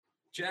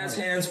Jazz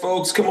hands,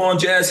 folks. Come on,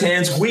 jazz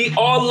hands. We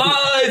are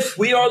live.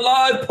 We are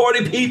live,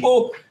 party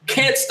people.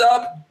 Can't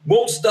stop,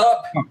 won't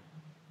stop.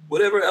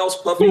 Whatever else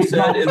Puffy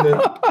said in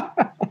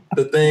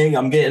the thing.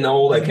 I'm getting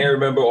old. I can't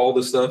remember all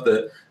the stuff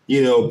that,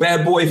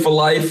 bad boy for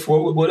life.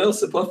 What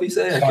else did Puffy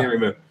say? I can't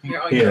remember.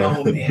 You're on your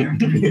own there.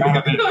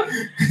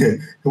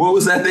 What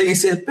was that thing? He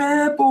said,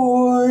 bad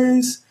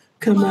boys,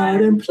 come out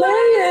and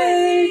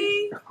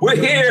play. We're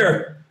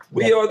here.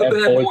 We are the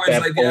bad boys,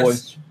 I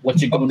guess.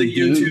 What you of the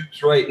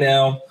YouTubes right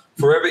now.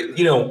 For every,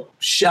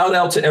 shout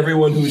out to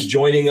everyone who's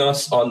joining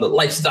us on the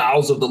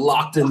Lifestyles of the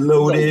Locked and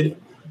Loaded.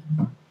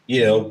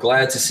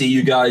 Glad to see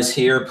you guys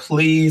here.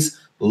 Please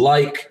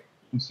like,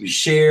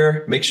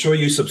 share, make sure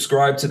you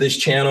subscribe to this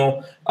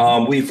channel.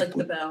 Click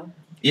the bell.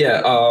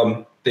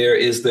 Yeah, there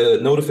is the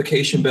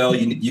notification bell.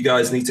 You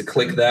guys need to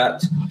click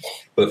that.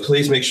 But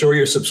please make sure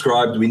you're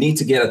subscribed. We need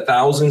to get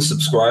 1,000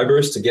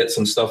 subscribers to get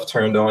some stuff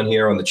turned on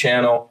here on the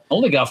channel.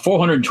 Only got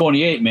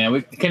 428,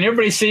 man. Can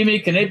everybody see me?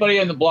 Can anybody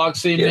on the blog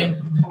see me?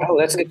 Oh,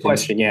 that's a good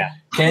question. Yeah.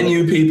 Can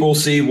you people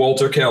see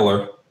Walter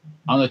Keller?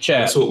 On the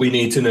chat. That's what we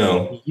need to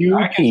know. You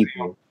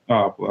people.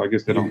 Oh, well, I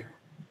guess they don't.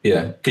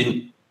 Yeah.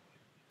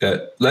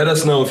 Let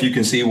us know if you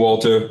can see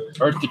Walter.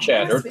 Earth the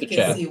chat. Yes, Earth we the can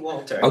chat. see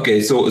Walter. Okay,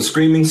 so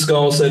Screaming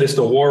Skull said it's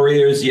the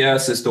Warriors.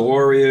 Yes, it's the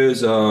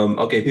Warriors.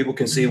 Okay, people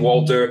can see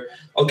Walter.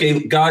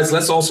 Okay, guys,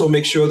 let's also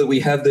make sure that we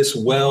have this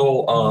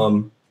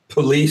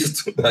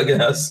policed, I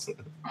guess.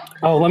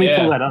 Oh, let me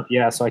pull that up.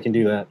 Yeah, so I can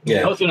do that.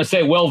 Yeah. I was going to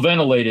say well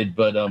ventilated,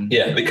 but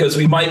yeah, because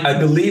I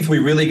believe we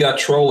really got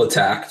troll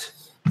attacked,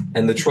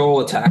 and the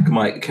troll attack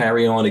might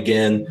carry on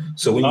again.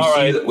 So when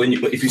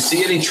if you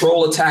see any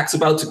troll attacks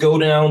about to go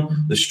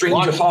down, the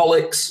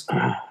Strangerholics,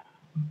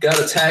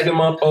 gotta tag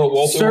them up. Oh,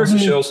 Walter wants to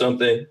show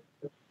something.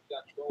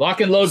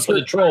 Lock and load for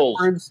the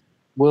trolls.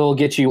 Will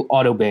get you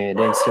auto banned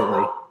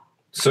instantly.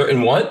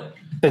 Certain what?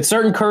 That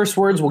certain curse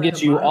words will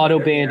get you auto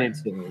banned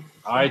instantly.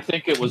 I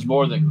think it was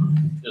more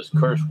than just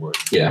curse words.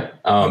 Yeah.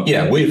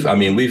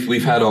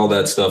 We've had all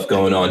that stuff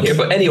going on here.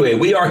 But anyway,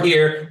 we are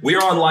here. We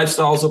are on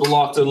Lifestyles of the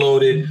Locked and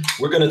Loaded.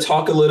 We're going to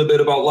talk a little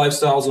bit about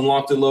Lifestyles and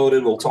Locked and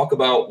Loaded. We'll talk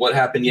about what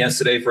happened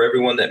yesterday for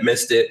everyone that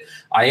missed it.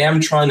 I am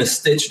trying to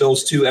stitch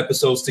those two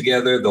episodes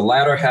together. The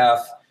latter half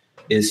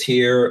is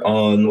here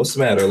on, what's the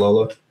matter,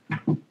 Lola?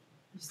 You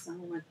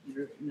sound like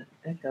you're in an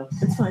echo.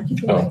 It's fine.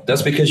 Keep going. Oh,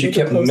 that's because you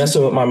kept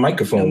messing with my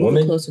microphone,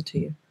 woman. Closer to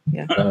you.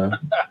 Yeah.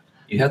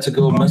 You had to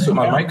go mess with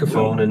my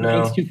microphone, and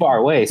now It's too far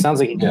away. Sounds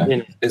like you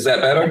Is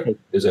that better?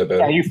 Is that better?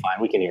 Yeah, you're fine.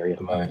 We can hear you.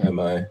 Am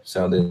I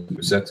sounding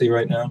sexy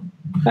right now?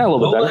 Yeah, a little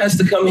bit Lola better. has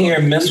to come here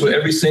and mess with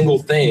every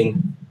single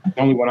thing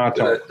Only one I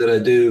talk. that I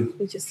do.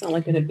 You just sound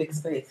like in a big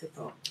space. That's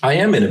all. I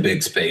am in a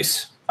big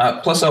space.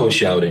 Plus, I was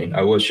shouting.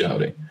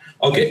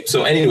 Okay,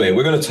 so anyway,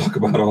 we're going to talk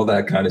about all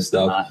that kind of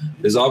stuff.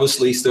 There's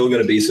obviously still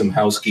going to be some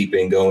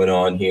housekeeping going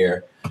on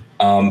here.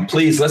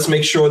 Please, let's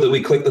make sure that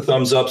we click the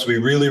thumbs ups. We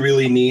really,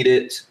 really need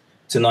it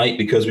tonight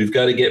because we've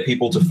got to get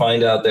people to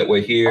find out that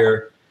we're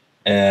here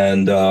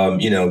and,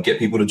 get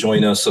people to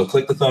join us. So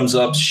click the thumbs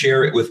up,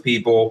 share it with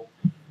people.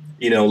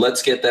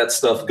 Let's get that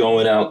stuff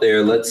going out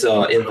there. Let's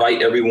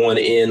invite everyone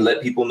in.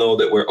 Let people know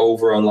that we're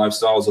over on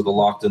Lifestyles of the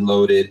Locked and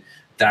Loaded.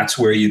 That's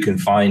where you can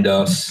find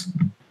us.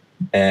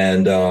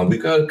 And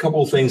we've got a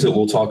couple of things that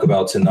we'll talk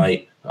about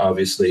tonight.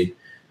 Obviously,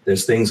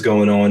 there's things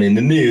going on in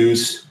the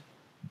news.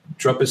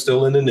 Trump is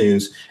still in the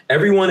news.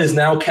 Everyone is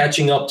now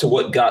catching up to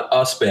what got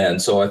us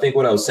banned. So I think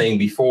what I was saying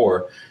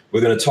before,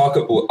 we're going to talk.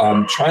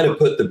 I'm trying to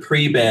put the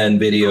pre-ban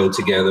video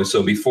together.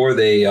 So before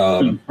they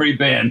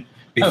Pre-ban.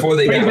 Before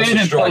they give us a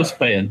and strike.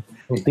 post-ban.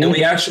 And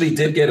we actually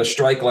did get a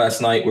strike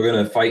last night. We're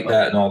going to fight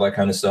that and all that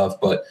kind of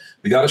stuff. But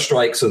we got a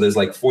strike. So there's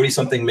like 40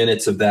 something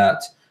minutes of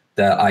that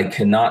I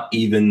cannot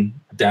even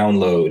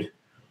download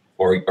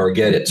or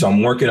get it. So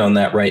I'm working on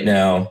that right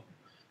now.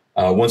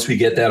 Once we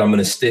get that, I'm going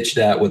to stitch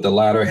that with the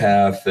latter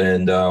half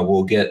and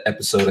we'll get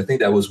episode, I think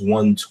that was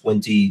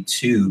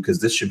 122 because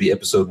this should be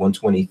episode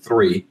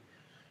 123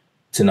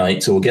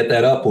 tonight. So we'll get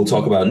that up. We'll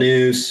talk about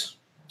news.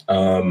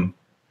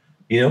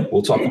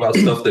 We'll talk about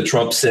stuff that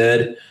Trump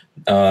said.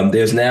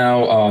 There's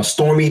now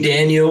Stormy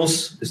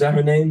Daniels. Is that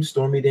her name?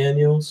 Stormy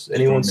Daniels?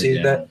 Anyone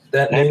see that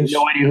I name? have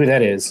no idea who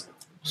that is.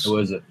 Who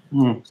is it?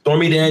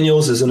 Stormy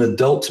Daniels is an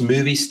adult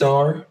movie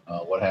star.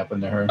 What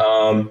happened to her?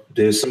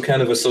 There's some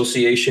kind of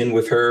association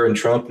with her and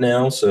Trump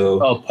now.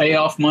 So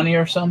payoff money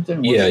or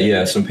something?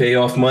 Some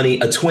payoff money.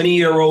 A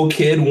 20-year-old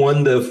kid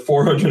won the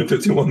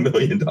 $451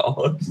 million.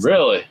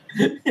 Really?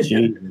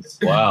 Jesus.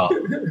 Wow.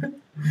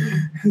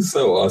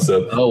 So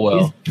awesome. Oh,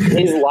 well.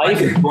 His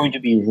life is going to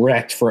be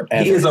wrecked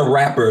forever. He is a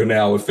rapper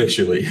now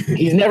officially.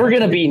 He's never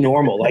going to be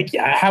normal. Like,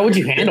 how would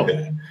you handle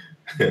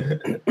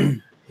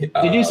that?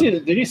 Did you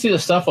see the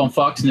stuff on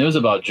Fox News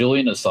about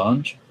Julian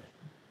Assange?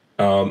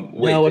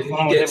 Did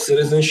he get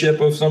citizenship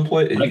of some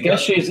place? I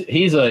guess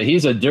he's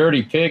a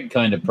dirty pig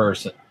kind of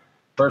person.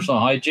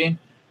 Personal hygiene.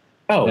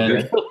 Oh, and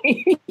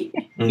really?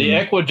 The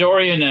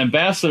Ecuadorian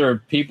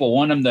ambassador people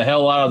want him the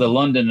hell out of the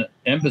London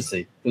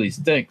embassy because he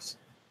stinks.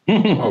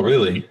 Oh,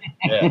 really?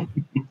 Yeah.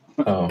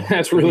 Oh,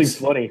 That's really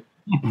funny.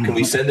 Can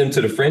we send him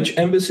to the French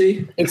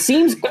embassy? It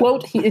seems,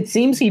 quote, it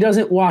seems he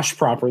doesn't wash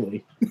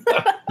properly.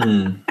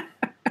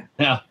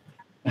 Yeah.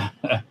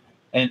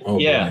 And Oh,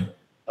 yeah. boy.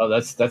 Oh,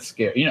 that's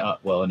scary. You know.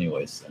 Well,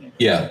 anyways.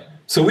 Yeah.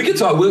 So we could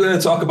talk. We're going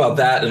to talk about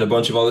that and a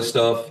bunch of other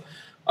stuff.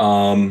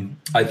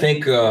 I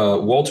think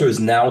Walter is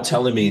now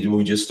telling me when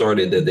we just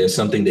started that there's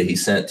something that he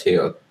sent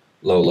here,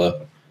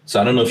 Lola.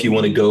 So I don't know if you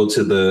want to go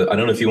to the. I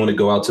don't know if you want to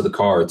go out to the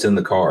car. It's in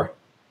the car.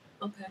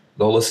 Okay.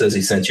 Lola says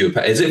he sent you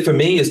a. Is it for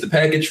me? Is the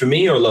package for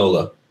me or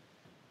Lola?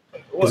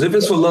 Because if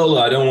it's for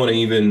Lola, I don't want to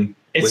even.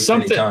 It's waste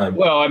something. Any time.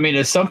 Well, I mean,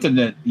 it's something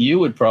that you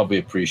would probably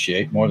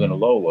appreciate more than a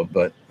Lola,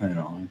 but you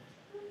know.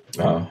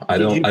 I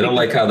don't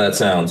like how that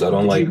sounds. I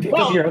don't like.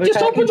 Well,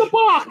 just open the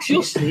box.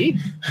 You'll see.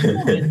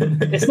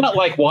 It's not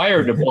like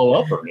wired to blow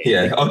up or anything.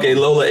 Yeah. Okay,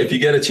 Lola, if you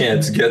get a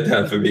chance, get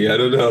that for me. I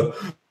don't know.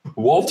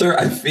 Walter,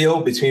 I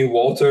feel between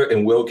Walter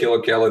and Will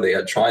Killer Keller, they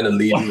are trying to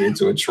lead me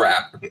into a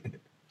trap.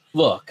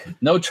 Look,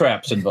 no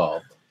traps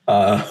involved.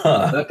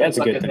 That's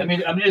a good thing. I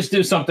mean, I'm just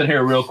do something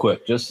here real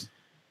quick. Just.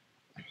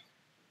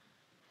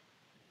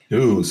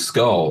 Ooh,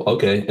 skull.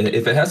 Okay. And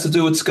if it has to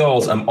do with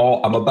skulls, I'm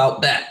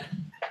about that.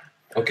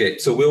 Okay,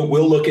 so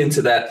we'll look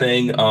into that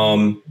thing.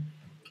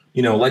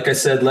 Like I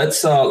said,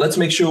 let's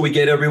make sure we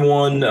get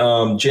everyone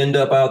ginned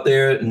up out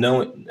there.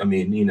 No, I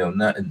mean,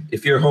 not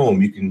if you're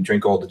home, you can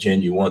drink all the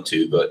gin you want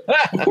to, but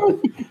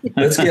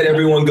let's get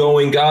everyone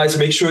going, guys.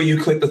 Make sure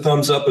you click the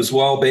thumbs up as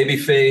well.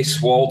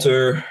 Babyface,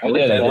 Walter,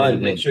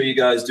 make sure you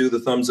guys do the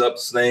thumbs up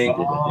thing.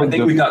 I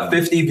think we got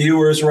 50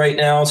 viewers right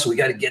now, so we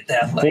got to get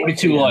that.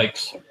 42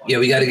 likes. Yeah,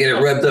 we got to get it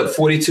revved up.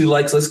 42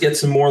 likes. Let's get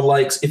some more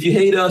likes. If you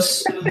hate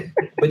us,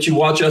 but you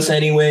watch us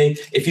anyway.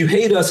 If you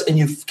hate us and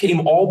you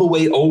came all the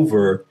way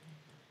over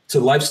to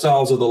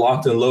Lifestyles of the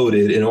Locked and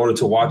Loaded in order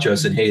to watch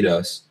us and hate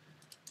us,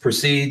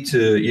 proceed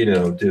to,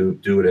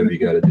 do whatever you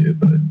got to do.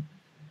 But,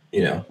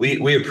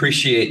 we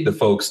appreciate the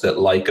folks that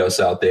like us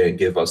out there and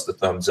give us the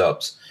thumbs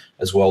ups,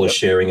 as well as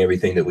sharing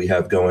everything that we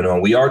have going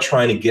on. We are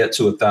trying to get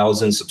to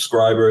 1,000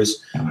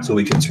 subscribers so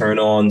we can turn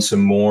on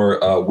some more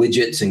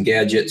widgets and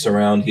gadgets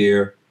around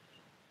here.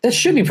 That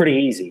should be pretty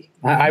easy.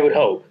 I would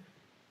hope.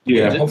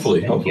 Yeah,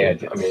 hopefully. I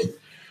mean,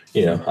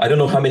 I don't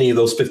know how many of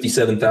those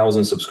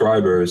 57,000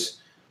 subscribers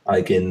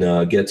I can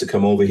get to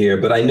come over here,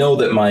 but I know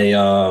that my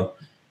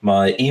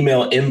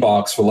email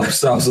inbox for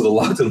Lifestyles of the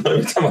Locked and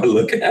Loaded, every time I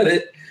look at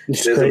it,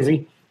 it's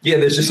crazy.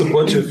 There's just a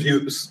bunch of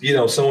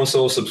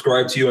so-and-so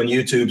subscribed to you on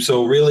YouTube.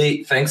 So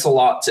really, thanks a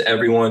lot to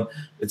everyone.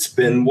 It's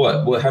been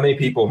how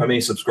many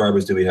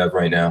subscribers do we have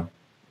right now?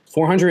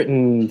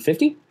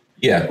 450?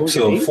 Yeah,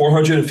 so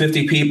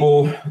 450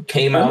 people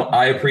came out.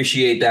 I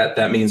appreciate that.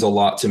 That means a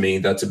lot to me.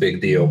 That's a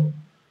big deal.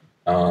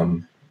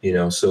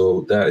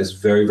 So that is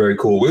very, very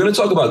cool. We're going to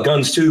talk about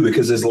guns too,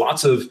 because there's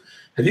lots of,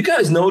 have you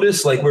guys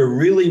noticed, like, we're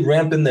really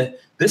ramping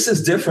this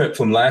is different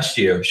from last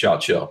year,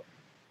 SHOT Show.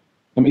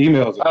 Some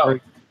emails are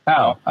great.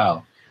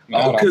 How?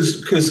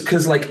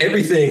 Because like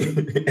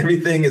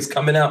everything is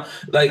coming out.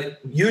 Like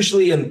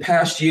usually in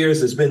past years,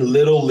 there's been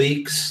little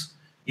leaks,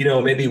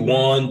 maybe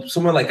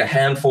somewhere like a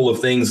handful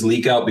of things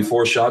leak out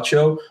before SHOT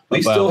Show.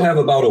 We still have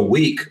about a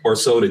week or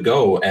so to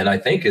go. And I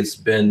think it's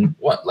been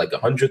like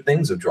 100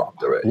 things have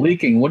dropped already.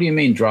 Leaking? What do you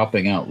mean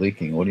dropping out?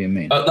 Leaking? What do you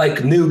mean?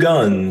 Like new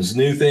guns,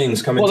 new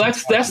things coming. Well,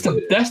 that's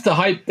the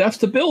hype. That's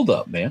the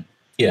buildup, man.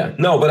 Yeah,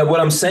 no, but what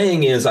I'm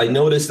saying is I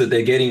noticed that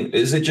they're getting,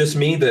 is it just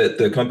me that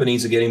the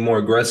companies are getting more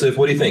aggressive?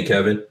 What do you think,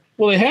 Kevin?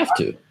 Well, they have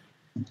to.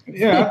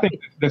 Yeah, I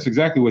think that's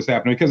exactly what's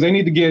happening, because they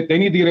need to get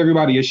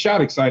everybody a shot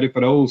excited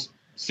for those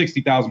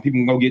 60,000 people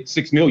can go get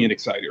 6 million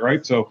excited,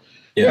 right? So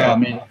yeah, I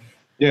mean,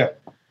 yeah,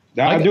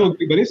 I do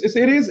agree, but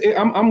it is.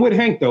 I'm with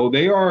Hank though.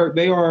 They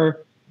are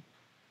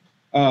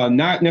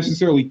not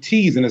necessarily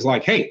teasing. It's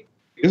like, hey,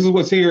 this is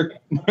what's here.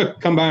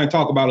 Come by and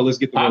talk about it. Let's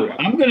get the word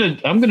out. I'm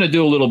gonna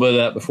do a little bit of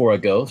that before I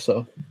go.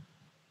 So,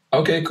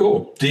 okay,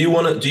 cool. Do you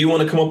want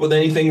to come up with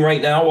anything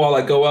right now while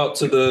I go out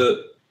to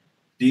the?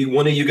 Do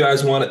one of you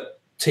guys want to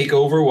take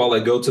over while I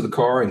go to the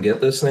car and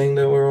get this thing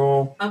that we're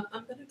all? I'm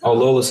gonna go. Oh,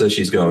 Lola says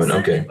she's going.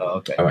 Okay.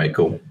 Okay. All right.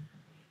 Cool.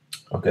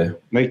 Okay.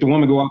 Make the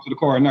woman go out to the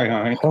car at night,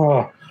 huh, Hank?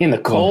 Oh, in the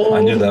cold.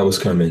 I knew that was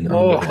coming.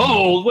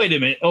 Oh, wait a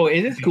minute. Oh,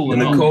 it is cool. In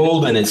the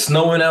cold and it's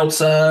snowing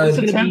outside.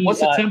 What's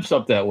the temps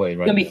up that way?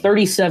 Right. It's gonna be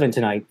 37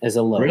 tonight as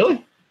a low.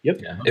 Really?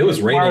 Yep. Yeah. It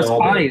was raining Tomorrow's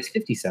all high day. is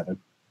 57.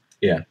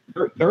 Yeah.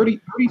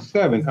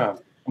 37, huh?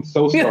 I'm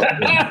so sorry.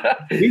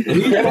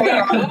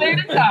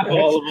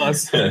 All of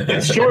us.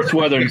 It's shorts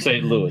weather in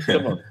St. Louis.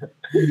 Come on.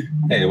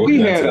 Hey, what We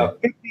can I had tell?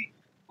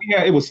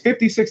 it was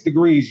 56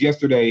 degrees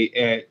yesterday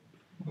at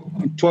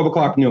 12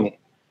 o'clock noon.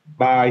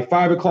 By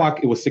 5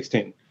 o'clock, it was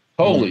 16.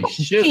 Holy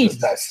shit.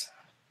 Jesus.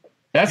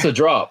 That's a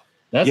drop.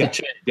 That's a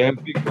change. Yeah,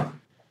 big drop.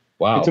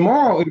 Wow. And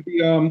tomorrow it'll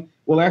be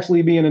will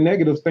actually be in the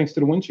negatives thanks to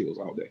the wind chills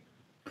all day.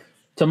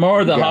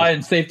 Tomorrow the high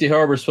in Safety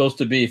Harbor is supposed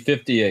to be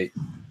 58.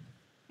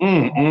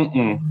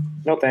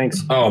 No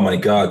thanks. Oh my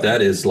God,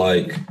 that is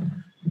like.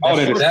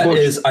 That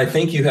is. I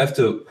think you have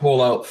to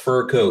pull out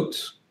fur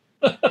coats.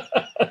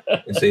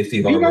 In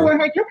Safety Harbor. You know what,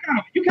 Hank?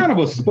 You're kind of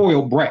a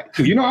spoiled brat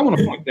too. I want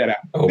to point that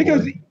out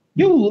because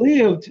You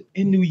lived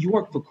in New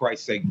York, for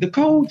Christ's sake. The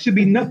cold should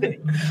be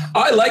nothing.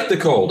 I like the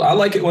cold. I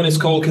like it when it's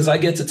cold because I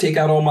get to take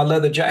out all my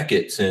leather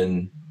jackets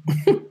and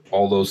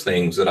all those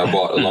things that I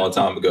bought a long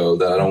time ago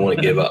that I don't want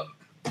to give up.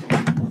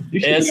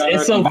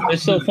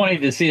 It's so funny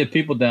to see the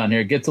people down here.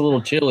 It gets a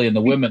little chilly, and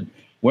the women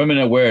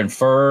are wearing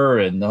fur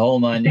and the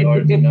whole 9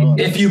 yards. You know.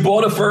 If you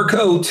bought a fur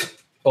coat,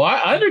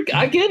 I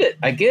get it.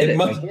 I get it.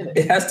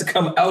 It has to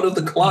come out of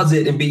the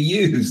closet and be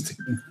used.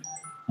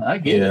 I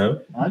get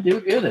it. I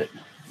do get it.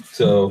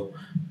 So,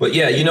 but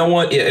yeah, you know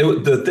what? Yeah,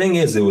 the thing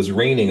is, it was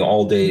raining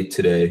all day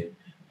today.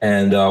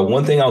 And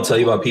one thing I'll tell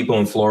you about people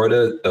in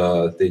Florida,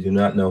 they do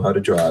not know how to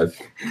drive.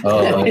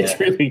 Oh, it's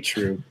really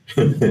true.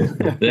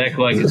 They act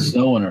like it's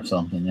snowing or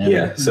something.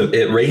 Yeah. So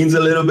it rains a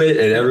little bit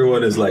and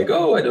everyone is like,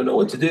 oh, I don't know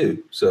what to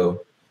do.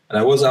 So, and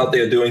I was out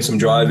there doing some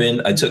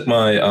driving. I took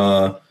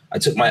the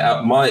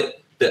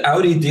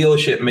Audi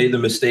dealership made the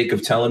mistake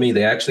of telling me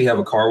they actually have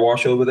a car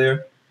wash over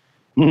there.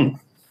 Mm.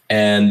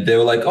 And they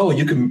were like, oh,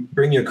 you can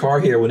bring your car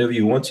here whenever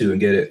you want to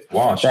and get it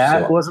washed.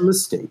 That was a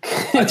mistake.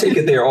 I take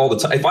it there all the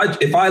time.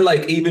 If I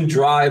like even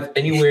drive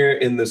anywhere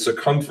in the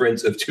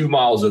circumference of 2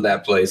 miles of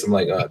that place, I'm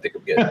like, oh, I think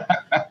I'm getting it.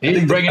 He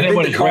didn't bring it in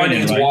when it's raining,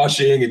 needs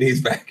washing and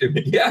he's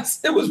vacuuming. Yes,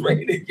 it was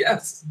raining.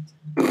 Yes.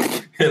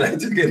 And I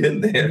took it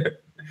in there.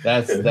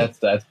 That's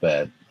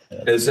bad.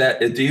 Is that,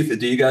 do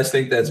you guys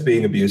think that's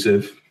being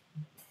abusive?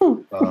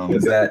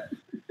 Is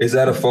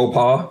that a faux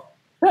pas?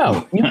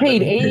 No, you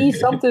paid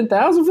 80-something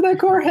thousand for that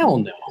car? Hell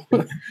no.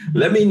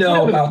 Let me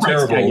know how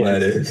terrible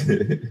that is.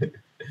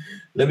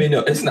 Let me know.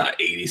 It's not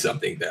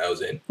 80-something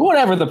thousand.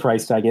 Whatever the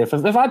price tag is.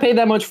 If I paid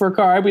that much for a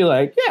car, I'd be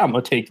like, yeah, I'm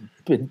gonna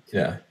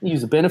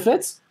use the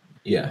benefits.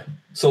 Yeah.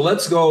 So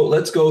let's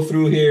go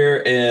through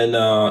here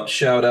and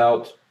shout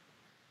out.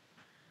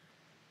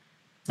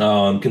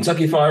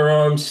 Kentucky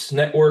Firearms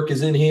Network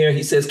is in here.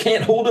 He says,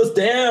 can't hold us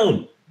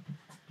down.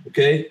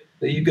 Okay,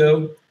 there you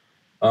go.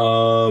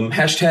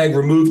 Hashtag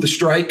remove the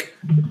strike.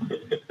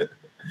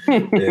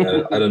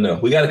 Yeah, I don't know.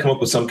 We got to come up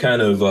with some kind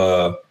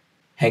of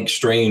Hank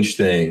Strange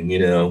thing, you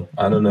know.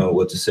 I don't know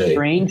what to say.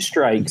 Strange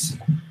strikes.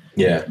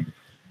 Yeah.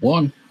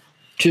 1,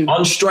 2.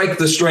 Unstrike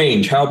the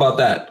strange. How about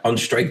that?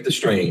 Unstrike the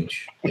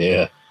strange.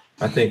 Yeah.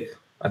 I think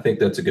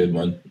that's a good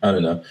one. I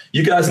don't know.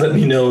 You guys let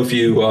me know if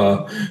you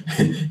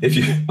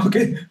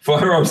okay.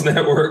 Firearms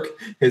Network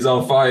is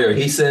on fire.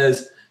 He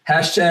says,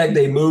 hashtag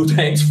they moved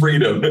Hank's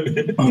freedom.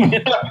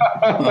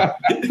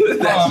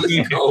 That's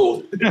just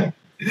cold.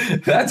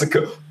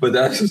 But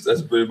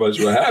that's pretty much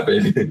what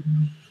happened.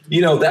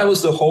 You know, that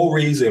was the whole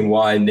reason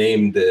why I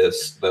named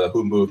this the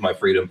Who Moved My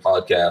Freedom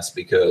podcast,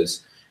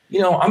 because,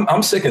 you know,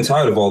 I'm sick and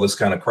tired of all this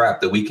kind of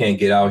crap that we can't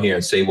get out here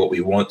and say what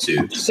we want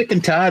to. Sick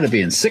and tired of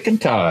being sick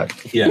and tired.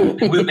 Yeah.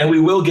 And we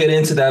will get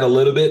into that a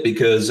little bit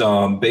because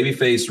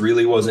Babyface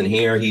really wasn't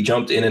here. He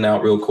jumped in and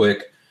out real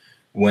quick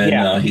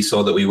when he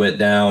saw that we went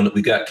down.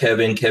 We got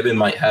Kevin. Kevin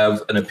might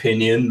have an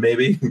opinion,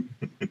 maybe.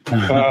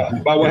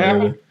 About what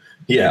happened?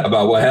 Yeah,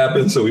 about what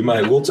happened. So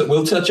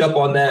we'll touch up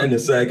on that in a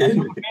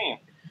second.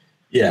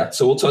 Yeah,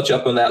 so we'll touch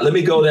up on that. Let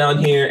me go down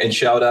here and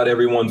shout out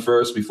everyone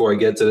first before I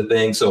get to the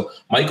thing. So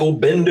Michael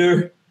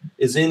Bender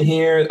is in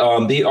here.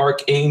 The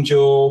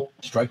Archangel.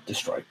 Strike the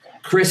strike.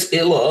 Chris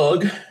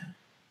Illog.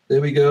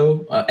 There we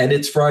go. And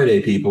it's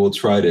Friday, people. It's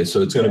Friday,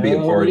 so it's going to be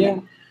a party. Yeah.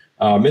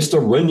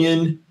 Mr.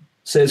 Runyon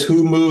says,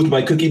 who moved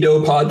my cookie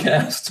dough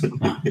podcast?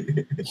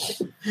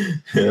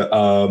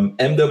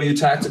 MW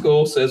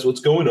Tactical says,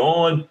 what's going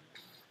on?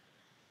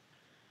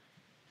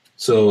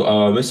 So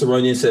Mr.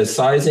 Runyon says,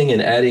 sizing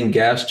and adding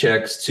gas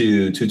checks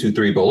to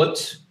 223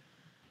 bullets.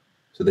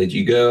 So there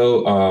you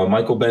go.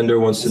 Michael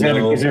Bender wants to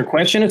know. Is there a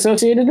question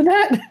associated to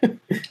that?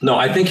 No,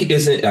 I think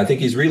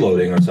he's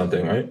reloading or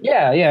something, right?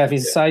 Yeah. If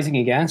he's sizing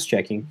and gas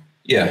checking.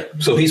 Yeah.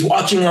 So he's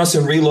watching us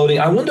and reloading.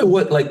 I wonder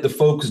what like the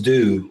folks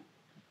do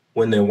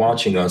when they're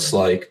watching us,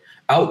 like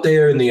out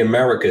there in the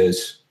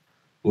Americas,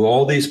 with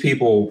all these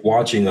people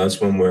watching us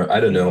when we're,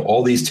 I don't know,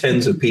 all these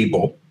tens of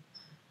people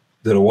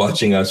that are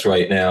watching us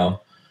right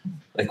now.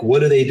 Like,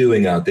 what are they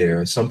doing out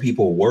there? Are some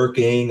people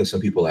working? Are some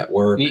people at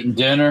work? Eating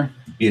dinner?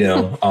 You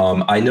know,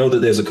 I know that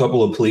there's a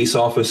couple of police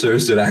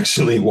officers that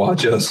actually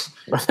watch us.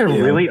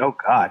 Really? Oh,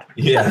 God.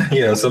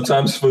 Yeah.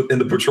 Sometimes in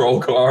the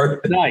patrol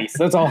car. Nice.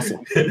 That's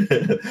awesome.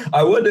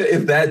 I wonder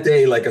if that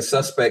day, like, a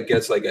suspect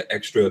gets, like, an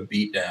extra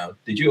beat down.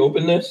 Did you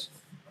open this?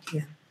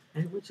 Yeah.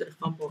 I want you to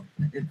fumble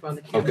in front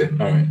of the camera.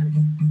 Okay, all right.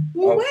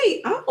 Well,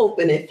 wait. I'll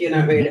open it if you're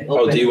not ready to open it.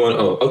 Oh, do you want?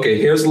 Oh, okay.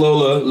 Here's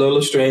Lola.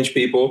 Lola Strange,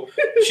 people.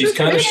 She's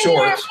kind of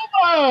short.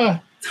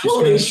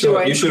 Totally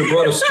short. You should have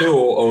brought a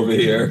stool over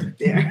here.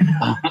 There.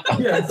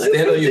 Yeah,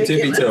 stand on your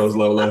tippy toes,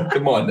 Lola.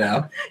 Come on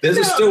now. There's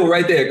a stool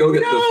right there. Go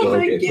get the stool.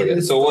 Okay,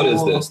 forget. So what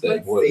is this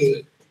thing? What is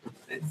it?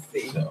 Let's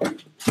see. So,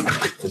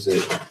 is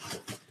it?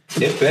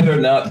 It better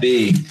not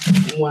be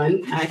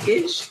one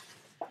package.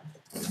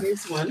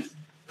 Here's one.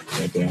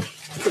 Right there.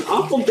 It's an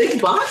awful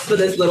big box for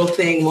this little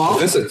thing,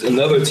 Walt. Is this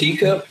another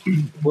teacup?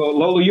 Well,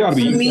 Lola, you ought to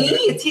be. For me?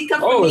 A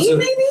teacup Oh, for it's me,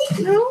 a-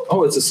 maybe? No?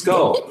 Oh, it's a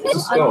skull. It's a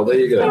skull. There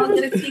you I go. don't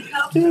get a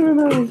teacup.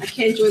 I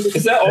can't enjoy the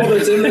Is that all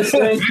that's in this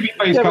thing?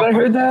 Babyface Yeah, but I couple.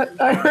 heard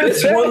that. I heard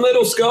It's that. one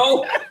little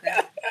skull?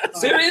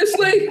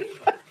 Seriously?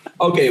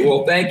 Okay,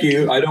 well, thank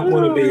you. I don't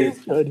want to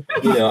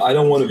be, I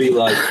don't want to be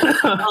like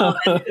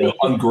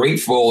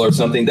ungrateful or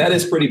something. That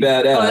is pretty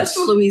Oh, that's badass.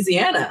 from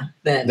Louisiana,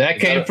 then. That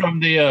came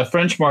from the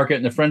French market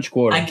in the French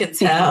Quarter. I can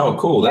tell. Oh,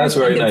 cool. That's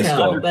very I can nice tell.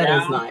 skull.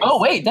 That is nice.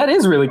 Oh wait, that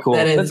is really cool.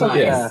 That is That's nice.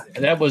 Yeah.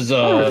 That was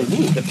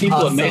the people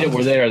that made it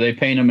were there. They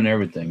paint them and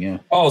everything. Yeah.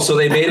 Oh, so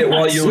they made it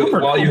while you were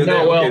there.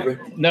 No, well, Okay.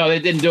 no, they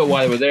didn't do it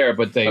while they were there,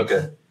 but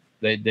Okay.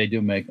 they do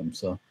make them.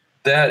 So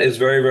That is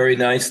very, very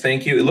nice.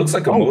 Thank you. It looks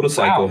like a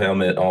motorcycle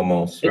helmet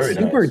almost. Very It's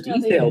super nice.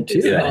 detailed too.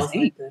 Yeah. That's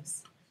neat.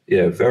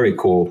 Yeah, very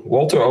cool.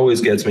 Walter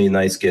always gets me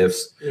nice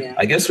gifts. Yeah.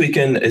 I guess we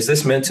can. Is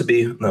this meant to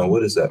be? No,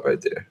 what is that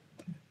right there?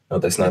 No,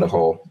 that's not a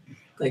hole.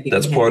 Like you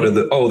That's can part have of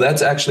the. Oh,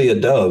 that's actually a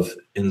dove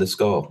in the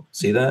skull.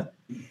 See that?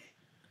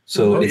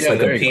 So Oh, it's yeah, like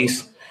there a you go.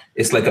 piece.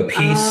 It's like a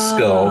piece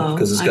skull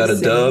because it's got I a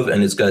see. dove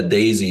and it's got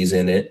daisies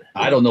in it.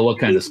 I don't know what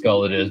kind of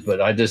skull it is,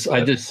 but I just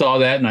saw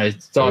that and I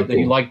thought that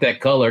you cool. liked that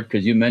color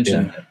because you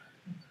mentioned. Yeah.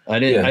 I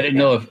didn't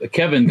know if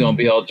Kevin's gonna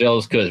be all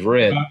jealous because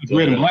red. It's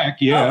red and black,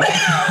 yeah.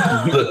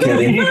 Look,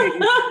 Kenny.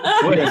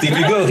 If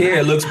you go here,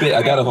 it looks big.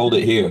 I gotta hold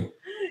it here.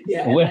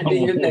 Yeah, Well- I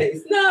did your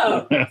face.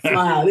 No.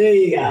 Smile. There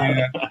you go.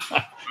 Yeah.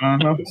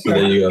 Uh-huh. So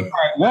there you go. All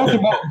right, Walter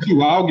bought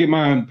two. I'll get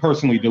mine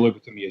personally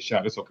delivered to me a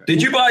shot. It's okay.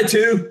 Did you buy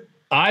two?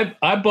 I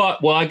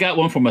bought. Well, I got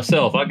one for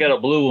myself. I got a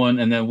blue one,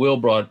 and then Will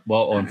bought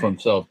one for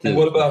himself too. And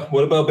what about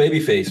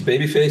Babyface?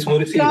 Babyface,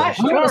 what is he? Gosh,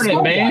 darn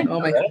it, man!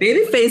 Oh my God.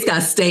 Babyface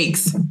got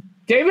steaks.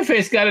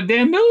 Davidface got a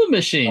damn milling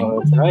machine.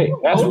 Oh, that's right.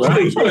 That's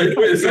right.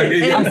 Wait a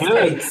second. And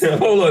Yeah. steaks.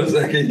 Hold on a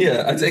second.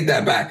 Yeah, I take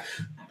that back.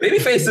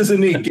 Babyface doesn't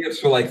need gifts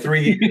for like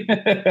 3 years.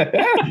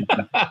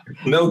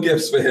 No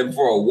gifts for him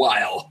for a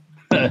while.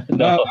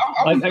 No,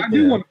 I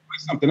do want to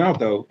point something out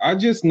though. I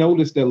just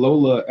noticed that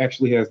Lola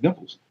actually has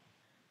dimples.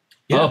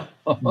 Yeah.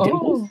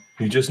 Oh.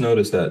 You just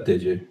noticed that,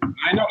 did you?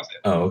 I noticed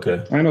that. Oh,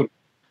 okay. I know.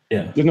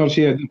 Yeah. Just noticed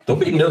she had. Don't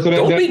be So that-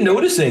 don't be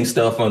noticing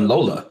stuff on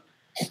Lola.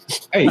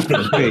 Hey, all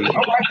right.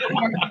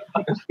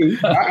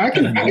 I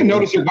can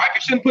notice your wife.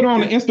 You shouldn't put her on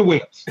the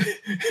Instawebs.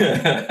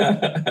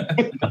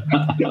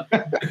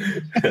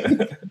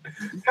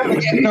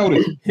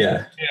 Notice.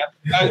 Yeah.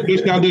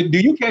 Now, do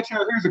you catch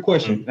her? Here's a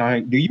question. All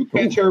right. Do you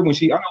catch her when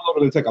she? I know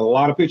Lola take a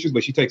lot of pictures,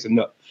 but she takes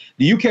enough.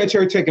 Do you catch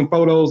her taking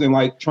photos and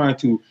like trying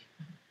to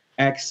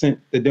accent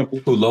the dimple?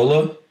 Who,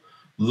 Lola?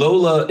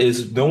 Lola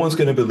is, no one's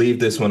going to believe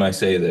this when I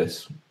say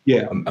this.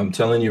 Yeah. I'm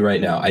telling you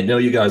right now. I know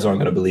you guys aren't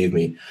going to believe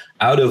me.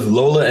 Out of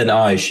Lola and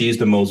I, she's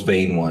the most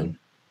vain one.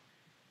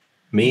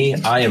 Me,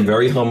 I am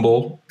very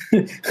humble.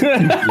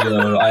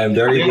 I am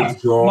very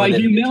withdrawn. My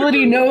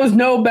humility knows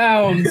no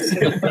bounds.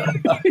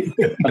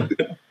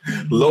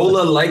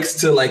 Lola likes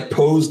to like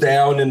pose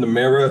down in the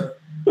mirror,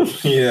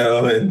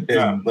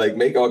 and like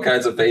make all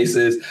kinds of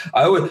faces.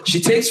 She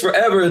takes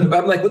forever, and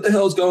I'm like, what the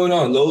hell's going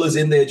on? Lola's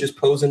in there just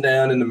posing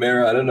down in the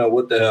mirror. I don't know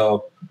what the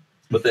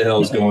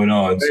hell's going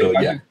on. So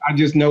yeah. I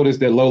just noticed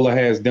that Lola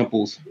has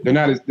dimples. They're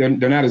not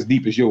as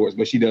deep as yours,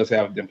 but she does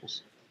have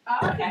dimples.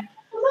 Oh, okay.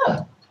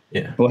 Look.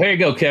 Yeah. Well, here you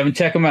go, Kevin.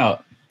 Check them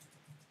out.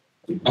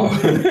 Oh,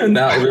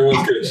 now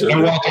everyone's good.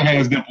 And Walter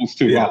has dimples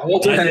too. Yeah,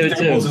 Walter I do has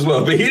dimples too. as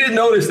well, but he didn't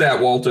notice that,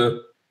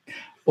 Walter.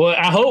 Well,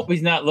 I hope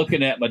he's not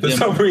looking at my For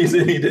dimple. some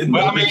reason, he didn't.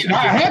 Well, I notice mean,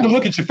 I had to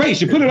look at your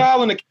face. You put it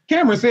all in the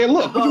camera and said,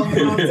 "Look." Oh, Walter.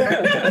 Are we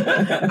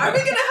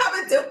gonna have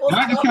a dimple?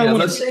 I just kind of want to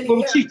let's- see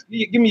little cheeks.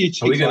 Give me your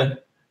cheeks. Are we gonna?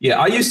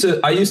 Yeah, I used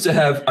to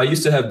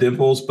have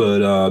dimples,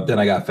 but then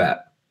I got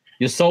fat.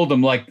 You sold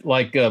them like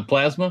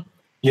plasma.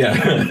 Yeah.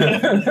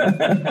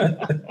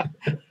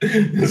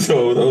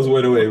 So those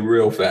went away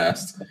real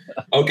fast.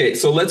 Okay,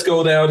 so let's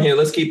go down here.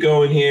 Let's keep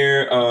going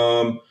here.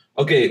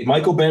 Okay,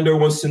 Michael Bender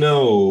wants to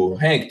know,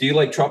 Hank, do you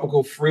like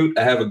tropical fruit?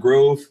 I have a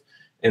grove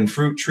and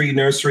fruit tree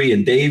nursery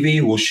in Davie.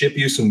 We'll ship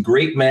you some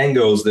great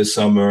mangoes this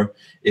summer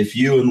if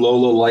you and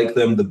Lola like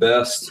them the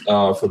best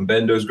from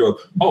Bender's Grove.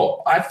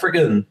 Oh, I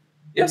friggin'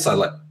 yes, I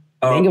like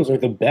Mangoes are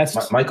the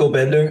best. Michael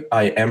Bender.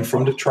 I am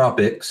from the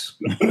tropics.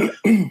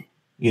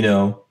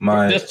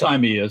 This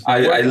time he is.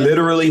 I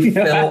literally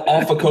fell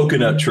off a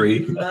coconut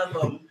tree. Love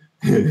them.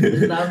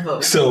 Love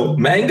them. So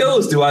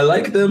mangoes, do I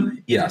like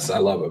them? Yes, I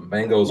love them.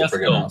 Mangoes Let's are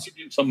go. freaking awesome.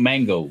 Some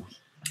mangoes.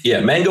 Yeah,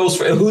 mangoes.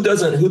 Who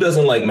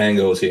doesn't like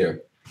mangoes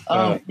here?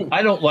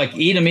 I don't like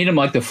eat them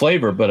like the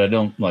flavor, but I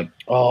don't like.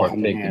 Oh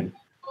partake in man,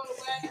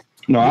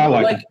 No, I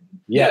like it.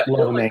 yeah,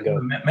 love a like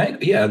mango.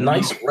 Yeah,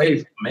 nice ripe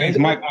As mango.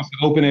 Mike wants to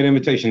open that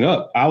invitation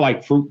up. I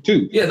like fruit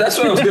too. Yeah, that's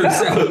what I was going to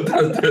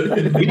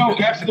say. We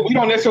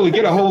don't necessarily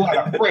get a whole lot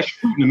of fresh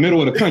fruit in the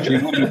middle of the country.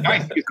 It would be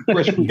nice to get some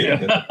fresh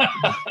fruit.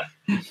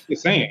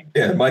 Just saying.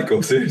 Yeah,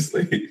 Michael,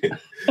 seriously.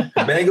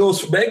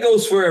 Mangoes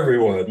for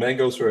everyone.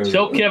 Mangoes for everyone.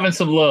 Show Kevin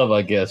some love,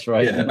 I guess,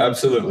 right? Yeah,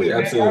 absolutely. I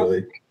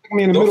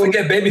mean, in the Don't middle.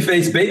 forget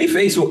Babyface.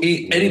 Babyface will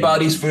eat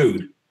anybody's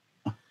food.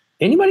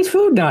 Anybody's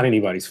food? Not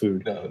anybody's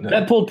food. No.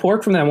 That pulled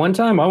pork from that one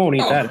time, I won't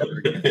eat that.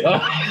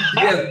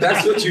 Yeah,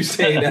 that's what you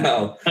say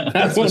now.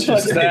 That's what you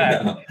say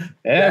now.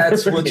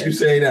 That's what you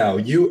say now.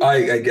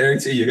 I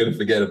guarantee you're going to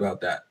forget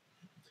about that.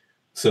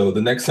 So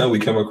the next time we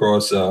come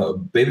across,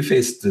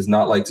 Babyface does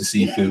not like to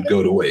see food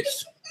go to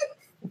waste.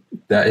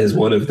 That's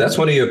one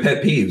of your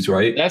pet peeves,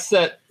 right? That's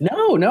that.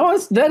 No,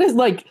 that is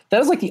like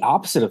the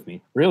opposite of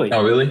me, really.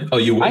 Oh, really? Oh,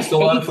 you waste a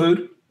lot of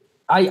food?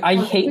 I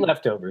hate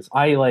leftovers.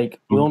 I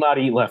will not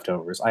eat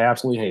leftovers. I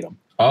absolutely hate them.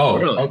 Oh,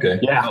 really? Okay.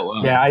 Yeah. Oh,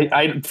 wow. Yeah.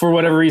 I for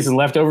whatever reason,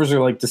 leftovers are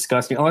like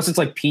disgusting. Unless it's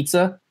like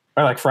pizza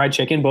or like fried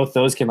chicken, both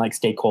those can like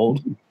stay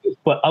cold.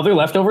 But other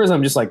leftovers,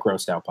 I'm just like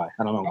grossed out by.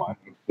 I don't know why.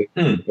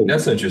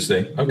 That's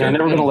interesting. Okay. Yeah, I've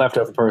never been a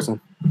leftover person.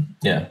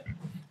 Yeah.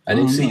 I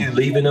didn't see you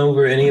leaving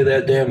over any of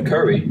that damn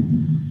curry.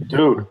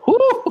 Dude.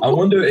 I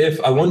wonder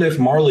if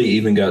Marley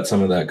even got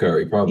some of that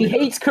curry. Probably. He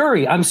hates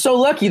curry. I'm so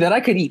lucky that I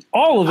could eat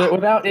all of it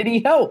without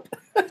any help.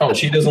 Oh,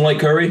 she doesn't like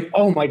curry?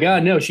 Oh my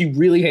God, no, she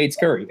really hates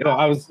curry. It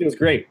was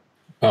great.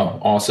 Oh,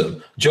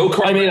 awesome. Joe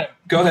Carter.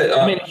 Go ahead.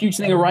 I made a huge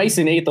thing of rice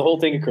and ate the whole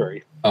thing of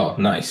curry. Oh,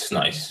 nice.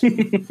 I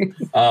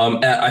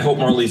hope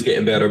Marley's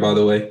getting better, by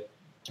the way.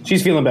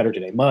 She's feeling better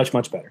today. Much,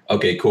 much better.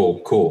 Okay,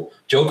 cool.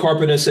 Joe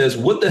Carpenter says,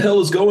 "What the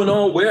hell is going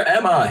on? Where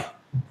am I?"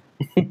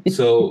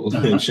 So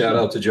shout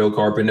out to Joe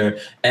Carpenter.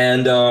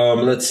 And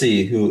let's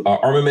see who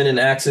Armament and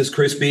Axis,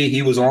 Chris B.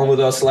 He was on with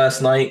us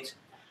last night.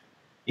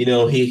 You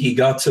know, he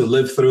got to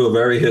live through a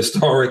very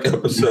historic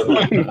episode.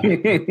 he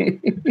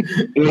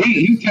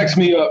texted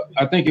me up.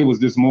 I think it was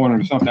this morning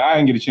or something. I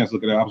didn't get a chance to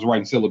look at it. I was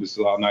writing syllabus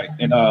all night,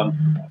 and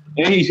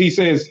he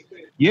says,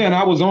 "Yeah, and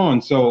I was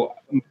on." So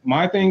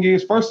my thing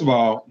is, first of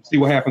all, see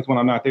what happens when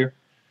I'm not there.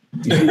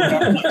 And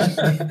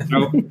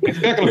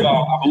second of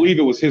all, I believe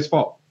it was his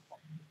fault.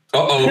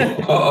 His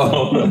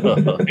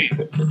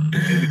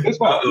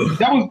fault.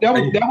 That was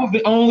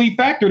the only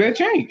factor that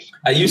changed.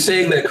 Are you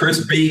saying that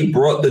Chris B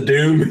brought the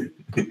doom?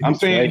 I'm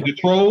saying the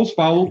trolls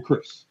followed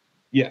Chris.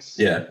 Yes.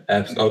 Yeah.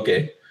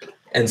 Okay.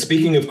 And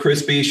speaking of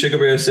Chris B, Sugar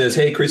Bear says,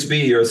 "Hey, Chris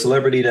B, you're a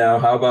celebrity now.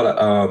 How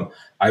about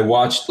I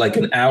watched like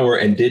an hour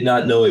and did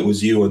not know it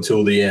was you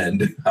until the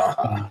end."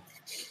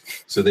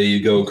 So there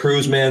you go.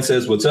 Cruise Man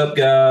says, "What's up,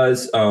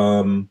 guys?"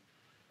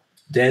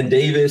 Dan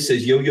Davis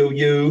says,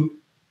 yo.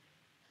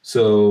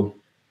 So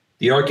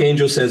the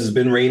Archangel says it's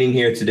been raining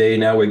here today.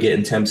 Now we're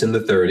getting temps in the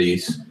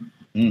 30s.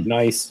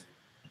 Nice.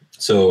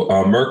 So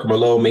Merc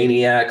Merlot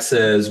Maniac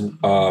says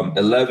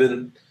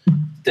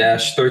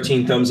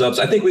 11-13 thumbs ups.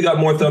 I think we got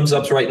more thumbs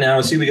ups right now.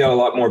 I see we got a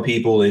lot more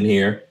people in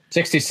here.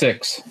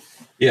 66.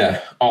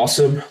 Yeah,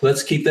 awesome.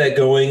 Let's keep that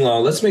going.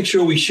 Let's make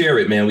sure we share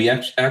it, man. We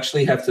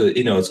actually have to,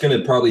 it's going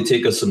to probably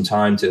take us some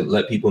time to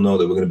let people know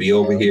that we're going to be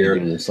over here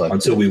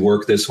until we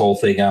work this whole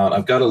thing out.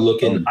 I've got to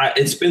look in.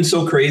 It's been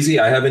so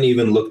crazy. I haven't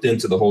even looked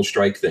into the whole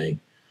strike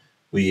thing.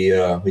 We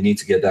need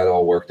to get that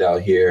all worked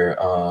out here.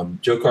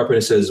 Joe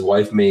Carpenter says his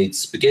wife made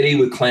spaghetti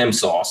with clam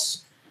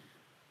sauce.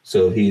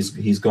 So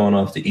he's gone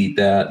off to eat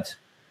that.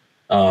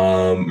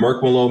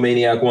 Merc Malone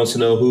Maniac wants to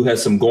know who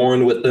has some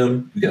Gorn with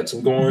them. We got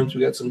some Gorns.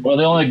 Well,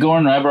 the only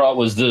Gorn I brought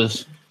was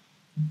this.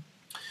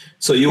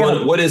 So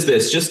what is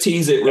this? Just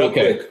tease it real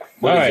quick.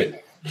 What is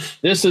it?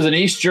 This is an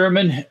East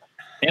German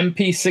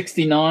MPI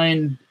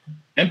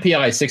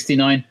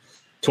 69,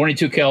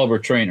 22 caliber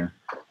trainer,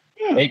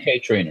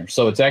 AK trainer.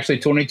 So it's actually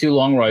 22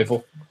 long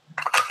rifle.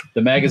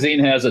 The magazine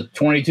has a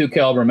 22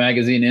 caliber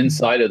magazine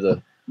inside of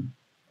the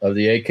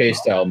AK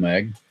style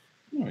mag.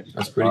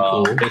 That's pretty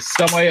cool.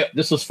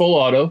 This is full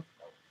auto.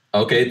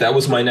 Okay, that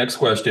was my next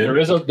question. There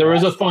is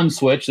a fun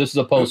switch. This is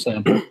a post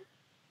sample.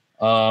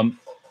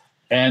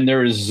 And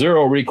there is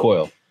zero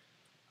recoil.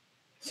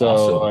 So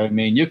awesome. I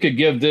mean, you could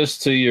give this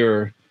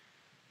to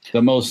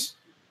the most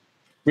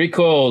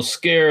recoil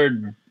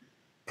scared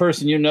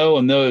person and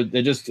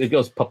it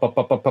goes pop,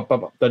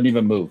 doesn't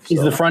even move.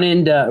 Is the front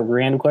end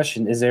random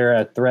question? Is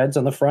there threads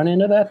on the front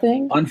end of that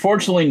thing?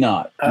 Unfortunately,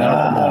 not.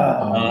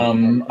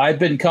 No. I've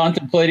been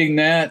contemplating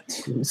that.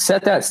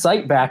 Set that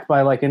sight back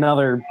by like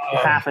another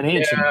half an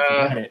inch.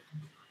 Yeah.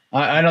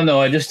 I don't know.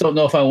 I just don't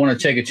know if I want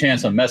to take a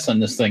chance on messing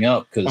this thing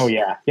up.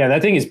 Yeah,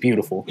 that thing is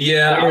beautiful.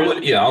 Yeah,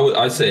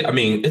 I'd say. I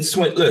mean,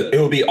 look,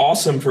 it would be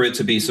awesome for it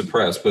to be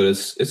suppressed, but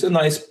it's a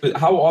nice.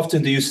 How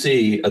often do you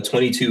see a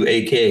 22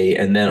 AK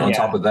and then on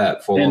top of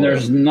that full? And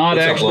there's not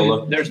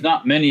there's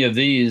not many of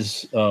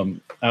these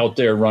out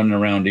there running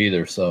around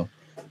either. So.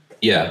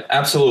 Yeah,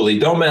 absolutely.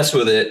 Don't mess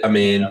with it. I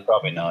mean,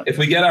 probably not. If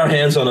we get our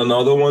hands on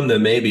another one,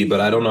 then maybe, but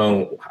I don't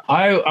know.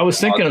 I was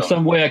thinking of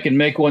some way I can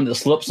make one that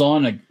slips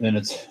on and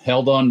it's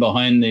held on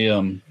behind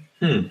the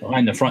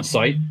front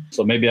sight.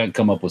 So maybe I can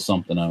come up with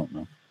something. I don't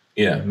know.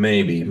 Yeah,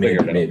 maybe.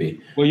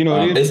 Well,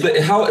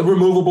 how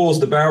removable is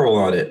the barrel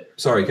on it?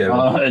 Sorry, Kevin.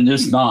 And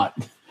it's not.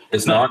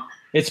 It's not.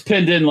 It's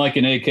pinned in like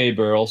an AK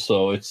barrel,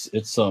 so it's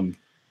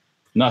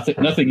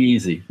nothing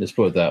easy. Let's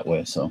put it that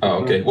way. So.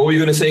 Oh, okay. What were you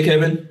going to say,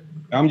 Kevin?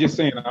 I'm just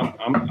saying,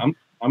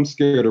 I'm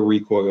scared of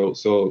recoil.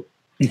 So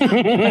he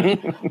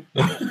definitely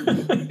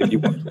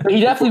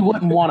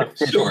wouldn't want a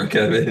 50. Sure,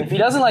 Kevin. If he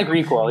doesn't like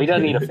recoil, he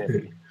doesn't need a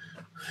 50.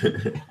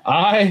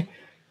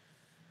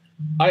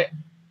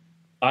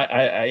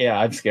 Yeah,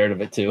 I'm scared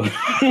of it too.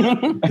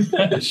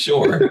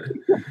 Sure.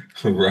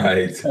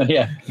 Right.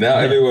 Yeah. Now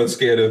everyone's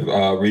scared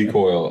of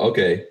recoil.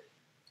 Okay.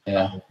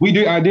 Yeah.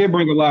 I did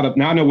bring a lot of.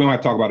 Now I know we don't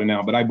have to talk about it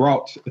now, but I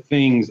brought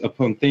things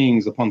upon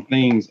things upon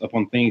things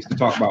upon things to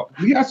talk about.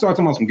 We got to start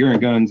talking about some gear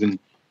and guns and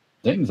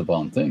things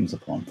upon things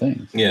upon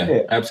things.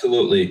 Yeah.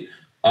 Absolutely.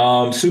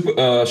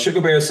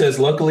 Sugar Bear says,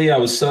 luckily I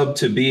was subbed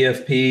to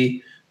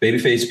BFP,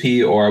 Babyface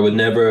P, or I would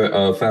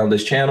never found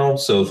this channel.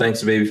 So thanks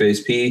to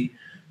Babyface P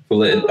for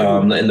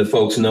letting the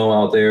folks know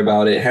out there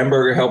about it.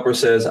 Hamburger Helper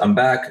says, I'm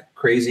back.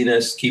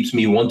 Craziness keeps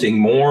me wanting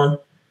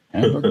more.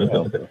 Hamburger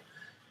Helper.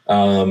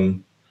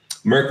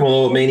 Merc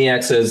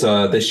Maniac says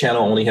this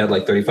channel only had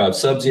like 35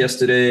 subs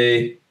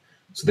yesterday.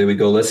 So there we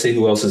go. Let's see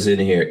who else is in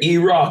here.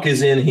 E-Rock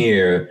is in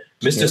here.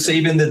 Mr.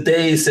 Saving the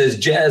Day says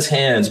jazz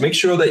hands. Make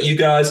sure that you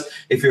guys,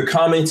 if you're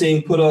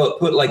commenting, put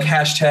like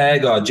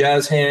hashtag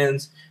jazz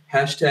hands,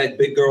 hashtag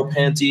big girl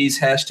panties,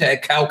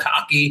 hashtag cow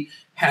cocky,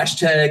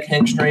 hashtag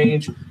Hank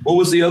Strange. What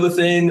was the other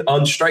thing?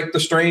 Unstrike the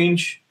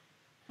Strange.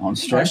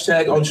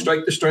 Hashtag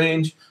unstrike the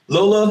Strange.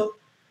 Lola,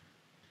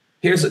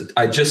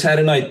 I just had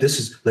a night. This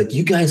is like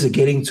you guys are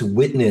getting to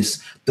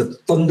witness the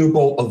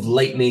thunderbolt of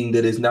lightning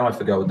that is now. I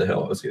forgot what the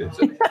hell I was going to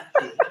say.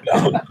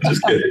 No,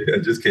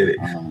 I'm just kidding.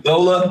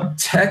 Lola,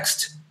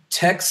 text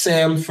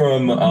Sam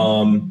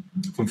from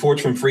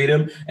Forge from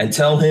Freedom and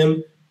tell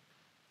him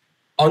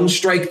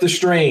unstrike the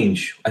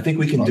Strange. I think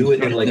we can do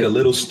it in like a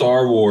little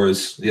Star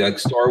Wars, like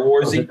Star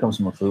Wars. Here comes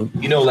more food.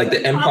 You know, like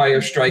the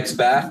Empire Strikes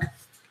Back.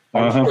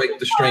 Unstrike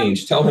the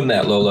Strange. Tell him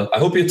that, Lola. I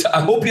hope your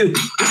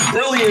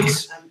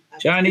brilliance.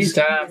 Chinese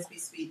time.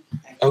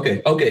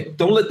 Okay.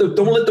 Don't let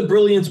the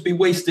brilliance be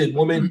wasted,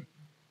 woman.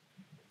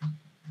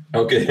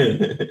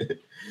 Okay.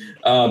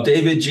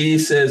 David G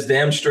says,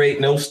 damn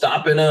straight, no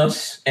stopping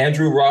us.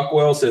 Andrew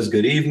Rockwell says,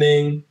 good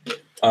evening.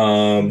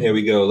 Here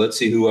we go. Let's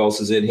see who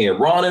else is in here.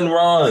 Ron and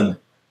Ron.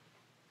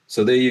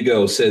 So there you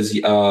go. Says,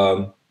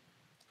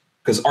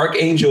 because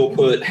Archangel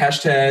put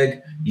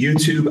hashtag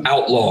YouTube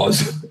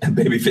outlaws and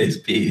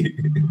Babyface P.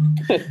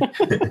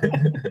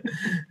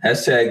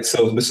 Hashtag,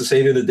 so Mr.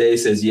 Saving the Day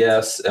says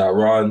yes.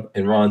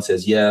 Ron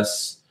says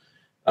yes.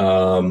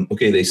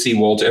 Okay, they see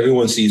Walter.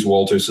 Everyone sees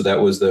Walter. So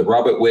that was the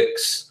Robert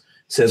Wicks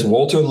says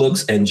Walter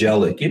looks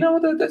angelic. You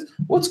know, that's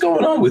what's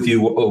going on with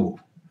you? Oh,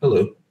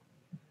 hello.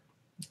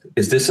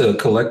 Is this a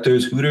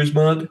collector's Hooters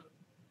mug?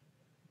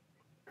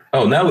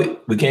 Oh, now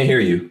we can't hear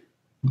you.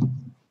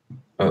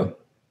 Oh,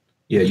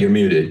 yeah, you're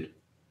muted.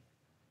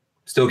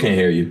 Still can't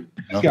hear you.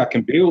 This guy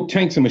can build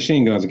tanks and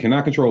machine guns and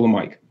cannot control a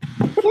mic.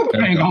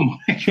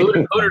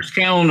 Hooters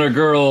Calendar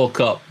Girl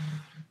Cup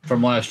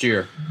from last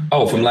year.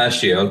 Oh, from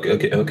last year.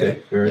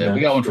 Okay. Very nice. We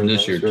got one from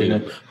this year too.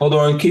 Nice. Hold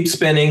on. Keep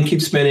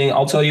spinning.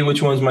 I'll tell you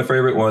which one's my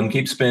favorite one.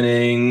 Keep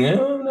spinning.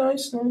 Oh,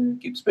 nice.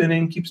 Keep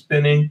spinning. Keep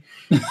spinning.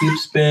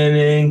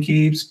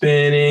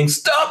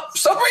 Stop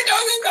right now.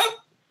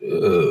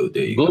 Oh,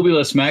 there you go.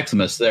 Globulus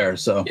Maximus there.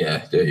 So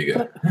yeah, there you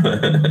go.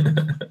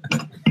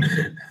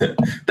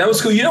 That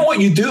was cool. You know what?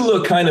 You do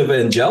look kind of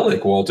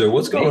angelic, Walter.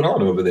 What's going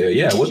on over there?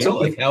 Yeah, what's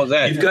up? How's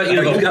that? You've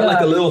got like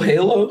a little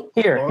halo.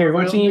 Here.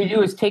 What you need to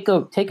do is take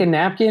a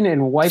napkin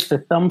and wipe the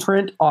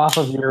thumbprint off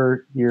of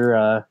your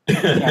camera.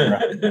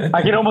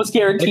 I can almost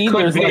guarantee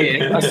there's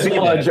like a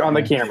smudge on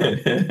the camera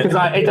because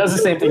it does the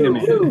same thing to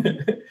me.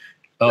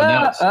 Oh,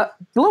 now it's a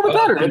little bit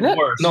better, isn't it?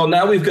 No,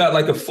 now we've got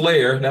like a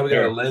flare. Now we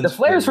got a lens. The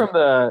flare's from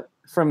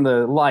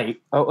the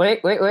light. Oh,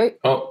 wait.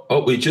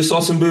 Oh, we just saw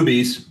some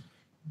boobies.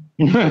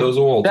 Those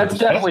are Walters. That's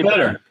definitely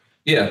better.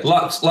 Yeah,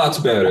 lots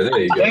better. There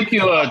you go. Thank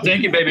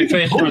you,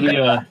 Babyface, for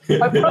the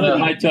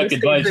high tech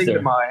advice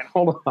there.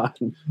 Hold on.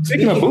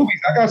 Speaking of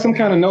boobies, I got some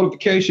kind of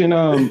notification.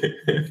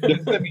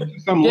 That sent me to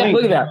some link.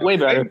 Look at that. Way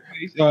better.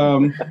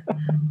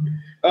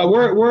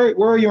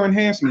 Where are your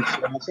enhancements?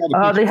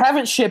 They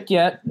haven't shipped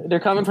yet.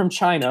 They're coming from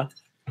China.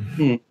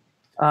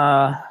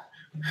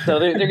 So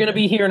they're going to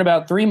be here in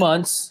about 3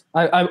 months.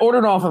 I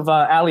ordered off of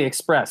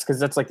AliExpress because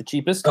that's like the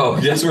cheapest. Oh,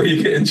 that's where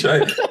you're getting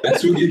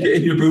That's where you're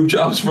getting your boob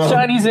jobs from.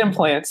 Chinese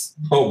implants.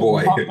 Oh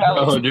boy,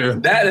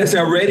 that is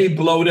already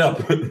blown up.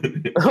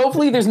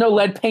 Hopefully, there's no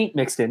lead paint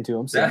mixed into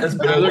them. So. That has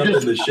blown up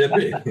in the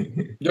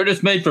shipping. They're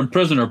just made from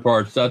prisoner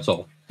parts. That's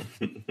all.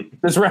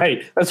 That's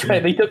right.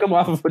 They took them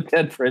off of a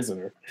dead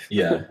prisoner.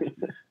 Yeah,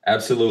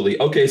 absolutely.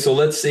 Okay, so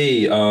let's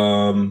see.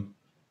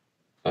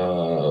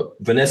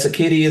 Vanessa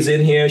Kitty is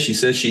in here. She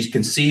says she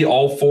can see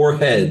all 4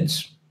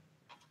 heads.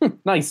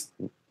 Nice.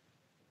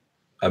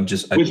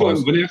 Which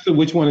one, Vanessa?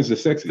 Which one is the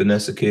sexiest?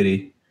 Vanessa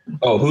Kitty.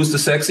 Oh, who's the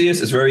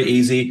sexiest? It's very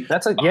easy.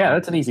 That's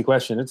an easy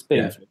question. It's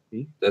big.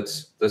 Yeah,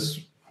 that's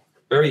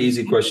very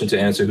easy question to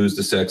answer. Who's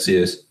the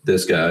sexiest?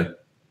 This guy.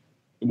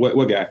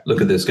 What guy?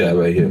 Look at this guy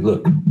right here.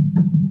 Look.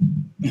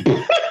 Did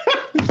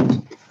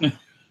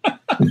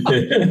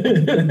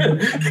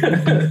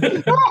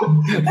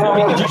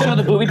you show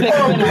the booby pic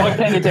and you weren't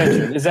paying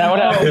attention? Is that what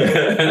happened?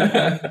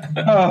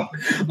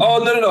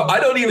 Oh no! I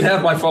don't even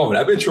have my phone.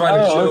 I've been trying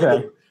to show.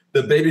 Okay.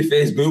 the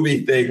babyface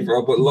booby thing,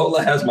 bro. But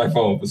Lola has my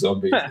phone for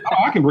some reason.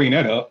 Oh, I can bring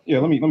that up. Yeah,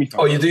 let me.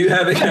 Oh, you do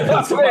have it?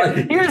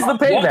 Somebody, Here's the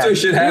payback. Walter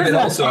should have it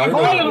also.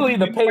 Finally,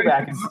 the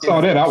payback is I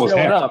saw that. I was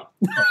showing happy. up.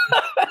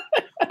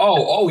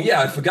 Oh,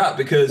 yeah, I forgot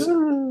because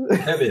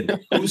Kevin,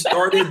 who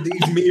started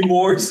these meme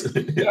wars?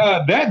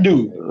 That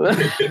dude.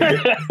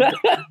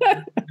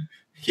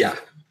 Yeah,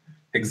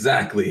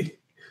 exactly.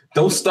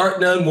 Don't start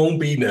none, won't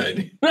be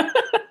none.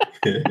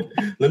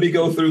 Let me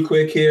go through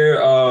quick here.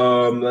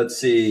 Let's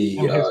see.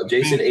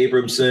 Jason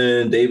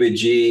Abramson, David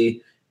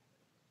G.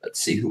 Let's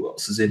see who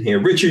else is in here.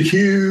 Richard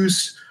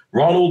Hughes,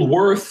 Ronald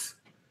Worth.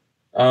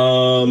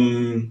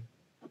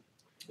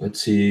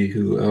 Let's see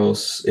who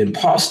else.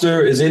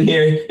 Imposter is in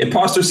here.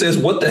 Imposter says,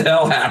 "What the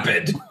hell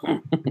happened?"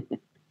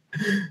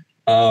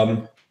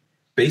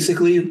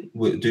 Basically,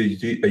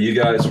 are you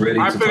guys ready?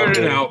 I figured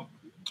it out.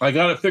 I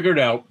got it figured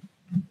out.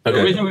 Okay.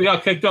 The reason we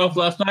got kicked off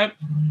last night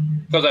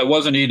because I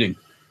wasn't eating.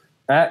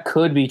 That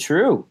could be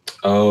true.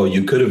 Oh,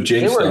 you could have They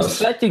jinxed were us.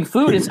 expecting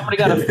food and somebody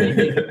got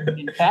offended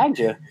and tagged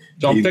you.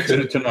 So I'm You fixing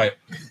could- it tonight.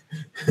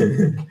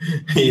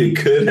 You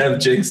could have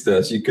jinxed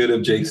us. You could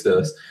have jinxed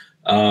us.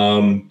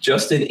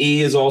 Justin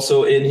E is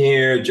also in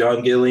here.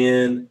 John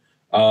Gillian.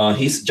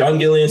 John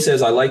Gillian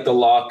says, "I like the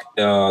Locked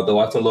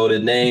and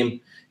Loaded name."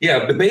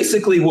 Yeah, but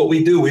basically what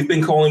we do, we've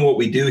been calling what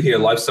we do here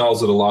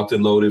Lifestyles of the Locked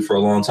and Loaded for a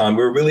long time.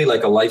 We're really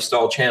like a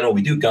lifestyle channel.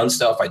 We do gun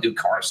stuff. I do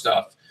car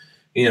stuff.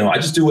 I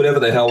just do whatever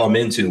the hell I'm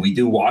into. We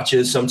do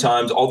watches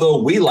sometimes,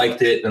 although we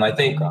liked it, and I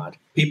think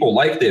people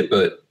liked it,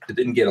 but it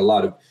didn't get a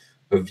lot of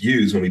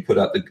views when we put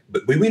out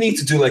but we need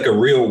to do like a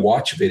real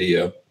watch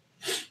video.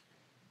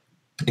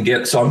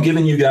 So I'm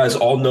giving you guys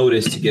all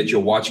notice to get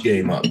your watch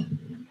game up.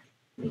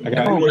 I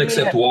got Everyone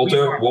except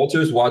Walter.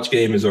 Walter's watch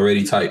game is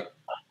already tight.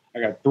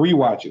 3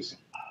 watches,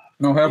 I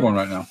don't have one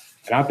right now.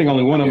 and I think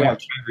only one of them has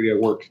battery that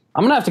works.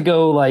 I'm gonna have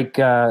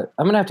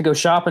to go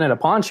shopping at a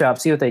pawn shop,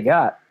 see what they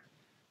got.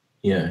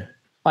 Yeah.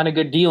 Find a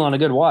good deal on a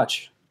good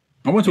watch.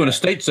 I went to an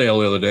estate sale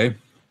the other day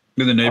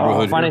in the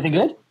neighborhood. Find here.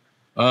 anything good?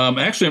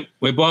 Actually,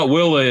 we bought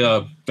Will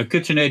a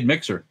KitchenAid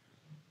mixer.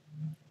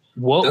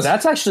 Well,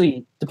 that's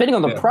actually, depending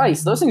on the Yeah.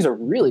 price, those things are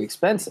really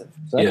expensive.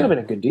 So that Yeah. could have been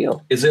a good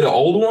deal. Is it an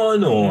old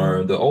one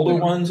or the older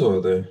ones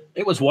or the?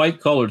 It was white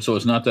colored, so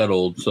it's not that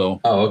old. So,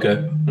 Oh,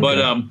 okay. but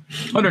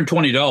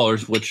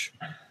 $120, which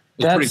is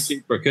pretty That's-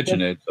 cheap for a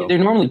KitchenAid. So They're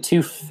normally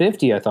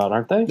 $250, I thought,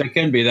 aren't they? they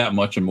can be that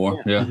much and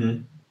more. Yeah.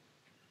 Mhm.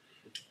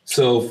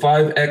 So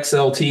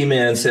 5XLT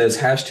man says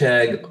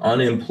hashtag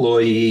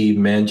unemployee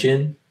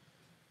mention.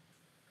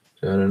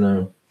 I don't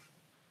know.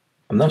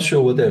 I'm not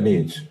sure what that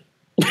means.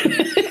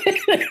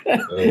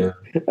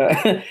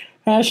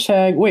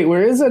 Hashtag, wait,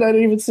 where is it? I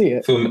didn't even see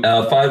it. From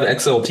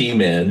 5XLT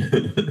man.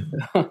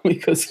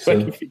 Because I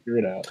can figure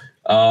it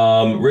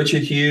out.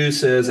 Richard Hughes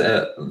says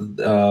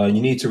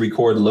you need to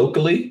record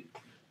locally.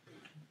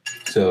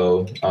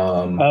 So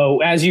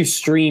As you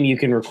stream, you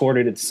can record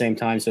it at the same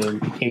time. So in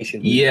case you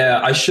yeah,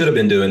 I should have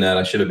been doing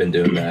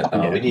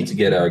that. We need to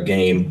get our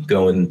game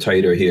going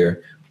tighter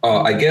here.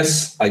 I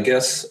guess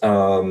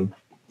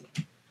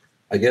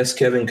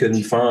Kevin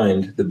couldn't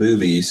find the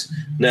boobies.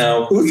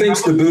 Now, who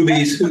thinks the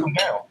boobies?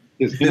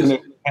 Is business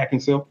hack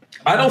and sell?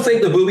 I don't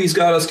think the boobies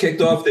got us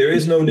kicked off. There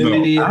is no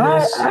nudity in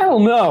this. I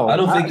don't know. I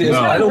don't think there's.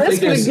 No. I don't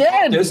think Risk it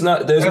again. there's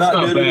not That's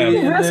not nudity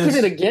in Risking it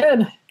this.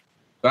 again.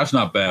 That's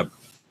not bad.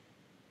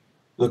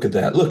 Look at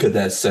that. Look at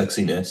that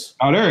sexiness.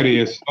 Oh, there it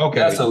is. Okay.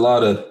 That's a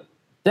lot of.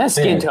 That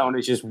skin Man. tone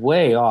is just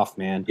way off,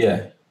 man.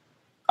 Yeah,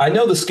 I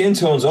know the skin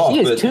tone's off, She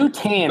is but too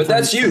tan. but for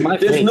that's you. my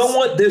There's face. no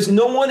one. There's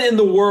no one in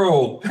the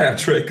world,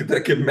 Patrick,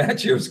 that can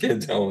match your skin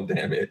tone.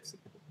 Damn it.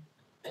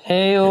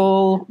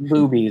 Pale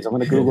boobies. I'm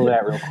gonna Google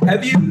that real quick.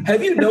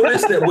 Have you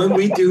noticed that when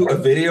we do a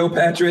video,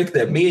 Patrick,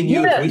 that me and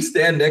you, Yeah. if we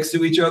stand next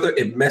to each other,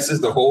 it messes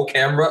the whole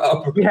camera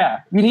up? Yeah,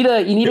 you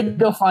need to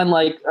go find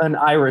like an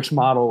Irish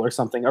model or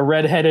something, a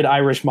redheaded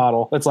Irish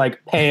model that's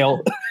like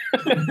pale.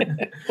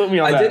 Put me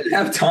on I that. didn't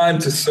have time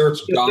to search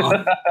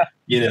goth,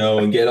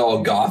 and get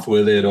all goth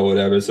with it or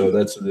whatever. So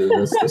that's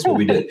what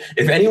we did.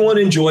 If anyone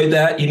enjoyed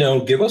that,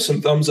 give us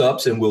some thumbs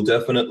ups, and we'll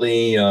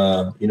definitely,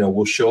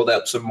 we'll show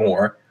that some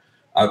more.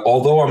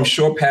 Although I'm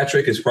sure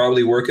Patrick is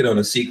probably working on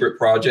a secret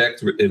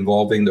project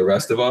involving the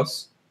rest of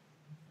us.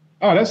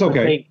 Oh, that's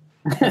okay.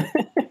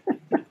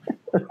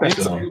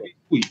 So,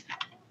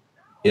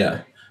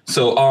 yeah.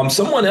 So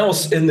someone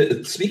else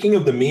speaking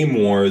of the meme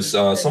wars,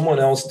 someone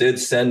else did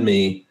send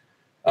me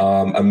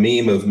a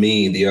meme of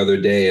me the other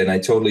day, and I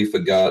totally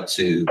forgot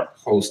to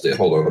post it.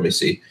 Hold on, let me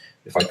see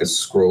if I could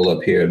scroll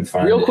up here and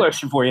find Real it.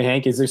 question for you,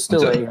 Hank: is there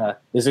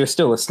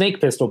still a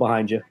snake pistol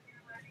behind you?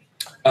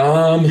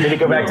 Did it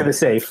go back to the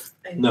safe?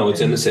 No,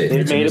 it's in the safe. It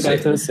It's in made the it back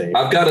safe. to the safe.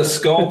 I've got a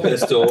skull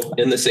pistol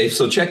in the safe.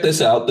 So check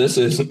this out. This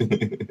is That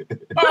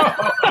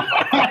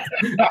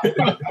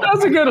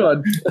was a good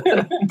one.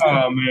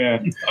 Oh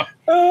man.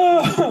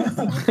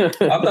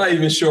 I'm not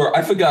even sure.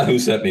 I forgot who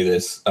sent me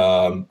this.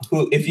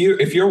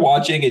 If you're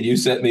watching and you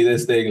sent me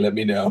this thing, let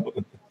me know.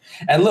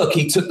 And look,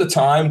 he took the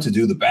time to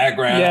do the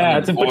background. Yeah,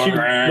 and to put you in the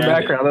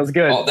background. That was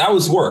good. Oh, that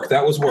was work.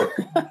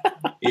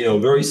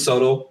 Very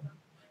subtle.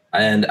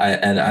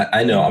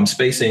 I know I'm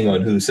spacing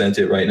on who sent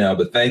it right now,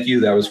 but thank you.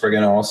 That was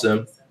friggin'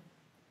 awesome.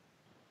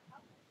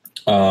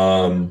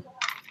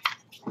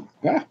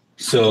 Yeah.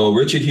 So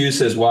Richard Hughes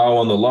says, "Wow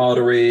on the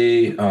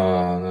lottery."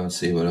 Let's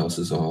see what else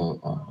is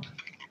all.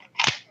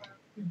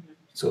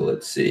 So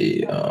let's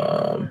see.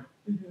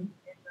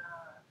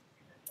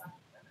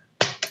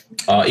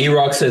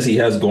 E-Rock says he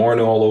has Gorn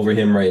all over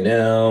him right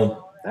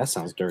now. That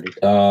sounds dirty.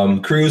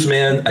 Cruz,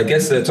 man, I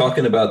guess they're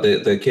talking about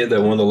the kid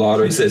that won the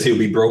lottery. Says he'll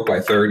be broke by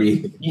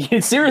 30.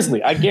 Yeah,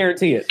 seriously, I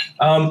guarantee it.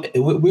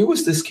 Where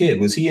was this kid?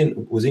 Was he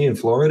in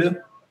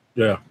Florida?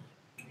 Yeah.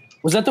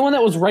 Was that the one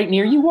that was right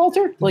near you,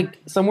 Walter? Like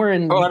somewhere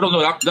in? Oh, I don't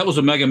know. That was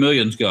a Mega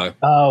Millions guy.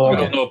 Oh, okay.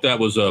 I don't know if that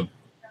was a.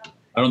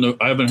 I don't know.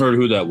 I haven't heard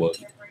who that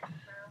was.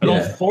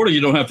 Florida,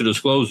 you don't have to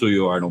disclose who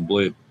you are. I don't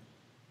believe.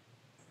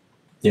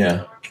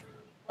 Yeah.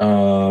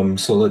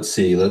 So let's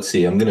see.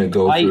 I'm gonna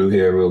go through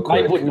here real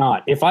quick. I would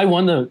not. If I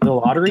won the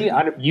lottery,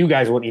 you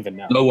guys wouldn't even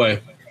know. No way.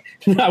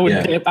 I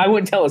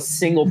wouldn't tell a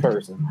single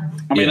person.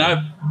 I mean,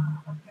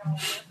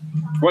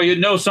 well, you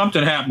know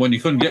something happened when you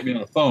couldn't get me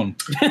on the phone.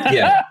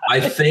 Yeah, I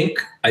think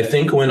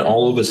when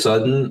all of a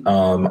sudden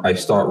I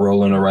start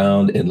rolling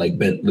around in like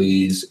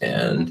Bentleys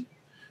and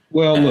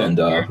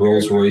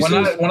Rolls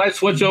Royces. When I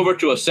switch over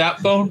to a sat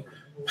phone,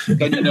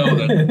 then you know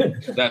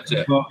that's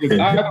it. Well, if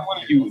either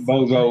one of you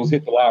bozos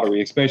hit the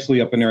lottery,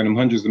 especially up in there in them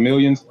hundreds of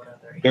millions,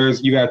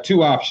 you got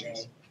two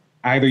options.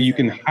 Either you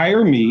can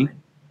hire me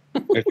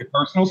as your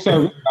personal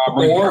servant,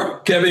 or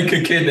Kevin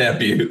could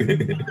kidnap you,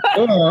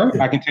 or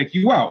I can take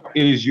you out.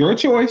 It is your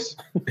choice.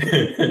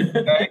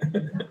 Okay?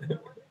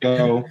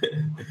 So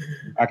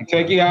I can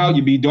take you out.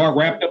 You be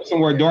wrapped up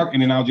somewhere dark,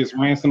 and then I'll just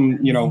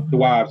ransom, the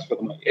wives for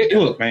the money.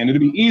 Look, man, it'll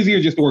be easier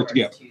just to work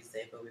together.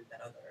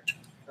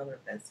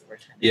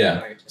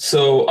 Yeah.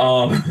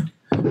 So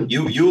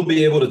you'll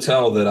be able to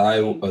tell that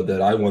I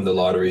won the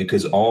lottery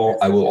because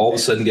I will all of a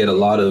sudden get a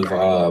lot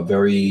of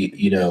very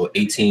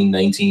 18,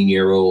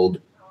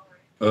 19-year-old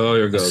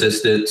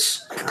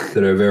assistants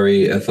that are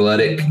very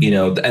athletic,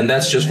 and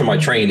that's just for my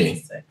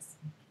training.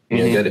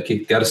 You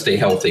got to stay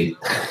healthy.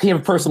 You have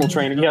a personal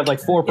trainer. You have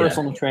like 4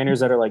 personal trainers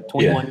that are like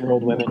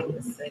 21-year-old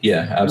women.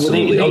 Yeah,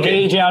 absolutely. They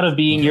age out of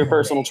being your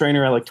personal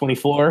trainer at like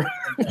 24.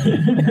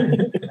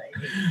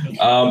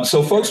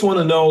 So folks want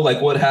to know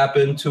like what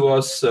happened to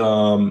us.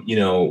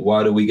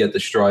 Why do we get the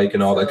strike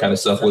and all that kind of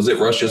stuff? Was it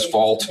Russia's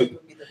fault?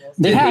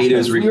 Did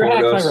haters report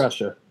us? By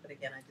Russia.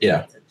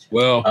 Yeah.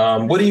 Well,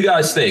 what do you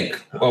guys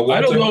think? I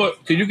don't know.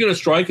 Can you get a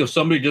strike if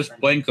somebody just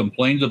plain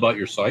complains about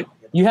your site?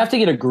 You have to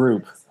get a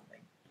group.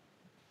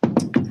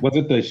 Was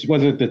it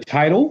the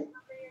title?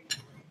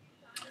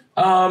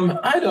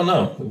 I don't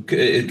know.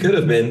 It could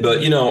have been,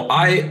 but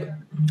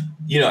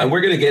and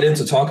we're going to get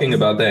into talking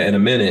about that in a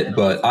minute,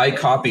 but I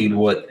copied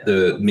what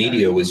the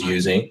media was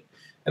using.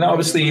 And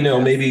obviously,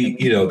 maybe,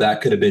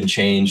 that could have been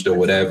changed or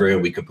whatever,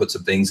 and we could put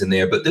some things in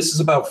there, but this is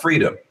about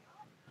freedom.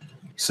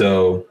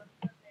 So,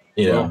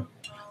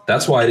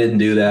 that's why I didn't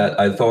do that.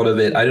 I thought of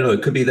it. I don't know.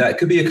 It could be that. It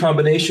could be a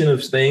combination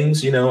of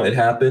things. It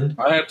happened.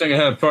 I think it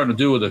had part to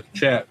do with the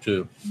chat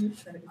too.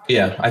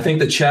 Yeah, I think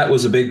the chat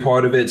was a big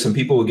part of it. Some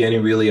people were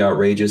getting really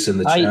outrageous in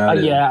the chat.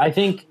 I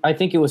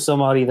think it was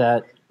somebody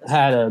that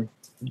had a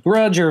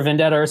grudge or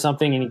vendetta or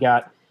something, and he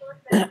got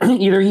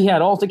either he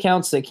had alt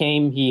accounts that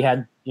came. He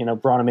had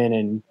brought them in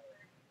and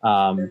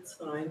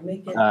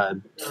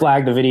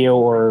flagged the video,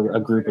 or a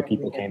group of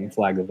people came and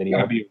flagged the video.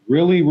 Gotta be a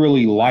really,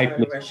 really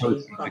lifeless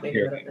person to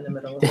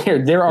care.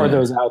 There are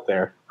those out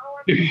there.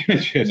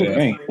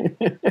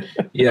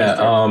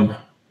 Yeah.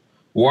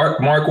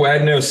 Mark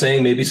Wagner is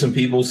saying maybe some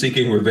people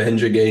seeking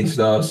revenge against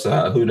us.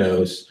 Who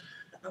knows?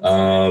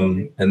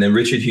 And then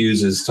Richard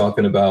Hughes is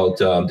talking about,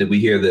 did we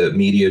hear the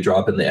media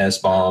dropping the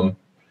S-bomb?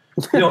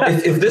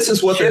 If this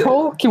is what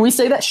shithole, can we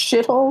say that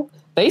shithole?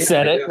 They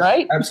said it,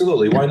 right?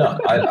 Absolutely. Why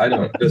not? I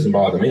don't. It doesn't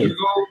bother me.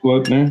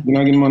 Look, man, you're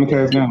not getting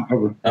monetized now,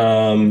 ever.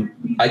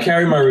 I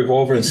carry my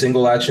revolver in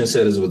single action.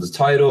 Says with the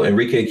title.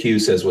 Enrique Q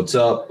says, "What's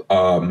up?"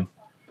 I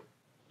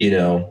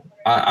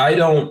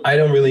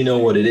don't really know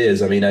what it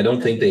is. I mean, I don't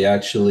think they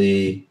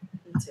actually.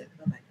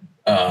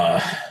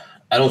 I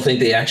don't think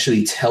they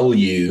actually tell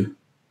you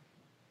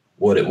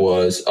what it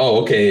was.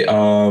 Oh, okay.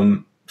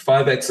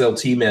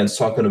 5XLT man's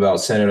talking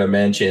about Senator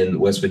Manchin,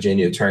 West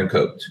Virginia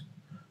turncoat.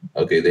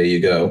 Okay, there you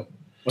go.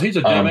 Well, he's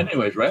a Dem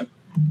anyways, right?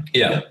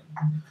 Yeah.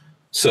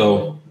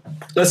 So,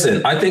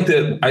 listen, I think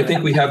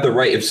we have the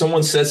right. If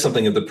someone says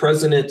something, if the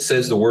president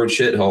says the word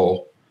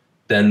shithole,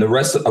 then the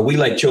rest are we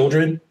like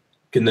children?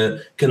 Can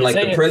the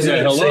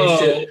president say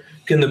shit?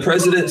 Can the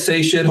president say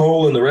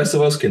shithole and the rest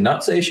of us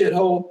cannot say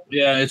shithole?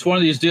 Yeah, it's one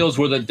of these deals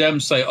where the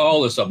Dems say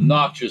all this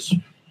obnoxious,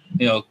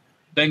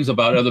 things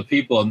about other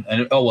people,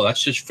 and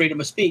that's just freedom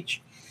of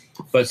speech.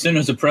 But as soon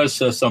as the press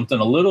says something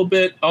a little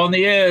bit on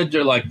the edge,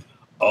 they're like,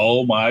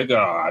 oh my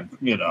God,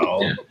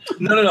 No.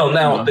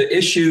 Now the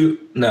issue.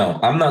 No,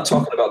 I'm not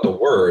talking about the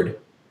word.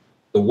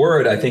 The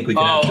word, I think we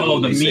can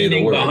absolutely say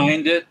the word. The meaning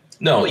behind it.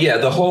 No, yeah,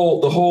 the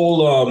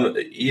whole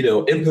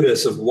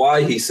impetus of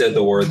why he said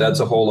the word. That's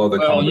a whole other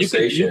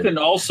conversation. You can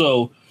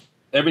also,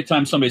 every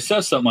time somebody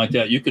says something like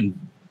that, you can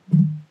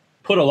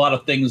put a lot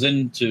of things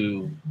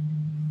into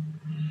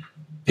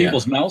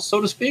people's mouths,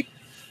 so to speak.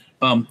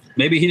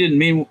 Maybe he didn't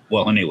mean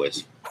well.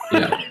 Anyways,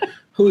 yeah.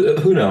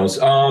 Who knows?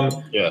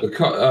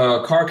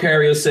 The car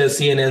carrier says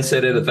CNN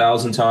said it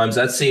 1,000 times.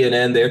 That's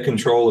CNN. They're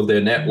control of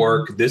their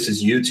network. This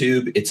is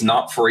YouTube. It's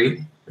not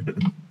free.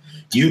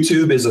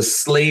 YouTube is a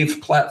slave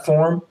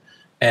platform.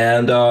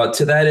 And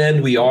to that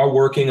end, we are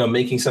working on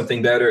making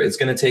something better. It's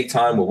going to take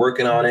time. We're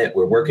working on it.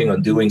 We're working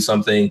on doing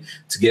something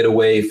to get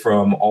away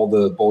from all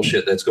the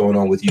bullshit that's going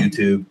on with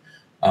YouTube.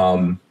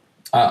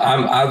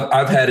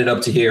 I've had it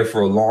up to here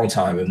for a long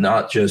time, and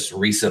not just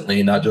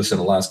recently, not just in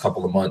the last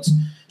couple of months.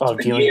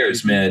 It's been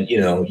years, man. You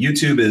know,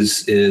 YouTube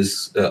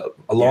is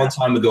a long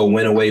time ago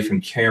went away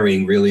from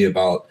caring really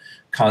about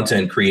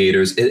content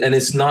creators, and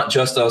it's not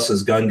just us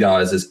as gun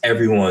guys. As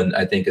everyone,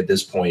 I think, at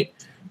this point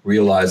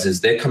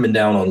realizes they're coming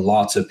down on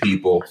lots of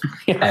people,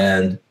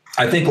 and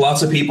I think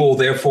lots of people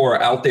therefore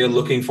are out there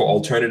looking for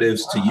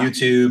alternatives to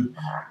YouTube.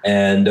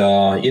 And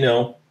you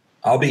know,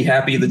 I'll be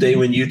happy the day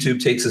when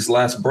YouTube takes its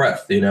last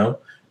breath, you know,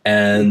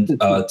 and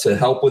to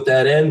help with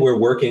that end, we're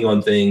working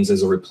on things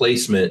as a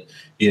replacement.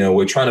 You know,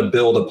 we're trying to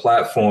build a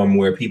platform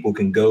where people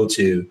can go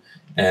to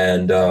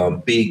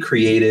and be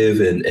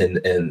creative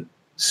and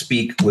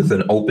speak with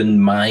an open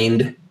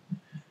mind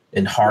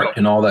and heart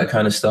and all that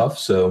kind of stuff.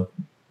 So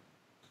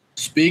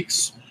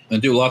speaks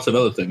and do lots of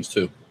other things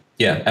too.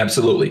 Yeah,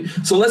 absolutely.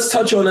 So let's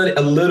touch on it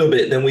a little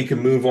bit, then we can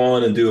move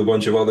on and do a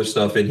bunch of other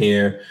stuff in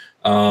here.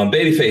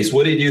 Babyface,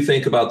 what did you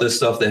think about this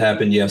stuff that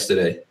happened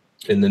yesterday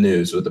in the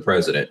news with the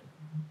president?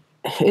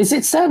 Is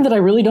it sad that I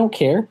really don't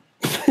care?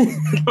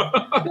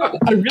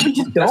 I really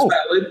just don't.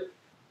 That's valid.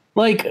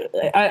 Like,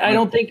 I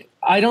don't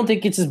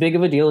think it's as big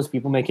of a deal as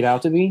people make it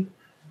out to be.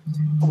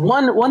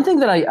 One thing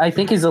that I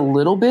think is a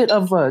little bit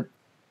of a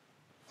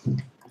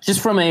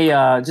just from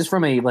a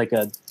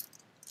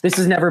this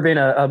has never been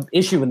a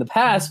issue in the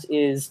past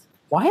is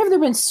why have there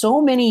been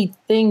so many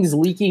things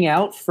leaking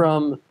out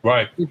from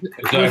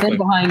within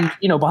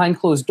behind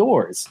closed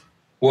doors?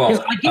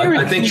 Well,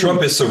 I think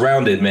Trump is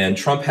surrounded, man.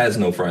 Trump has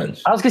no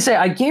friends. I was gonna say,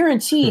 I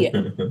guarantee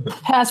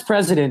past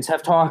presidents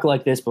have talked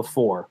like this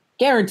before.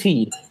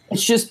 Guaranteed.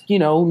 It's just, you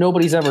know,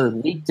 nobody's ever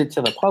leaked it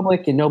to the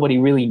public and nobody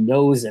really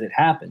knows that it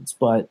happens.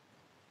 But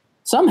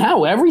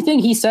somehow everything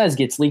he says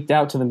gets leaked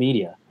out to the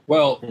media.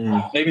 Well,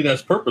 maybe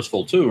that's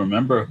purposeful too.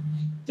 Remember,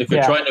 if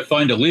you're trying to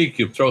find a leak,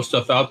 you throw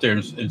stuff out there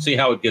and see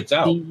how it gets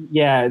out.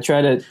 Yeah,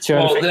 try to.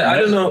 I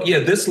don't know. Yeah,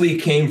 this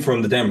leak came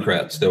from the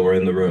Democrats that were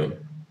in the room.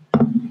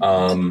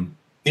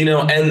 You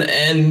know,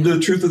 and the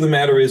truth of the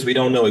matter is we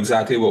don't know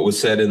exactly what was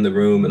said in the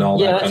room and all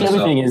that kind of stuff. Yeah, that's the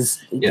other thing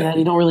is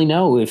you don't really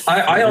know if.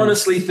 I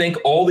honestly think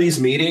all these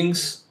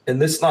meetings,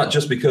 and this not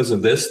just because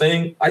of this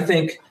thing, I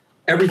think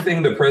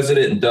everything the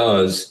president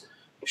does,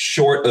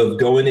 short of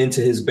going into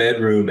his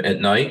bedroom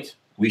at night,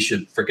 we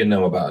should freaking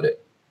know about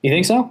it. You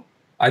think so?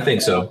 I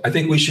think so. I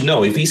think we should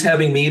know. If he's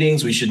having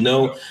meetings, we should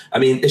know. I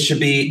mean, it should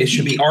be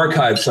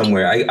archived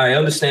somewhere. I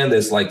understand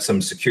there's like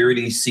some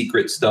security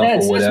secret stuff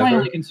or whatever. That's my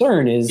only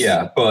concern is.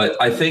 Yeah, but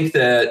I think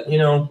that, you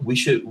know, we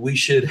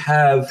should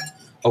have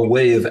a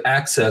way of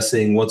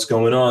accessing what's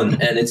going on.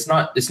 And it's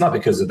not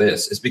because of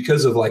this. It's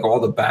because of like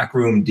all the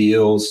backroom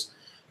deals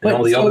and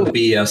all the other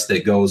BS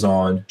that goes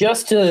on.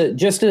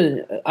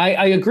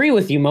 I agree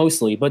with you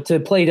mostly, but to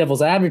play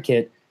devil's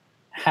advocate,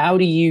 how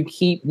do you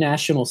keep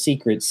national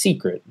secrets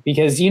secret?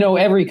 Because, you know,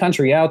 every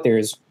country out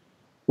there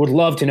would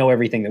love to know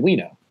everything that we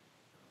know.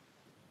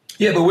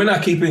 Yeah, but we're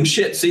not keeping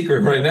shit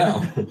secret right now.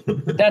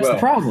 That's the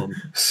problem.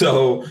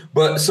 So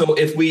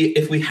if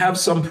we have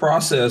some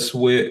process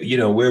where, you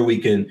know, where we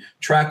can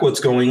track what's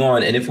going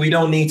on, and if we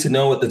don't need to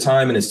know at the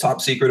time and it's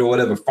top secret or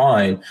whatever,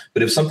 fine.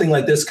 But if something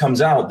like this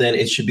comes out, then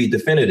it should be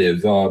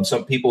definitive.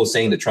 Some people are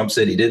saying that Trump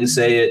said he didn't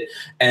say it.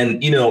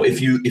 And, you know,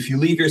 if you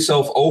leave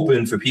yourself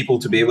open for people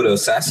to be able to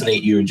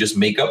assassinate you and just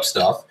make up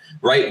stuff,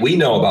 right? We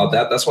know about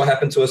that. That's what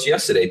happened to us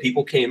yesterday.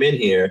 People came in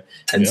here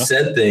and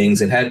said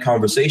things and had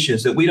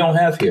conversations that we don't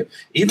have here.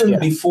 Even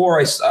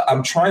before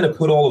I'm trying to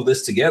put all of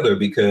this together,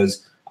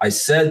 because I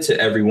said to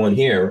everyone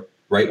here,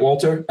 right,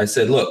 Walter? I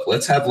said, look,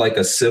 let's have like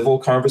a civil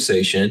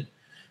conversation.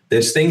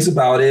 There's things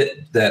about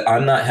it that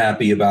I'm not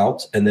happy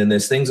about. And then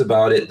there's things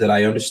about it that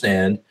I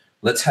understand.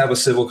 Let's have a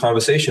civil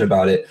conversation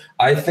about it.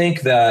 I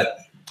think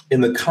that in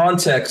the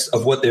context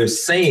of what they're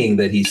saying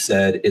that he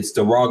said, it's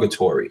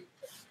derogatory.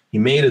 He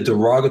made a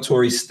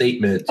derogatory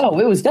statement. Oh,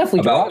 it was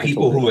definitely about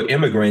people who are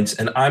immigrants,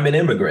 and I'm an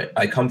immigrant.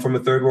 I come from a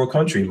third world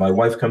country. My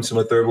wife comes from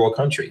a third world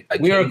country.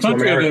 We are a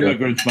country of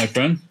immigrants, my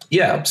friend.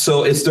 Yeah,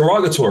 so it's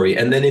derogatory.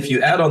 And then if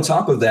you add on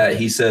top of that,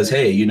 he says,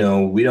 hey, you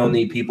know, we don't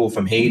need people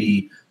from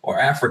Haiti or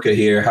Africa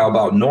here. How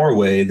about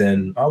Norway?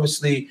 Then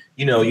obviously,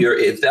 you know,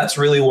 if that's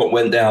really what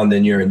went down,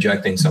 then you're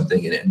injecting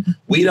something in it.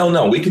 We don't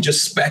know. We could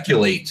just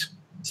speculate.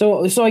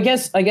 So I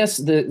guess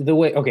the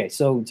way. Okay,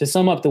 so to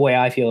sum up the way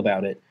I feel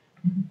about it.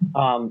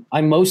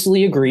 I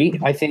mostly agree.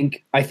 I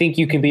think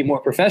you can be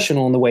more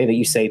professional in the way that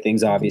you say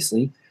things,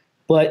 obviously.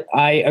 But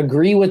I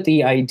agree with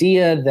the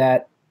idea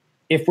that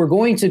if we're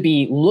going to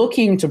be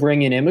looking to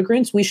bring in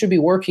immigrants, we should be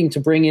working to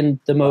bring in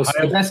the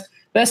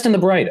best and the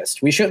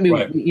brightest. We shouldn't be,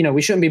 Right.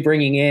 we shouldn't be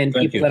bringing in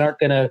Thank people you. that aren't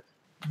going to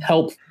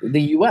help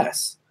the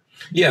U.S.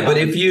 Yeah, but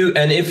if you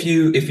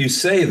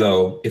say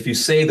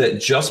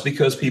that just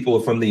because people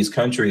are from these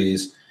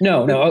countries,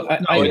 No,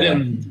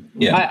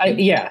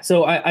 yeah.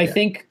 So I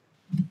think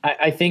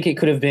it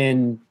could have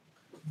been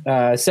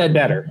said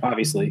better.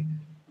 Obviously,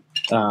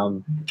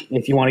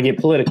 if you want to get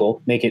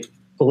political, make it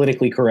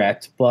politically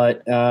correct.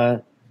 But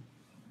I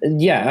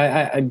think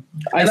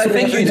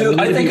you do.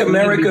 I think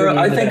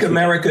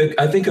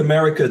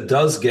America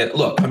does get.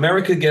 Look,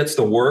 America gets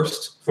the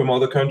worst from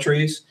other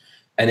countries,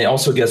 and it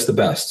also gets the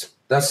best.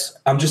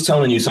 I'm just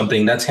telling you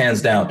something. That's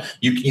hands down.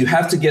 You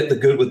have to get the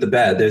good with the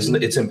bad.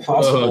 It's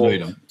impossible. No, you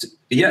don't.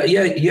 Yeah,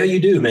 you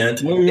do, man.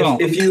 No, you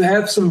don't. If you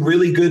have some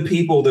really good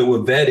people that were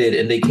vetted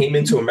and they came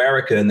into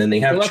America and then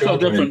they have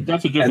children,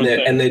 That's a different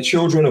thing. and their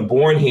children are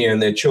born here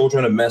and their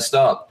children are messed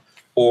up,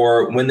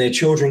 or when their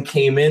children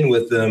came in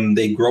with them,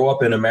 they grow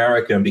up in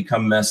America and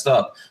become messed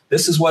up.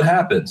 This is what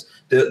happens.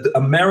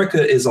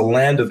 America is a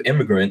land of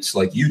immigrants,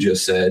 like you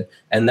just said,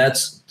 and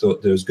there's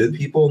good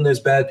people and there's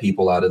bad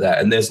people out of that.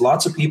 And there's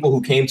lots of people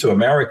who came to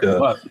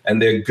America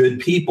and they're good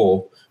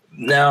people.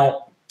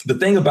 Now, the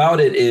thing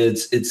about it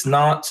is, it's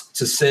not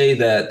to say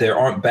that there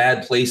aren't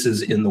bad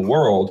places in the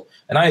world.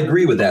 And I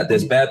agree with that.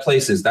 There's bad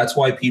places. That's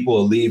why people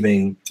are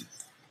leaving,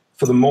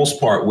 for the most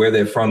part, where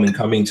they're from and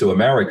coming to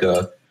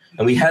America.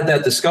 And we had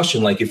that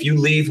discussion. Like, if you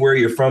leave where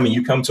you're from and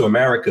you come to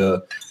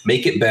America,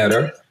 make it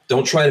better.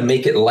 Don't try to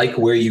make it like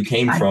where you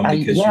came from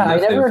because you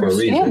left there for a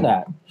reason.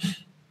 That.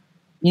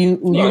 You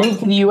moved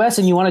to the U.S.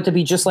 and you want it to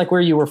be just like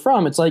where you were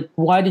from. It's like,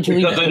 why did you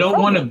leave? Because they don't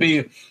want to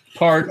be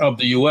part of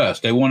the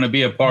U.S. They want to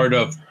be a part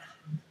of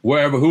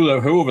whoever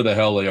the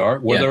hell they are,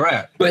 where they're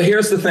at. But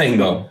here's the thing,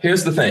 though.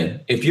 Here's the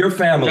thing. If your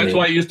family... That's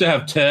why you used to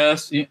have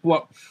tests.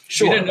 Well,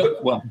 sure.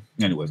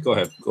 Anyways, go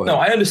ahead. No,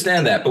 I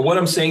understand that. But what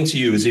I'm saying to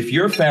you is, if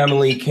your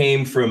family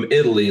came from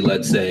Italy,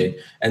 let's say,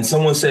 and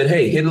someone said,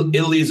 hey,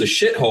 Italy is a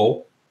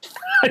shithole,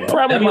 I'd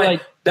probably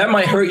that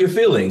might hurt your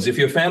feelings. If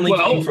your family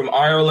came from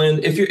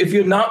Ireland, if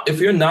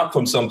you're not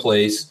from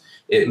someplace,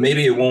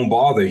 maybe it won't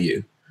bother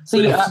you.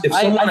 See, but if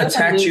someone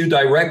attacked you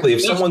directly,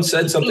 if someone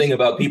said something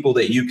about people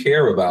that you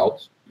care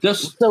about,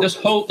 this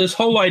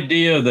whole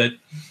idea that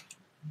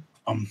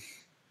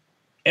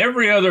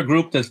every other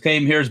group that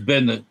came here has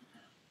been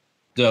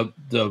the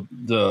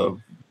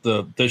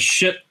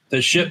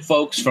shit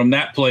folks from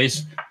that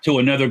place to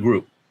another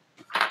group.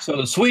 So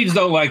the Swedes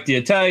don't like the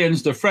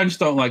Italians, the French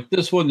don't like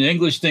this one, the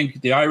English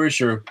think the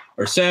Irish are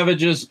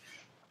savages.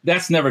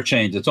 That's never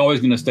changed. It's always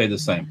going to stay the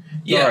same.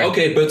 Yeah, right.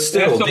 Okay, but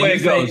still, that's the way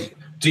it goes.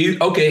 Do you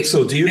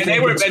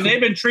think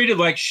they've been treated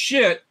like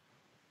shit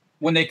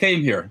when they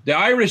came here? The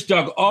Irish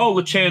dug all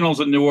the channels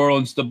in New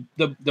Orleans.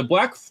 The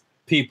black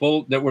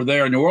people that were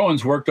there in New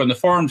Orleans worked on the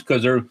farms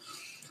because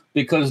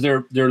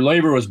their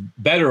labor was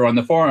better on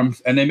the farms,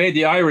 and they made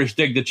the Irish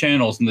dig the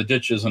channels and the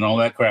ditches and all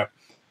that crap.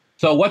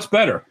 So what's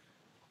better?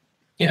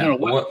 Yeah,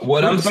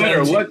 what I'm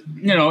better? saying,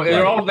 they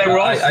were all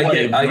slaves, I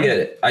get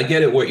it. I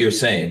get it. What you're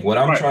saying. What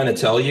I'm trying to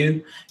tell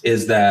you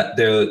is that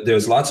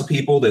there's lots of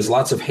people. There's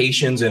lots of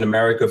Haitians in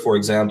America, for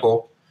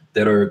example,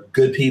 that are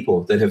good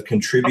people that have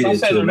contributed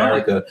to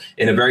America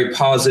in a very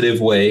positive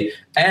way.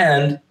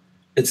 And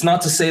it's not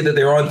to say that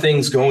there aren't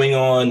things going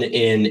on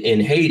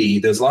in Haiti.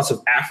 There's lots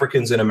of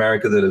Africans in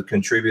America that have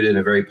contributed in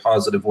a very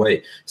positive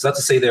way. It's not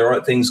to say there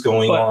aren't things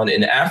going on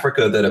in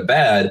Africa that are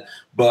bad,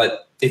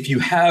 but if you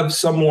have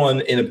someone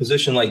in a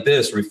position like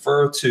this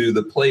refer to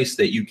the place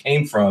that you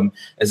came from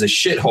as a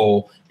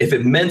shithole, if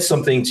it meant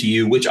something to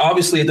you, which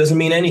obviously it doesn't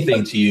mean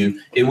anything to you,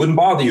 it wouldn't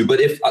bother you.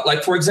 But if,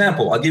 like, for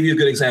example, I'll give you a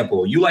good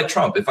example. You like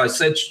Trump. If I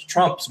said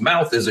Trump's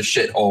mouth is a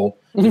shithole,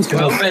 it's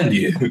going to offend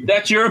you.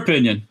 That's your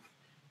opinion.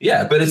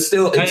 Yeah, but it's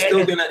still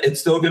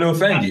gonna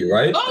offend you,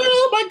 right?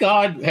 Oh my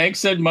God, Hank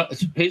said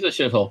he's a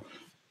shithole.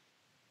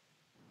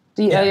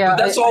 Yeah.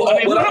 That's all. Why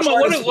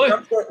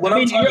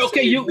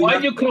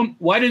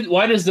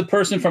does the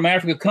person from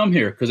Africa come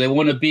here? Because they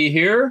want to be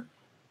here,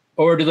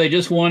 or do they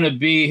just want to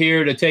be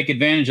here to take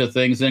advantage of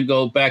things and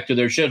go back to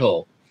their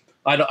shithole?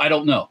 I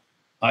don't know.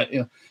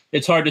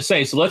 It's hard to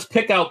say. So let's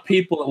pick out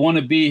people that want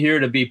to be here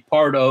to be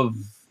part of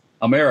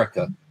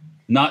America,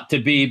 not to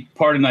be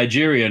part of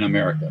Nigeria in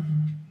America.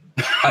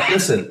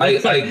 Listen, I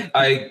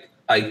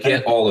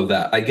get all of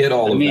that. I get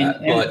all of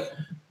that, but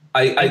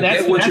I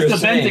get what you're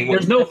saying.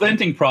 There's no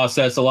venting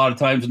process a lot of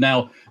times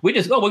now. We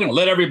just we're going to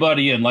let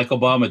everybody in like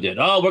Obama did.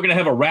 Oh, we're going to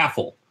have a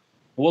raffle.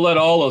 We'll let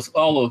all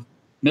of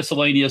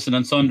miscellaneous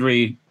and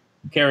sundry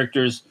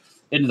characters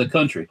into the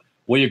country.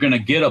 Well, you're going to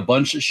get a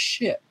bunch of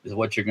shit is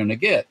what you're going to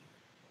get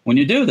when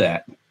you do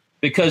that.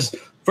 Because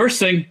first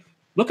thing,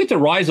 look at the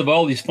rise of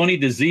all these funny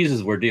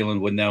diseases we're dealing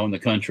with now in the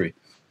country.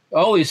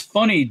 All these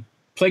funny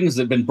things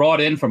that have been brought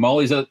in from all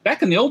these other,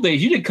 back in the old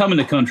days, you didn't come in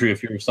the country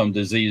if you were some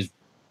diseased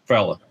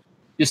fella.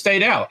 You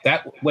stayed out.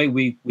 That way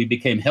we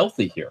became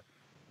healthy here.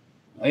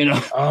 When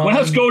I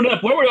was growing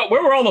up, where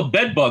were all the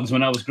bed bugs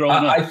when I was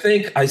growing up?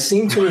 I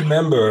seem to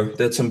remember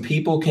that some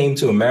people came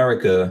to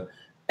America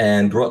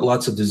and brought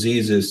lots of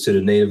diseases to the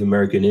Native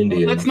American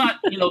Indians. Well, that's not,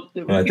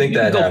 I think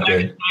that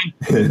happened.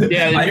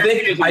 Yeah,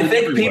 I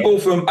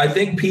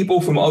think people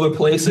from other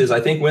places.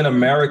 I think when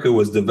America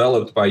was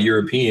developed by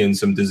Europeans,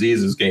 some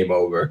diseases came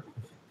over.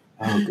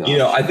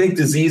 Oh, I think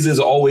diseases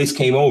always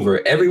came over.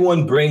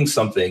 Everyone brings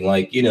something.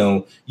 Like,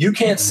 you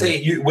can't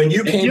say when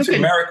you came to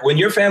America, when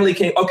your family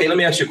came. Okay, let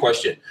me ask you a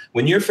question.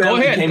 When your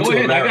family came to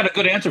America, I got a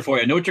good answer for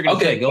you. I know what you're going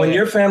to say. Go when ahead.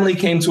 your family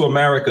came to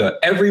America,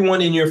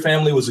 everyone in your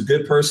family was a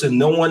good person.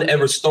 No one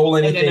ever stole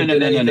anything,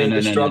 did anything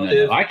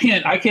destructive. I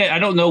can't. I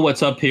don't know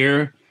what's up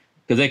here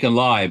because they can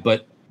lie,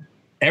 but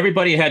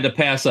everybody had to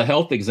pass a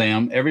health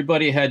exam.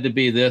 Everybody had to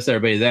be this,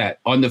 everybody that.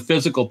 On the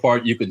physical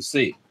part, you can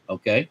see.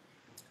 Okay.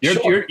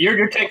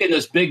 You're taking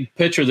this big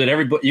picture that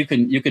everybody you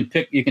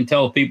can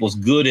tell people's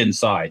good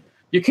inside.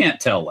 You can't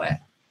tell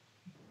that.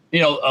 A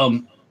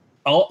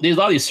lot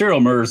of these serial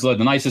murderers are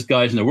the nicest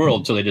guys in the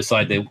world until they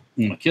decide they want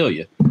to kill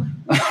you.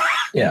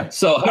 Yeah.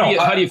 So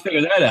how do you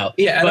figure that out?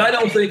 Yeah, and I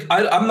don't think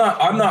I'm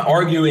not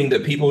arguing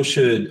that people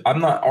should.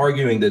 I'm not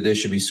arguing that there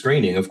should be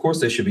screening. Of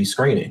course, there should be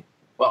screening.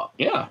 Well,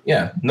 yeah.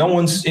 Yeah. No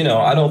one's.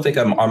 I don't think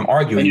I'm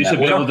arguing. And you should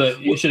that. be able to.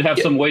 You should have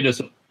some way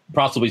to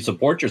possibly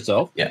support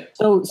yourself. Yeah.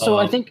 So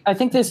I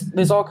think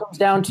this all comes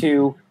down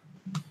to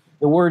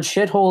the word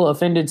shithole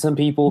offended some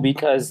people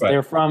because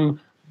they're from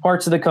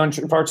parts of the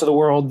country, parts of the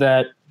world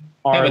that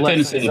are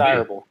less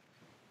desirable.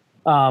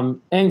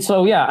 And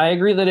so I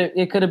agree that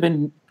it could have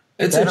been.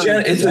 It's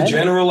a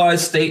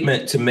generalized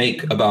statement to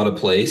make about a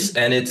place,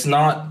 and it's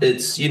not.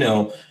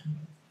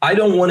 I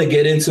don't want to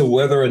get into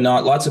whether or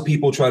not lots of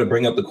people try to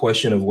bring up the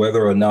question of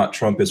whether or not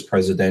Trump is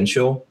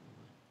presidential.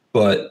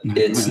 But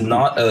it's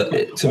not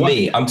to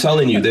me. I'm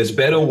telling you, there's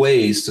better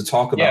ways to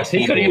talk about people.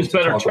 He could use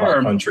better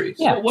terms. Countries.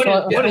 Yeah.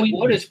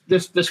 What is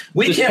this?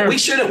 We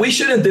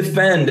shouldn't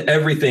defend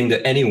everything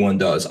that anyone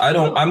does. I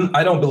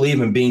don't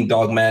believe in being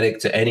dogmatic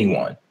to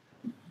anyone.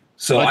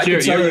 So I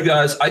could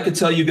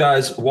tell you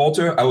guys,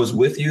 Walter, I was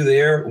with you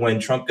there when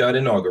Trump got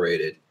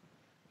inaugurated.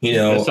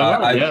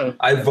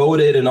 I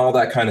voted and all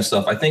that kind of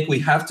stuff. I think we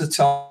have to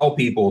tell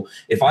people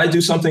if I do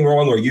something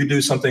wrong or you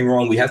do something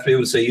wrong, we have to be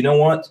able to say, you know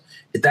what?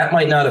 That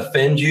might not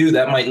offend you.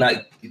 That might not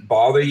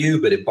bother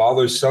you, but it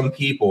bothers some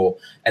people.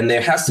 And there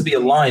has to be a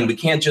line. We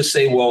can't just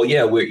say, well,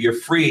 you're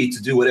free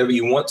to do whatever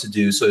you want to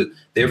do. So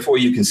therefore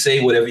you can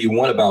say whatever you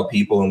want about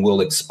people and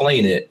we'll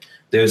explain it.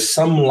 There's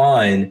some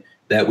line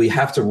that we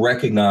have to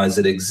recognize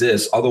that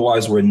exists.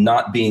 Otherwise, we're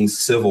not being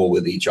civil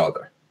with each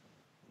other.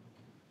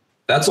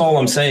 That's all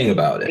I'm saying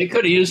about it. He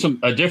could have used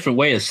a different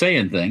way of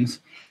saying things,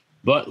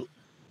 but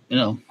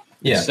Yeah.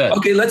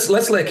 Okay. Let's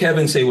let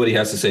Kevin say what he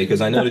has to say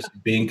because I noticed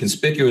he's being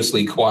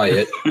conspicuously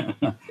quiet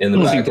in the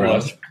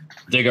background.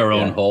 Dig our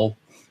own hole.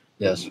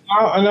 Yes.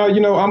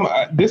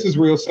 No. This is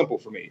real simple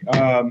for me.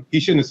 He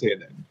shouldn't have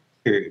said that.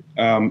 Period.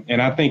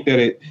 And I think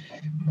that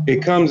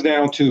it comes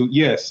down to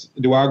yes.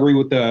 Do I agree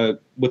with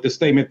the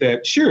statement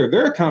that sure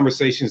there are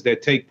conversations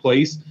that take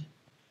place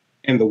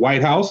in the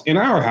White House, in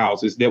our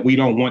houses, that we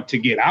don't want to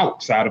get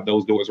outside of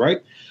those doors,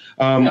 right?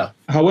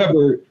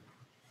 However,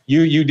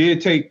 you did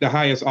take the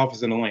highest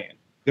office in the land.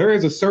 There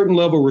is a certain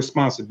level of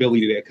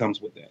responsibility that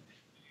comes with that.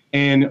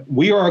 And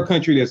we are a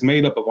country that's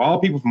made up of all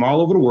people from all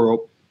over the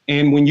world.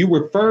 And when you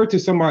refer to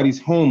somebody's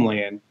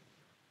homeland,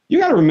 you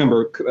got to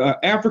remember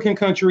African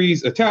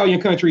countries,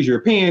 Italian countries,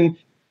 European,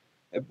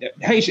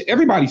 Haitian,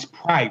 everybody's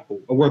prideful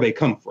of where they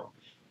come from.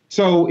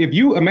 So if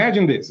you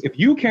imagine this, if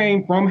you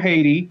came from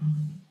Haiti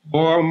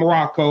or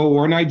Morocco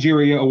or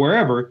Nigeria or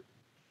wherever,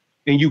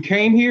 and you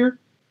came here,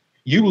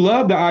 you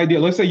love the idea.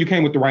 Let's say you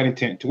came with the right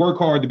intent to work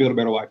hard to build a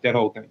better life, that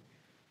whole thing.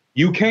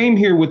 You came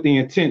here with the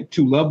intent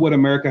to love what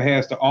America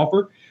has to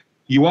offer.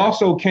 You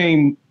also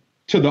came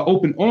to the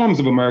open arms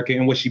of America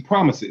and what she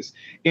promises.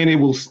 And it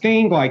will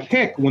sting like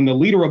heck when the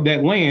leader of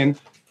that land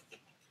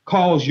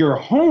calls your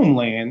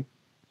homeland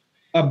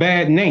a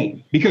bad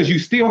name because you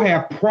still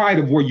have pride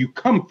of where you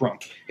come from.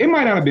 It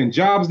might not have been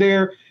jobs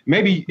there.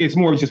 Maybe it's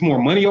just more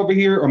money over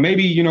here, or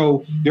maybe,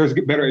 there's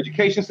better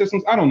education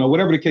systems. I don't know,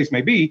 whatever the case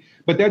may be,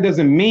 but that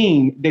doesn't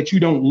mean that you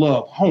don't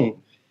love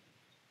home.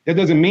 That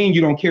doesn't mean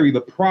you don't carry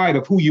the pride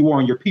of who you are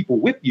and your people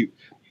with you.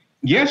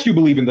 Yes, you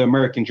believe in the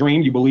American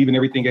dream. You believe in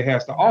everything it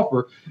has to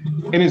offer.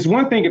 And it's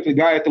one thing if the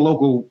guy at the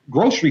local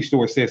grocery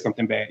store says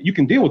something bad, you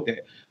can deal with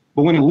that.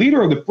 But when a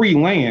leader of the free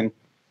land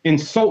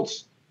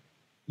insults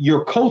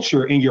your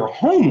culture and your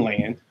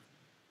homeland,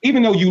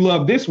 even though you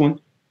love this one,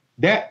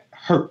 that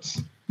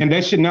hurts. And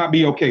that should not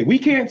be okay. We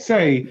can't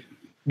say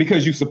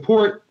because you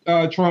support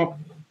Trump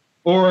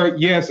or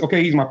yes,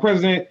 okay, he's my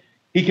president,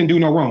 he can do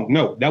no wrong.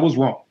 No, that was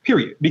wrong,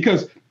 period.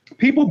 Because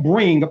people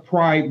bring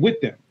pride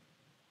with them.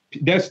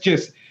 That's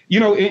just,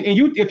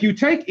 if you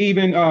take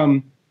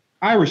even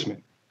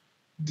Irishmen,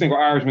 single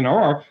Irishmen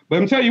are, but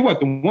I'm telling you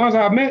what, the ones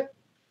I've met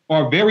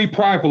are very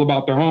prideful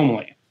about their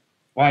homeland.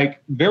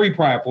 Like very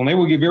prideful, and they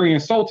will get very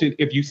insulted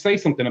if you say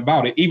something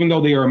about it, even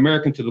though they are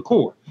American to the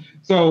core.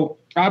 So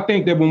I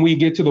think that when we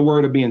get to the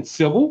word of being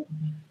civil,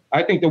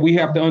 I think that we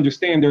have to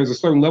understand there's a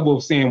certain level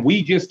of saying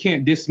we just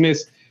can't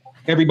dismiss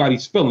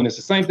everybody's feeling. It's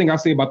the same thing I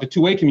say about the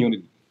 2A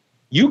community.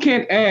 You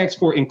can't ask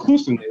for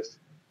inclusiveness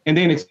and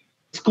then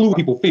exclude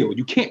people feel.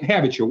 You can't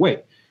have it your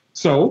way.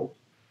 So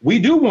we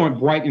do want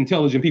bright,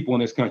 intelligent people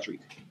in this country.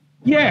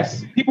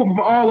 Yes, people from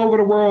all over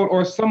the world,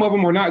 or some of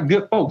them are not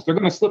good folks. They're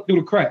going to slip through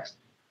the cracks.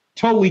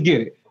 Totally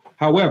get it.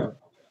 However,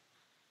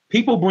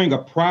 people bring a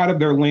pride of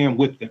their land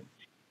with them,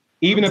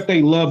 even if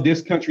they love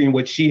this country and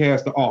what she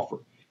has to offer.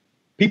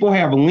 People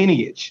have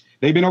lineage.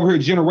 They've been over here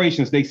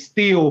generations. They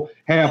still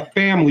have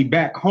family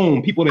back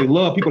home, people they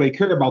love, people they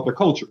care about, their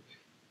culture.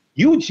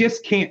 You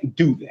just can't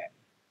do that,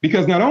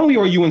 because not only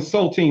are you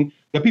insulting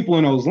the people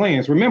in those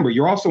lands, remember,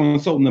 you're also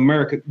insulting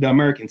the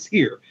Americans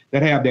here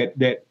that have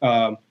that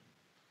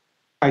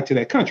right to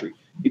that country.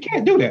 You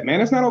can't do that, man.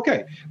 That's not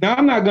okay. Now,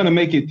 I'm not going to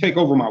make it take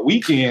over my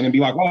weekend and be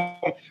like,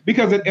 oh,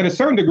 because at a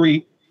certain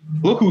degree,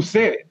 look who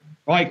said it.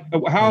 Like,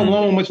 how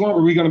much longer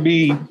are we going to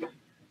be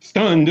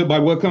stunned by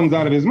what comes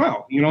out of his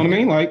mouth? You know what I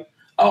mean? Like,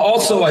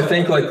 also, I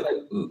think like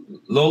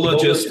Lola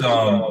just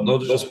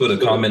put a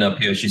comment up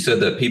here. She said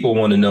that people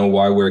want to know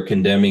why we're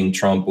condemning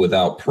Trump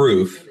without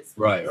proof.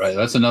 Right.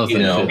 That's another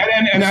thing.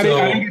 And I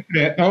didn't get to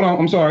that. Hold on.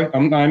 I'm sorry. I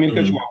mean to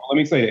cut you off. Let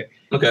me say that.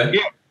 Okay.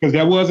 Yeah, because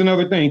that was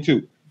another thing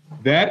too.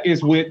 That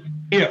is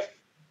if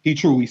he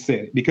truly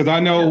said it, because I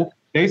know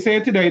they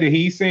said today that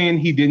he's saying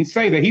he didn't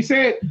say that. He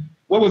said,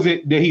 what was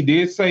it that he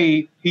did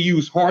say? He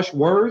used harsh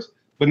words,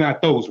 but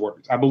not those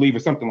words, I believe, or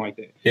something like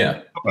that.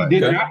 Yeah. He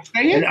did not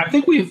say it. I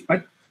think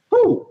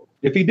cool.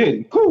 If he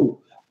didn't,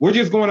 cool. We're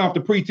just going off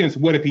the pretense.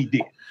 What if he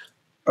did?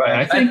 Right.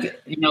 I think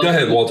Go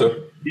ahead,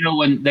 Walter.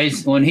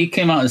 When he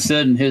came out and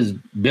said his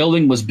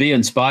building was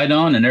being spied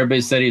on, and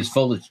everybody said he was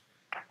full of,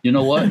 you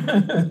know what?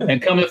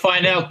 And come to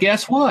find out,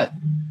 guess what?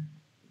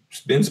 It's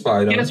been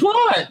spied on. Guess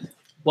what?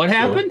 What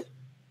happened?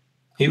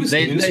 He was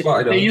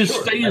spied on. They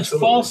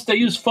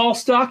use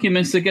false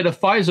documents to get a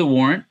FISA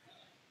warrant,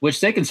 which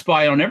they can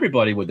spy on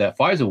everybody with that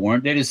FISA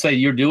warrant. They just say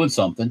you're doing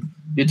something.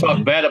 You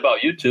talk bad about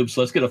YouTube,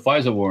 so let's get a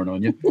FISA warrant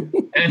on you.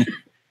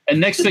 and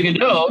next thing you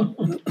know,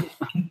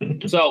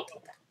 so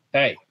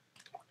hey.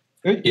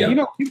 Yeah. And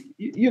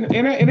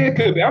it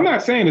could be. I'm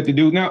not saying that the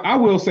dude. Now, I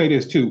will say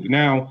this too.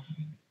 Now,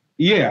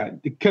 yeah,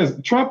 because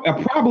Trump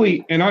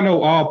probably, and I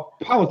know all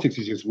politics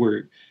is just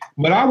weird,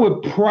 but I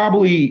would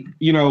probably,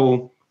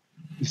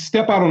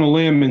 step out on a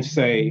limb and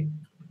say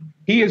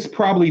he is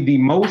probably the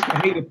most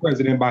hated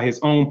president by his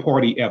own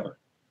party ever.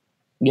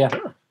 Yeah.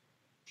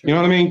 You know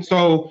what I mean?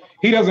 So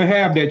he doesn't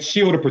have that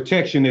shield of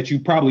protection that you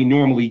probably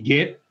normally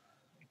get,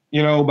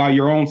 by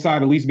your own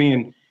side, at least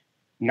being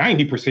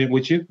 90%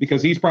 with you,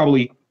 because he's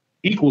probably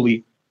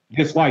equally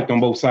disliked on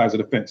both sides of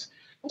the fence.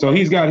 So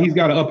he's got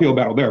an uphill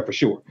battle there for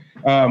sure.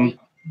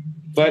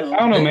 But I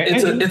don't know, man.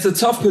 It's a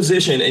tough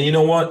position. And you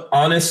know what?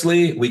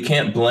 Honestly, we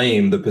can't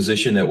blame the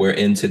position that we're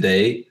in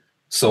today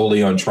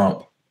solely on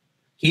Trump.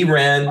 He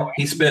ran,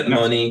 he spent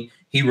money,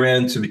 he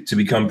ran to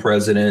become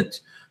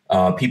president.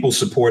 People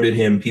supported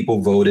him,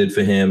 people voted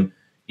for him.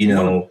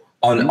 On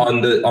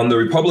the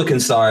Republican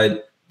side,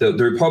 the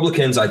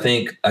Republicans, I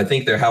think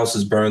their house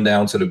is burned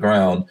down to the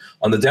ground.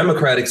 On the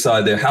Democratic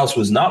side, their house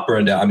was not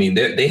burned down. I mean,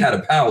 they had a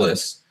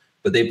palace,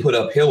 but they put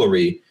up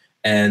Hillary.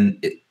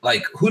 And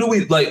who do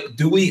we like?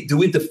 Do we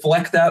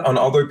deflect that on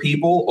other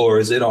people, or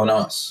is it on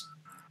us?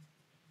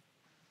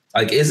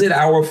 Like, is it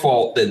our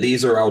fault that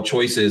these are our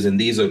choices and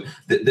this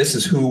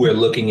is who we're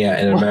looking at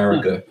in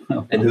America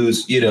and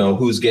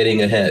who's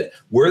getting ahead?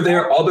 Were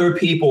there other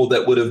people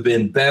that would have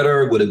been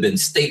better, would have been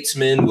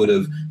statesmen, would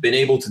have been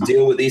able to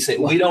deal with these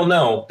things? We don't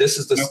know. This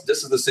is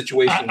the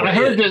situation. I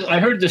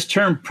heard this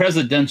term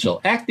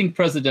presidential, acting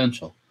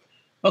presidential.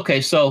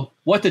 Okay, so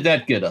what did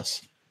that get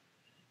us?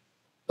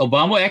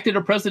 Obama acted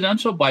a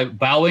presidential by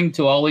bowing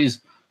to all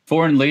these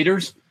foreign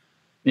leaders,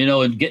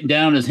 and getting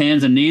down on his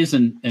hands and knees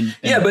and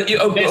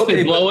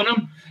basically blowing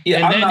them.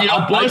 Yeah, and then,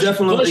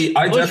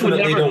 I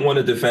definitely don't want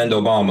to defend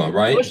Obama,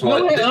 right?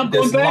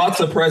 There's lots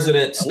of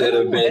presidents that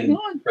have been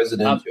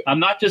presidential. I'm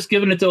not just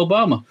giving it to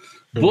Obama.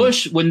 Mm-hmm.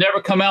 Bush would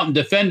never come out and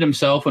defend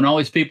himself when all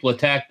these people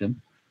attacked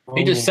him.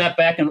 He just sat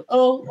back and,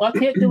 I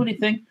can't do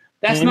anything.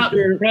 That's not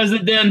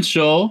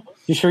presidential.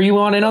 You sure you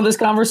want in on this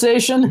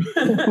conversation?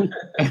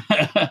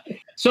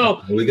 So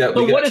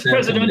what is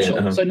presidential?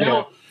 Uh-huh. So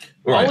now,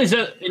 all these,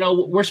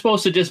 we're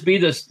supposed to just be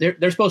this.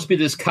 They're supposed to be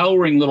this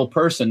cowering little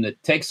person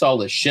that takes all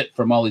this shit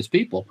from all these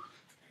people.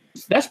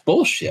 That's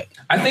bullshit.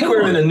 I think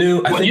we're in a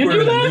new.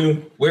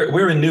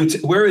 We're in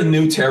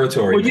new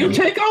territory. Would you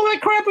take all that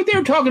crap with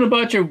there talking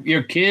about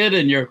your kid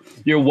and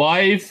your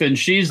wife and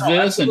she's this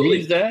absolutely. And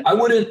he's that? I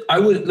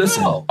wouldn't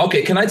listen. No.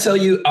 Okay, can I tell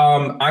you?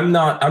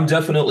 I'm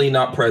definitely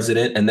not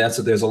president, and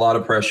there's a lot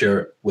of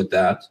pressure with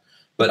that.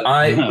 But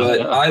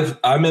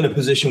I'm in a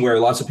position where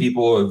lots of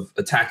people have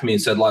attacked me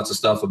and said lots of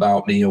stuff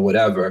about me or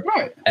whatever.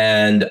 Right.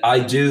 And I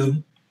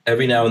do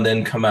every now and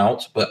then come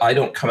out, but I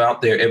don't come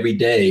out there every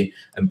day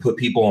and put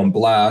people on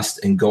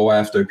blast and go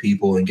after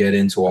people and get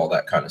into all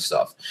that kind of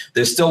stuff.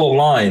 There's still a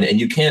line,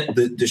 and you can't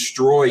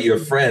destroy your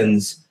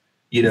friends,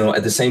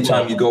 at the same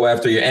time you go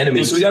after your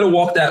enemies. So we got to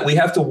walk that. We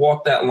have to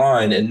walk that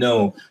line and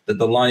know that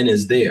the line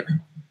is there.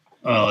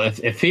 Well,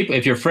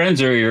 if your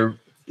friends are your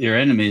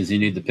enemies, you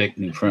need to pick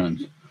new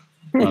friends.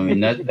 I mean,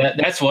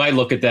 that's why I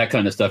look at that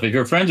kind of stuff. If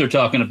your friends are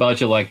talking about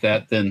you like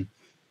that, then,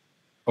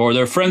 or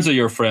they're friends of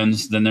your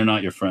friends, then they're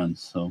not your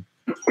friends. So,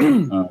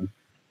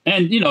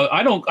 and you know,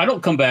 I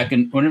don't come back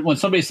and when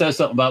somebody says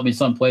something about me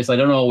someplace, I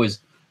don't always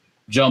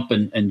jump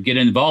and get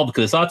involved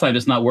because a lot of times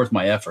it's not worth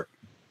my effort.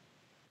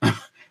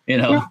 You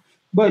know, Yeah,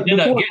 but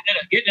getting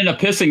in a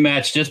pissing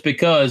match just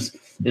because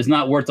is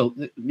not worth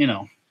you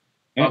know.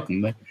 Yeah.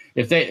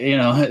 If they, you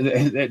know,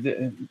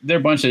 they're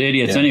a bunch of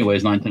idiots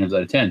anyways, 9 times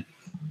out of 10.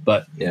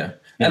 But yeah.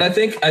 And I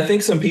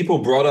think some people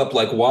brought up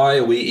like, why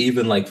are we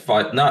even like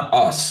fight? Not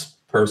us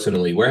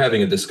personally. We're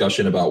having a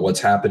discussion about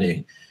what's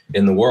happening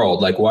in the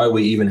world. Like, why are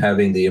we even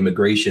having the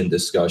immigration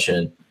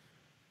discussion?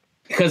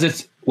 Because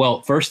it's,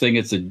 well, first thing,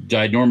 it's a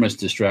ginormous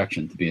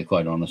distraction, to be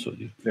quite honest with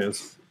you.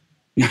 Yes.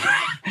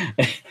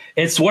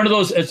 It's one of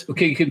those. It's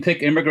okay. You can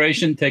pick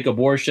immigration, take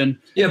abortion.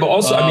 Yeah, but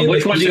also, I mean,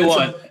 which one do you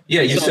want?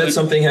 Yeah, you said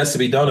something has to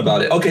be done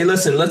about it. Okay,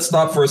 listen, let's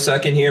stop for a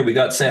second here. We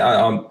got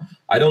Sam.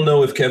 I don't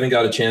know if Kevin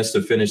got a chance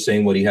to finish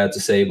saying what he had to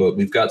say, but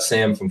we've got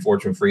Sam from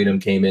Fortune Freedom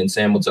came in.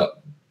 Sam, what's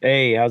up?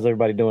 Hey, how's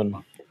everybody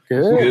doing?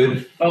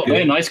 Good. Oh, Good.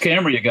 hey, nice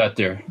camera you got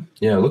there.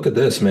 Yeah, look at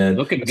this, man.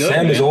 Looking good,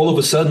 Sam is man. all of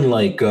a sudden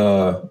like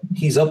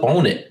he's up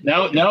on it.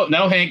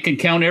 Now Hank can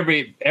count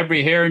every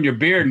hair in your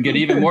beard and get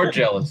even more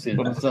jealous. You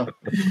know? So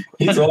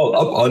He's all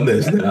up on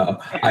this now.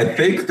 I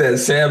think that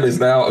Sam is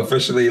now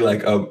officially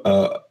like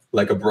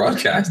a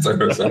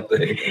broadcaster or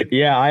something.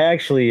 Yeah, I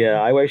actually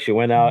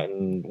went out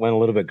and went a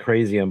little bit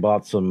crazy and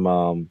bought some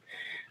kind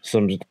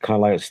of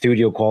like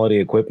studio quality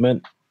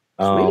equipment.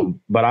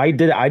 But I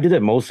did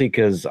it mostly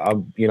because I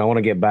want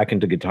to get back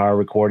into guitar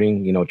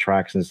recording,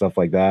 tracks and stuff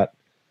like that.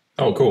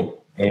 Oh,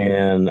 cool.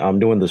 And I'm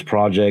doing this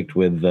project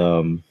with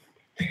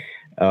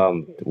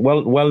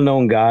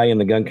well-known guy in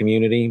the gun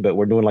community, but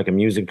we're doing like a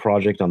music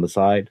project on the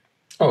side.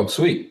 Oh,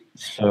 sweet.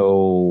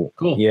 So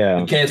cool. Yeah.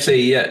 You can't say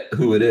yet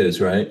who it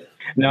is, right?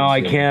 No,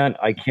 I can't.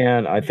 I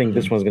think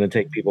this one's going to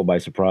take people by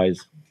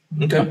surprise.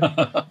 Okay.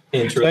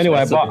 Interesting. So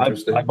anyway,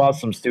 Interesting. I bought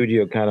some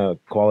studio kind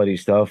of quality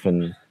stuff,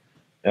 and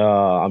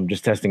I'm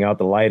just testing out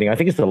the lighting. I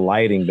think it's the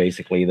lighting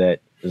basically that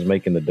is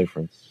making the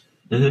difference.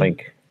 Mhm. I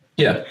think.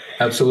 Yeah,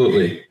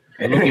 absolutely.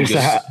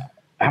 So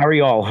how are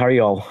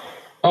y'all?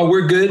 Oh,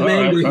 we're good,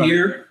 man. All right, We're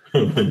here.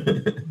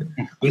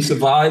 We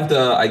survived,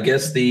 I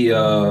guess, the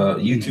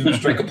YouTube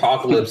strike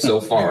apocalypse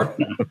so far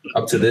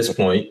up to this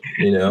point,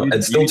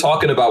 and still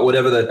talking about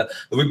whatever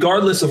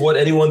regardless of what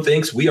anyone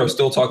thinks, we are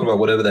still talking about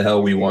whatever the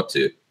hell we want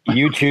to.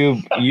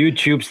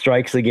 YouTube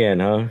strikes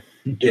again, huh?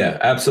 Yeah,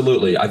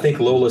 absolutely. I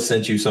think Lola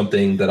sent you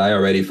something that I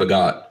already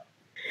forgot.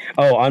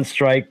 Oh,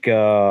 unstrike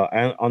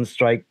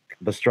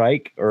the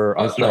strike or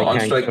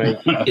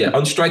unstrike. Yeah,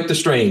 unstrike the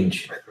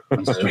strange.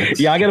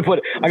 Yeah, I gotta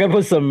put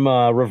some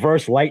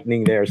reverse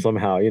lightning there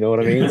somehow. You know what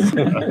I mean?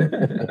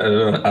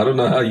 I don't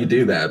know how you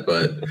do that,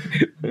 but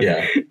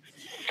yeah.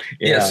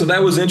 So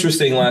that was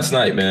interesting last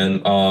night,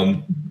 man.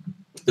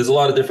 There's a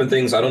lot of different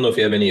things. I don't know if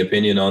you have any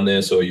opinion on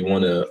this or you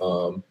want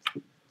to,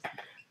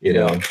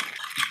 Yeah,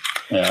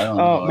 I don't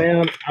know.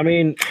 Man, I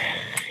mean,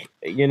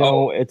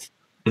 it's.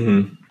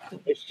 Mm-hmm.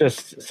 It's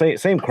just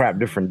same crap,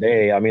 different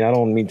day. I mean, I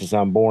don't mean to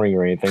sound boring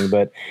or anything,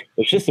 but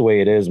it's just the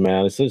way it is,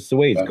 man. It's just the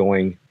way it's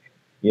going,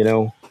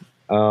 YouTube,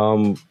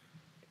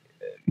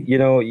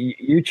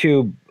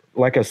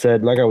 like I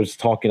said, I was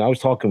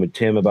talking with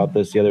Tim about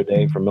this the other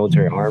day from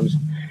Military Arms,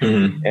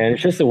 and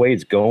it's just the way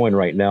it's going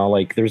right now.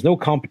 Like, there's no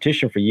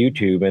competition for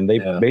YouTube, and they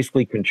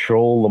basically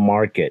control the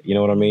market. You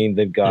know what I mean?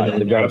 They've got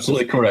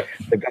absolutely correct.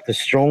 They've got the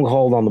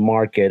stronghold on the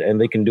market, and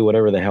they can do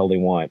whatever the hell they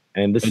want.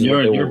 And this is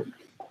what they want.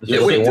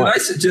 Yeah, wait,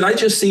 did I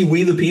just see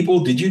We the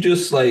People? Did you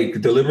just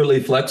like deliberately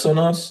flex on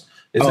us?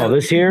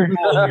 This here?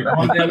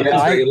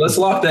 Let's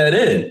lock that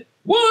in.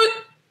 What?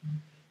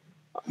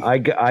 I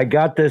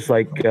got this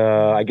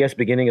I guess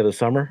beginning of the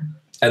summer.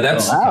 And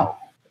that's Wow.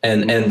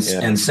 And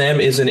Sam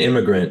is an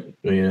immigrant,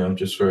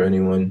 just for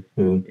anyone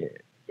who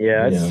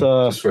it's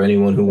just for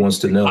anyone who wants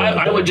to know.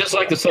 I would just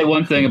like to say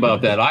one thing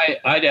about that.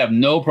 I'd have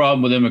no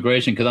problem with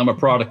immigration because I'm a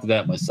product of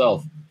that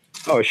myself.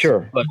 Oh,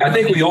 sure. But I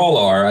think we all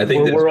are. I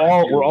think we're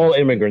all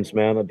immigrants,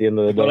 man. At the end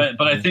of the day,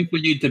 but I think we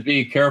need to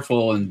be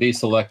careful and be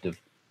selective,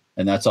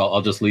 and that's all.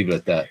 I'll just leave it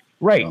at that.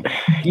 Right?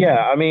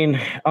 Yeah. I mean,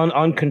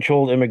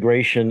 uncontrolled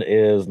immigration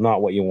is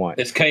not what you want.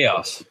 It's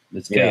chaos.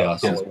 It's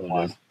chaos. Yeah. That's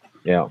what it is.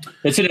 Yeah.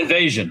 It's an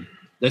invasion.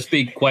 Let's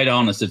be quite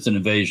honest. It's an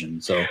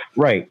invasion. So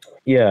right.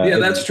 Yeah. Yeah,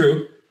 that's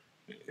true.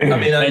 I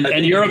mean,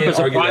 and Europe is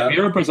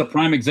a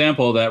prime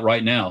example of that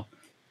right now.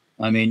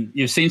 I mean,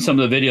 you've seen some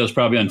of the videos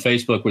probably on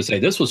Facebook where say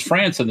this was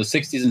France in the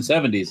 60s and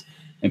 70s,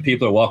 and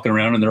people are walking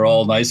around and they're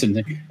all nice,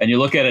 and you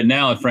look at it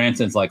now in France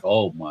and it's like,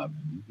 oh my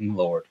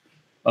Lord,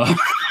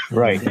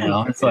 right?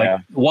 It's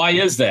like, why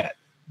is that?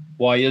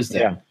 Why is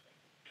that?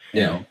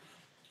 Yeah.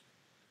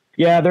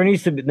 Yeah, there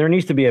needs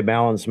to be a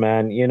balance,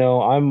 man.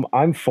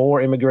 I'm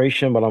for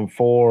immigration, but I'm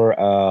for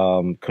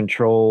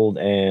controlled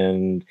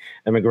and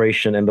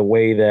immigration, and the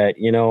way that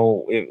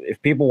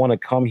if people want to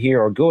come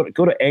here or go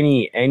to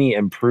any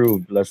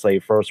improved, let's say,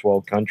 first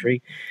world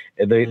country,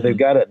 they've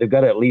got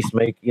to at least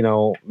make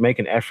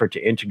an effort to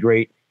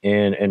integrate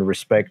and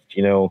respect,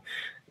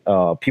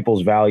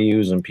 people's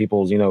values and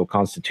people's,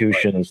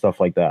 constitution and stuff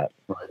like that.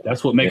 Right.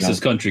 That's what makes this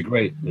country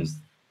great, is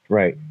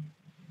right.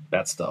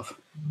 that stuff.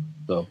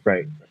 So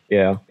right.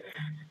 Yeah.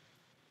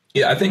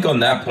 Yeah, I think on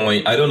that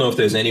point, I don't know if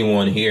there's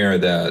anyone here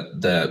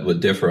that would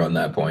differ on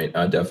that point.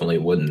 I definitely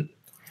wouldn't.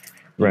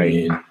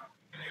 Right.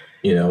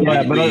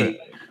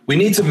 We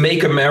need to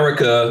make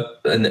America,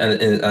 and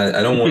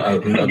I don't want.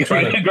 I'm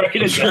trying to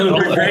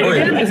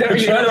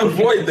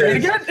avoid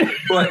this.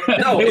 But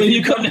no,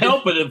 you couldn't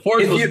help it.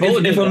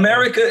 If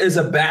America is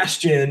a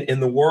bastion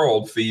in the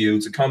world for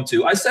you to come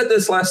to, I said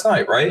this last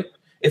night, right?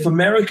 If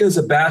America is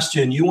a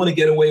bastion, you want to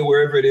get away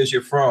wherever it is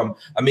you're from.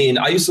 I mean,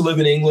 I used to live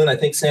in England. I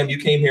think, Sam, you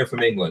came here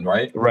from England,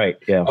 right? Right.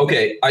 Yeah.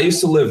 Okay. I used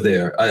to live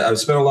there. I've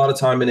spent a lot of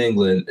time in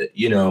England.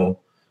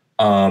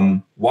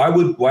 Why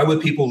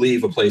would people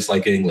leave a place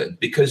like England?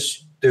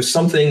 Because there's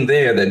something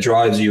there that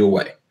drives you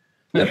away,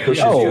 that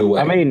pushes you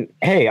away. I mean,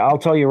 hey, I'll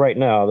tell you right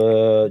now,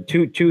 the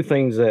three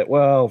things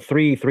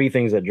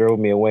that drove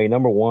me away.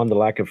 Number one, the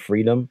lack of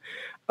freedom.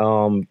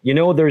 And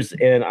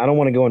I don't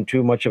want to go on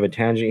too much of a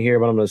tangent here,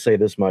 but I'm going to say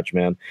this much,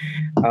 man.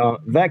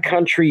 That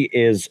country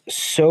is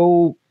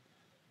so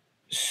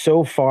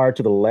far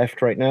to the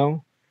left right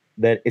now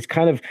that it's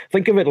kind of,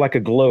 think of it like a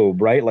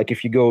globe, right? Like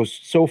if you go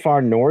so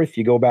far north,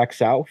 you go back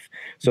south.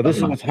 So this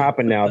is what's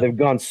happened now. They've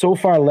gone so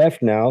far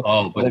left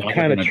now. They've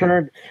kind of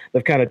turned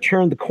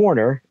the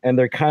corner, and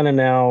they're kind of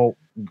now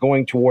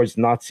going towards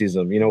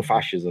Nazism,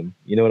 fascism.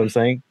 You know what I'm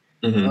saying?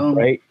 Mm-hmm.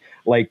 Right?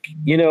 Like,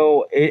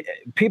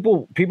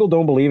 people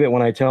don't believe it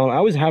when I tell them.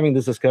 I was having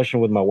this discussion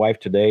with my wife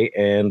today,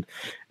 and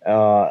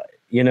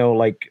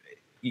like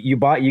you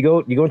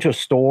go into a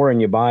store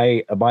and you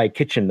buy a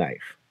kitchen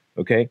knife,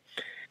 okay?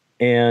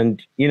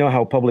 And you know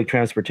how public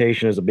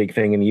transportation is a big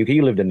thing in the UK.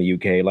 You lived in the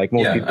UK, like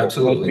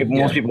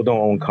most people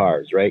don't own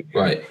cars, right?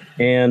 Right.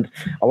 And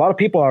a lot of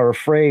people are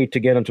afraid to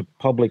get into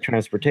public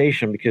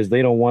transportation because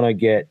they don't want to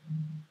get,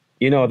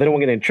 they don't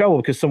want to get in trouble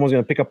because someone's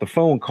going to pick up the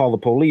phone, call the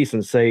police,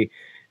 and say,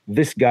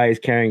 this guy is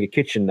carrying a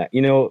kitchen knife.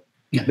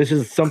 This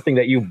is something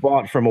that you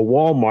bought from a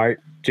Walmart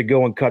to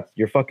go and cut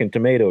your fucking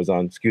tomatoes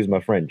on. Excuse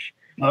my French.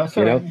 Oh, that's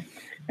right.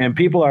 And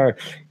people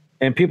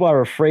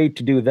are afraid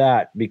to do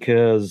that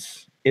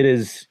because it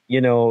is,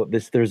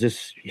 there's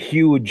this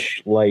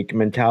huge like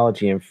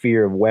mentality and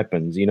fear of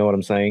weapons. You know what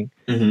I'm saying?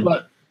 Mm-hmm.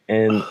 But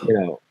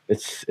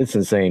it's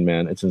insane,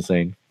 man. It's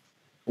insane.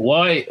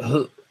 Why?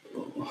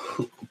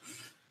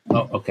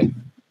 Okay,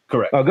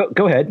 correct. Oh,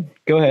 go ahead.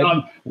 Go ahead.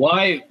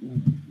 Why?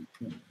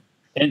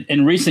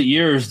 In recent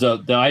years,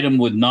 the item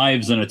with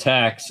knives and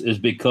attacks is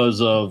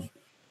because of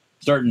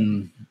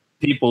certain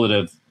people that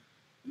have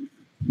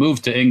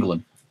moved to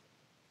England.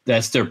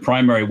 That's their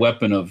primary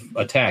weapon of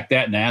attack,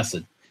 that and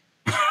acid.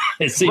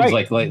 It seems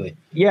like lately.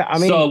 Yeah, I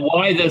mean. So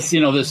why this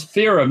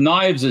fear of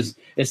knives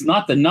it's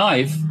not the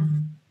knife,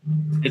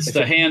 it's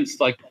the hands.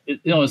 Like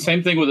the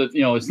same thing with it.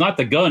 It's not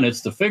the gun,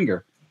 it's the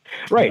finger.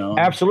 Right,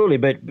 absolutely.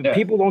 But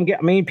people don't get.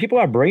 I mean, people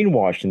are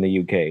brainwashed in the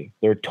UK.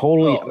 They're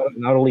totally,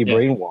 not only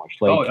brainwashed.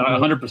 Like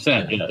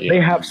 100%. They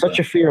have such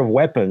a fear of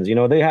weapons.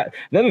 They have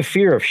a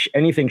fear of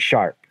anything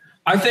sharp.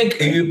 I think,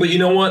 but you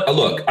know what?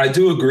 Look, I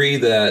do agree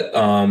that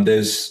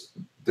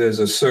there's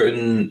a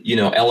certain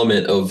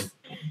element of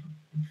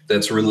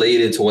that's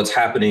related to what's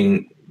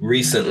happening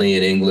recently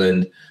in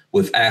England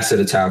with acid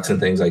attacks and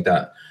things like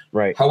that.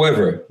 Right.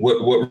 However,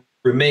 what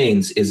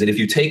remains is that if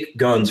you take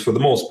guns, for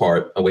the most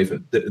part, away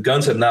from the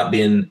guns, have not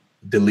been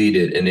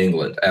deleted in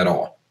England at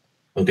all.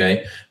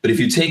 Okay. But if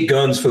you take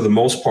guns for the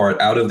most part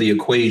out of the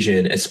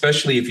equation,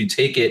 especially if you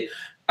take it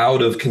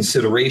out of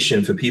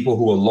consideration for people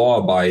who are law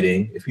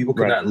abiding, if people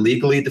cannot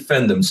legally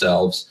defend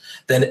themselves,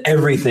 then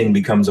everything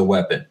becomes a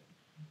weapon.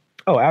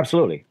 Oh,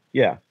 absolutely.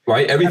 Yeah.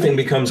 Right. Everything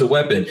becomes a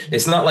weapon.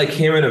 It's not like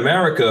here in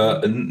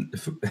America.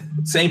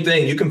 Same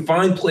thing. You can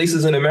find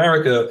places in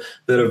America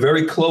that are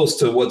very close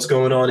to what's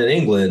going on in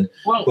England.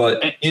 Well,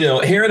 but,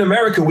 here in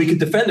America, we could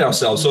defend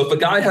ourselves. So if a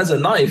guy has a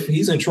knife,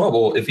 he's in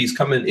trouble if he's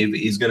going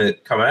to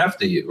come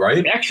after you.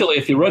 Right. Actually,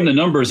 if you run the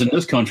numbers in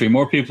this country,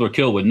 more people are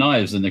killed with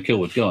knives than they're killed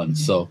with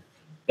guns. So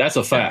that's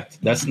a fact.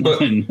 That's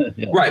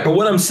right. But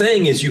what I'm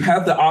saying is you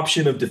have the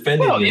option of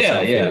defending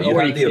yourself. You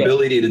have the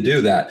ability to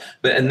do that.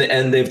 But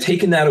and they've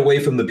taken that away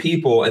from the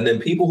people. And then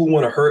people who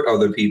want to hurt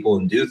other people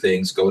and do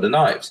things go to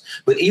knives.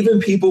 But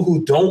even people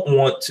who don't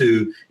want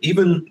to,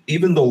 even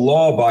the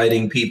law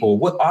abiding people,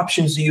 what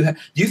options do you have?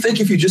 Do you think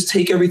if you just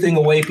take everything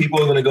away, people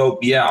are going to go,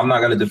 yeah, I'm not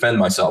going to defend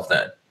myself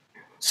then?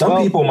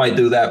 Some people might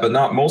do that, but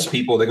not most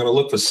people. They're going to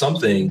look for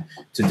something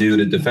to do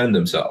to defend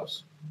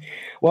themselves.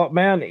 Well,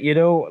 man,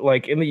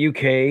 like in the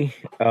UK,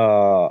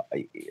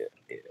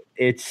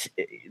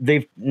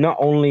 they've not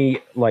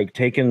only like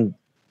taken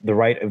the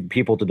right of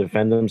people to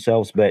defend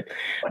themselves, but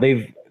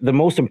the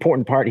most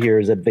important part here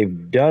is that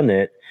they've done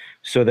it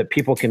so that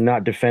people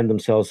cannot defend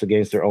themselves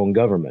against their own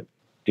government.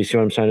 Do you see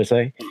what I'm trying to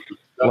say?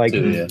 Like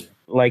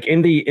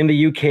in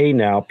the UK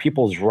now,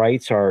 people's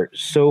rights are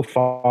so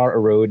far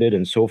eroded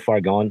and so far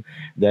gone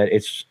that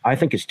I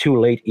think it's too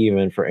late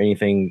even for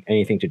anything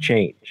to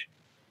change.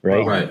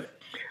 Right. Right.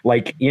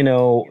 Like,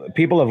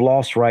 people have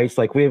lost rights.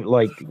 Like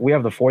we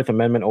have the Fourth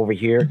Amendment over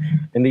here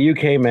in the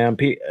UK, man.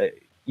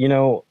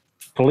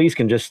 Police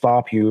can just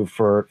stop you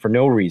for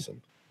no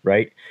reason,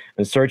 right?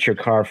 And search your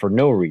car for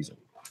no reason.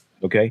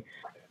 Okay.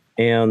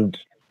 And,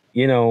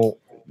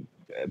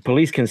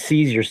 police can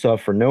seize your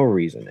stuff for no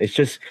reason. It's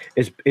just,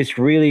 it's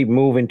really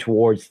moving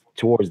towards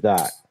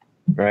that,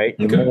 right?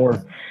 Okay. The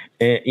more,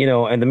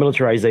 and the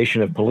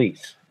militarization of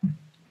police.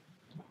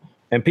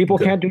 And people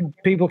can't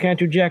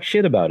do jack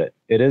shit about it.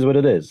 It is what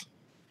it is,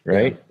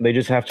 right? Yeah. They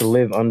just have to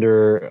live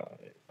under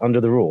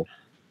the rule.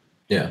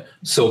 Yeah.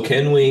 So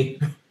can we?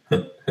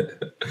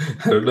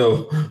 I don't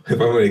know if I'm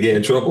going to get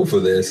in trouble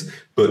for this,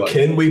 but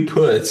can we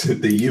put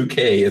the UK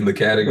in the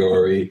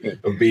category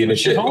of being a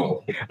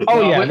shithole?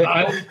 Oh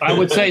yeah, I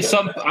would say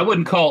I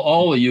wouldn't call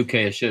all the UK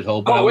a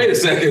shithole. But wait a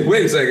second,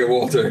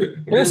 Walter.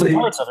 There's some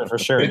parts of it for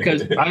sure.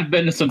 Because I've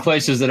been to some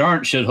places that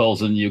aren't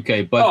shitholes in the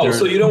UK. But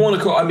so you don't want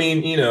to call? I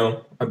mean,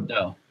 no.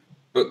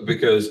 But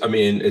because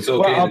it's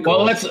okay.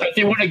 Well, if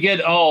you want to get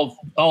all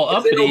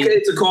up, is it okay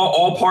to call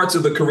all parts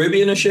of the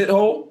Caribbean a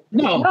shithole?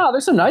 No,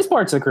 there's some nice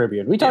parts of the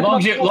Caribbean. We talked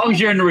as long as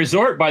you're in the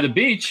resort by the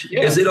beach.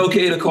 Yeah. Is it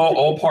okay to call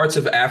all parts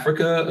of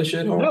Africa a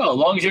shithole? No, as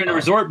long as you're in the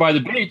resort by the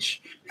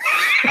beach.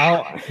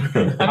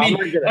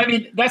 I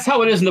mean, that's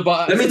how it is in the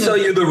bottom. Let me tell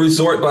you the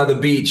resort by the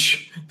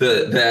beach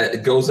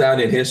that goes down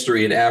in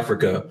history in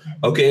Africa.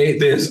 Okay,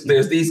 there's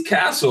these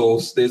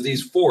castles, there's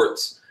these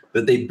forts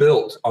that they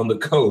built on the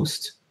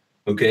coast.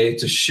 Okay,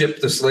 to ship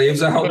the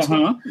slaves out.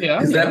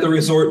 Yeah. Is that the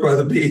resort by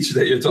the beach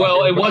that you're talking about?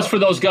 Well, it was for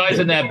those guys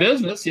in that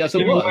business. Yes,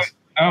 it was.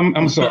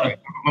 I'm sorry.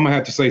 I'm gonna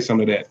have to say some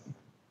of that.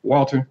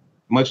 Walter,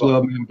 much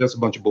love, man. That's a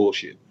bunch of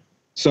bullshit.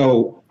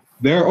 So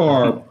there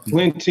are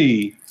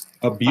plenty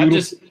of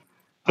beautiful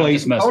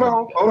places.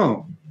 Hold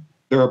on.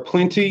 There are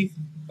plenty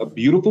of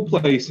beautiful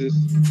places,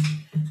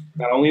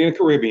 not only in the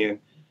Caribbean,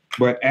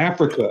 but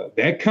Africa.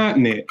 That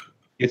continent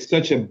is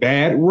such a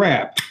bad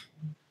rap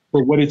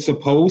for what it's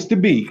supposed to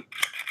be.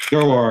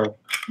 There are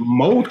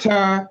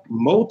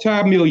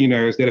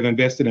multi-millionaires that have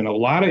invested in a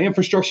lot of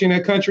infrastructure in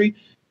that country.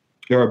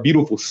 There are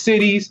beautiful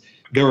cities.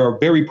 There are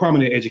very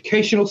prominent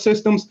educational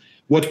systems.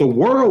 What the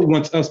world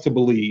wants us to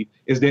believe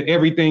is that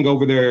everything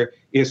over there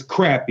is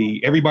crappy.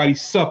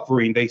 Everybody's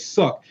suffering. They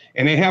suck.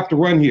 And they have to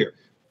run here.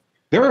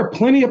 There are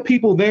plenty of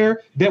people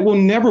there that will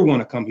never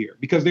want to come here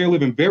because they're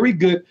living very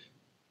good,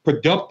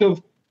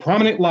 productive,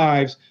 prominent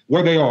lives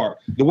where they are.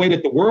 The way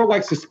that the world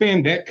likes to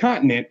spin that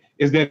continent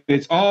is that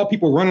it's all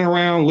people running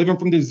around, living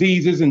from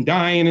diseases and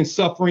dying and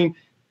suffering.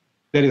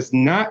 That is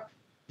not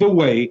the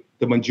way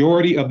the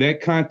majority of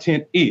that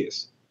content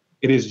is.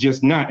 It is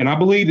just not. And I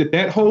believe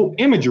that whole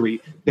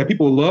imagery that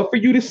people love for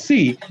you to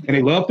see and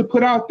they love to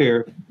put out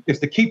there is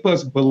to keep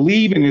us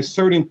believing this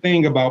certain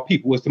thing about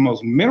people. It's the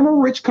most mineral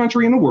rich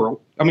country in the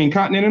world.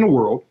 Continent in the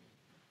world.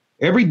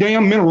 Every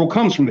damn mineral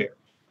comes from there.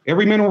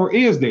 Every mineral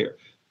is there.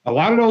 A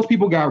lot of those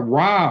people got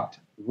robbed,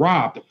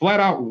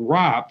 flat out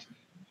robbed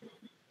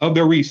of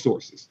their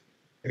resources.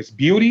 It's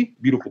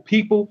beautiful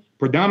people,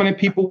 predominant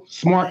people,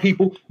 smart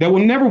people that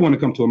will never want to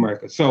come to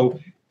America. So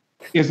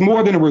it's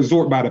more than a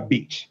resort by the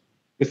beach.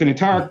 It's an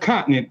entire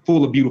continent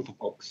full of beautiful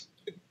folks.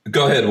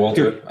 Go ahead,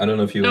 Walter. I don't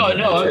know if you.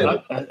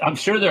 I'm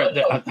sure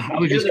I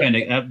was just kind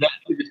of.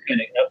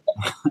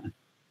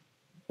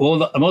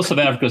 Well, most of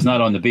Africa is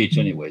not on the beach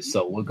anyway,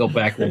 so we'll go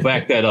back. We'll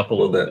back that up a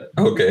little bit.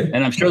 Okay.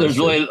 And I'm sure there's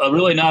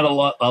really not a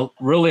lot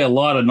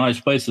of nice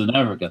places in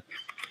Africa,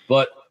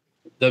 but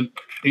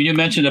you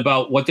mentioned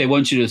about what they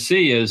want you to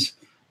see is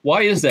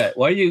why is that?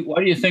 Why do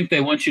you think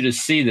they want you to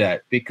see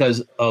that?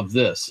 Because of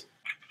this.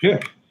 Yeah.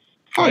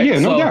 Oh yeah,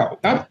 no doubt.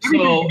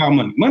 Everything about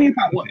money. Money and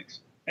politics.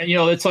 And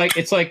it's like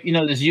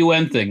this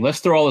UN thing. Let's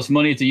throw all this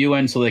money at the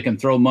UN so they can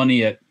throw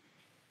money at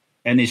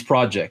these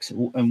projects.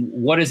 And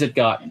what has it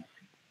gotten?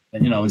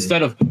 And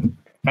instead of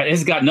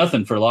it's got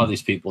nothing for a lot of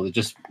these people. It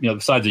just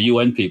besides the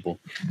UN people.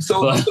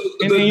 So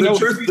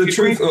the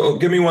truth. Oh,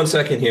 give me 1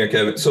 second here,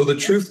 Kevin. So the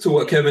truth to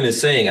what Kevin is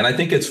saying, and I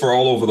think it's for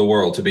all over the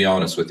world, to be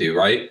honest with you,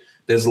 right?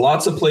 There's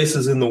lots of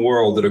places in the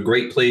world that are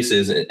great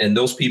places, and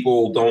those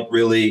people don't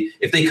really.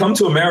 If they come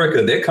to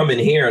America, they're coming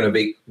here, and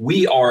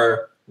we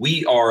are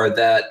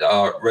that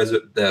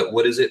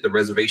what is it? The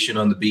reservation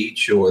on the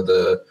beach, or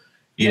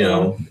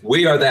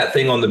we are that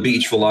thing on the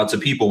beach for lots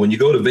of people. When you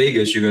go to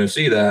Vegas, you're going to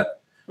see that.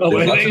 Oh,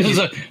 Vegas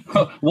is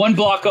one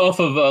block off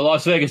of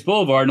Las Vegas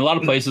Boulevard, and a lot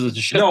of places it's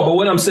a shit. No, but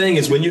what I'm saying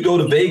is when you go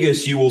to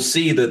Vegas, you will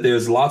see that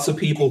there's lots of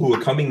people who are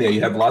coming there.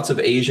 You have lots of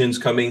Asians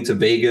coming to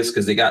Vegas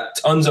because they got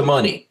tons of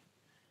money.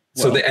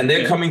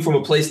 They're coming from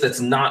a place that's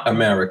not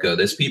America.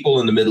 There's people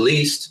in the Middle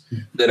East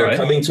that are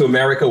coming to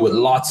America with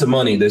lots of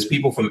money. There's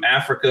people from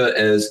Africa,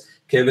 as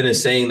Kevin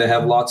is saying, that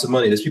have lots of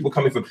money. There's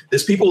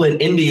people in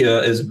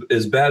India,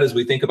 as bad as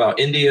we think about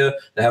India,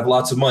 that have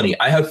lots of money.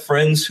 I have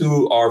friends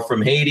who are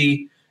from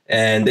Haiti.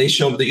 And they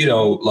show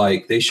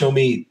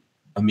me,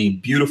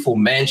 beautiful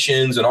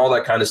mansions and all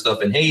that kind of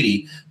stuff in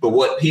Haiti. But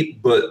what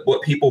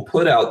people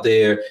put out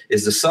there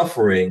is the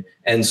suffering.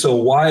 And so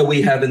why are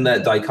we having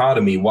that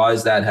dichotomy? Why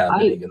is that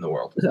happening in the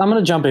world? I'm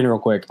going to jump in real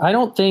quick. I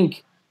don't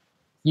think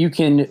you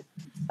can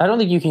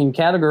you can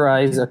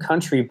categorize a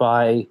country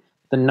by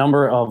the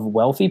number of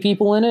wealthy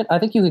people in it. I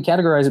think you can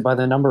categorize it by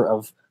the number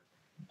of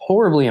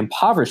horribly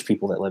impoverished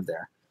people that live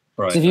there.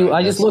 Right. So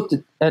I just looked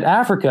at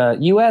Africa,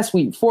 U.S.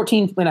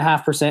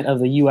 14.5% of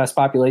the U.S.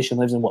 population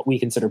lives in what we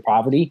consider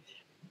poverty.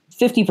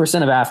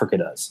 50% of Africa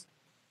does.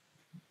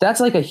 That's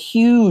like a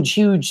huge,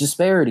 huge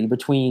disparity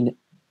between.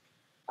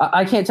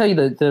 I can't tell you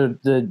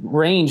the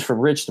range from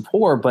rich to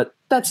poor, but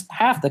that's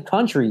half the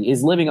country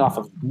is living off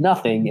of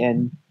nothing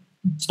and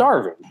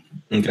starving,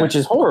 which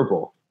is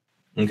horrible.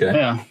 Okay.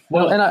 Yeah.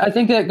 Well, and I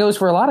think that goes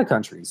for a lot of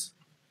countries.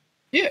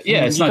 Yeah.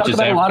 It's not just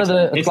a lot of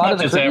the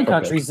Caribbean Africa.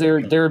 countries.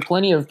 There are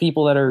plenty of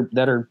people that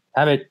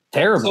have it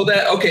terrible.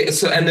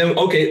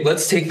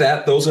 Let's take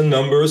that. Those are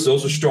numbers.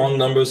 Those are strong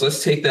numbers.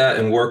 Let's take that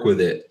and work with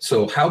it.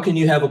 So how can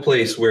you have a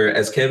place where,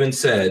 as Kevin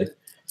said,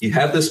 you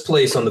have this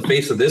place on the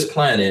face of this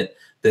planet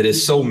that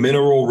is so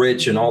mineral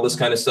rich and all this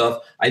kind of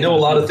stuff? I know a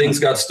lot of things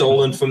got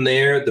stolen from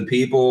there, the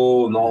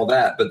people and all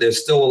that, but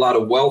there's still a lot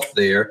of wealth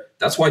there.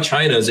 That's why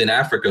China is in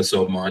Africa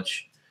so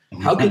much.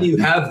 How can you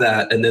have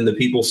that and then the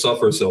people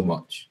suffer so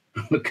much?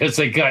 Because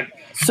they got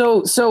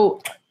so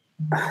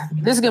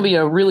this is going to be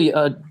a really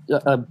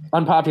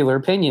unpopular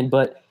opinion,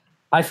 but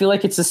I feel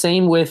like it's the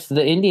same with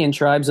the Indian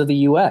tribes of the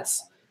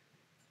U.S.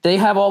 They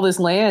have all this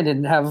land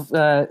and have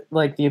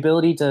like the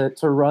ability to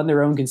run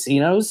their own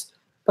casinos,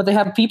 but they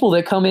have people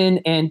that come in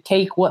and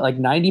take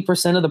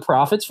 90% of the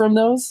profits from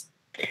those.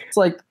 It's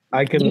like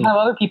you have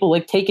other people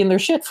like taking their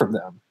shit from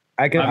them.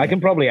 I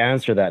can probably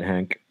answer that,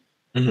 Hank.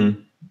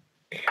 Mm-hmm.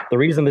 The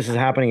reason this is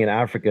happening in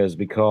Africa is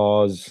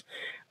because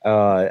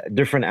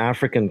different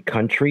African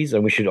countries,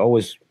 and we should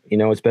always,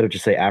 it's better to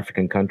say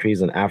African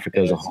countries than Africa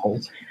as a whole.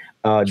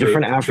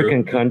 Different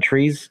African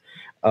countries,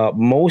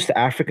 most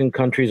African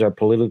countries are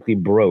politically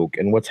broke.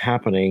 And what's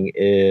happening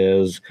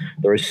is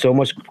there is so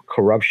much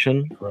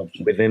corruption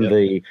within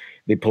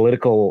the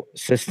political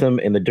system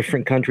in the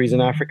different countries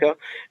in Africa.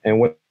 And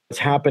what's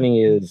happening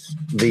is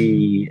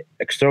the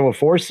external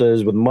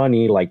forces with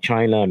money like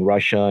China and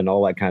Russia and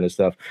all that kind of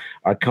stuff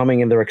are coming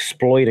and they're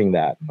exploiting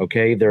that.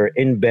 Okay. They're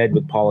in bed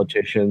with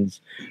politicians.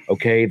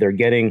 Okay. They're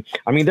getting,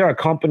 there are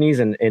companies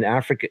in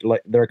Africa,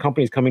 there are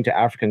companies coming to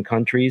African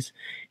countries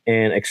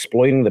and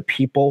exploiting the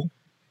people.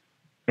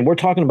 And we're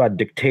talking about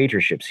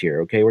dictatorships here.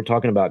 Okay. We're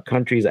talking about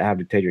countries that have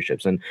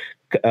dictatorships, and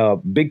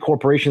big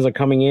corporations are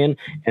coming in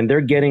and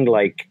they're getting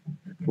like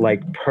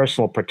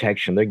personal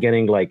protection. They're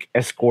getting like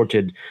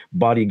escorted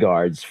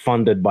bodyguards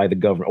funded by the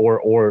government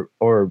or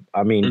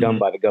done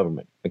by the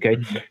government. Okay.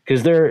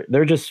 Because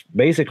they're just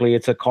basically,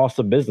 it's a cost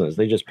of business.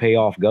 They just pay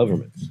off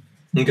governments.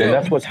 Okay. And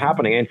that's what's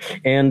happening.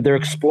 And they're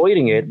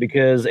exploiting it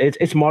because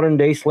it's modern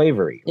day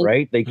slavery,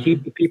 right? They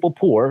keep the people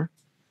poor,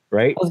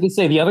 right? I was gonna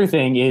say the other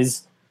thing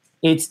is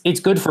it's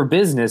good for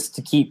business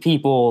to keep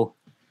people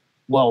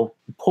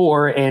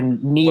poor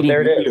and needing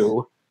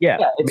you. Yeah,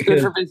 it's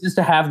good for business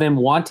to have them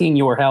wanting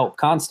your help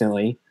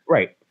constantly.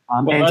 Right.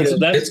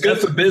 It's good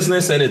for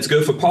business and it's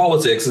good for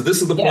politics. So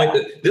this is the point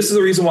this is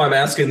the reason why I'm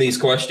asking these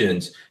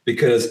questions,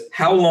 because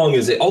how long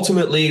is it?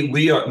 Ultimately,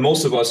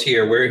 most of us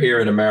here, we're here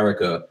in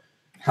America.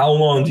 How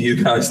long do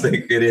you guys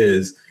think it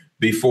is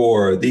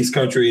before these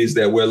countries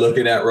that we're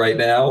looking at right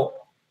now,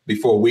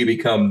 before we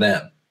become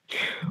them?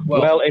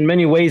 Well, in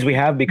many ways we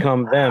have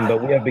become them,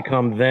 but we have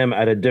become them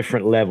at a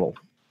different level.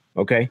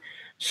 Okay.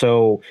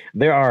 So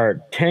there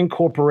are 10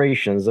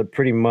 corporations that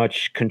pretty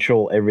much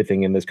control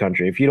everything in this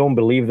country. If you don't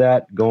believe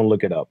that, go and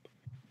look it up,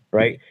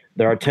 right?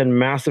 There are 10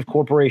 massive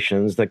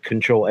corporations that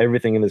control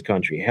everything in this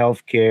country: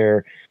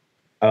 healthcare,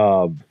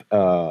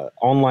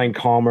 online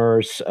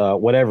commerce,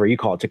 whatever you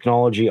call it,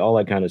 technology, all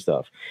that kind of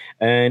stuff.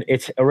 And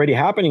it's already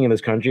happening in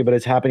this country, but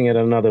it's happening at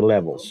another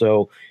level.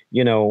 So,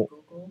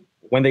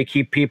 when they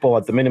keep people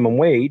at the minimum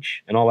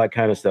wage and all that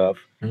kind of stuff,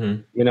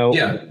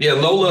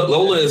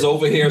 Lola is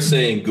over here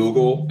saying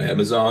Google,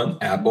 Amazon,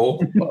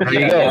 Apple. There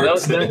you go.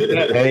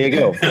 There you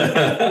go.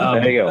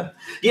 There you go.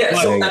 Yeah.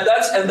 So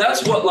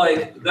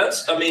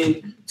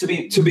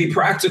to be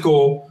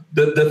practical,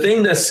 the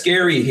thing that's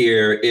scary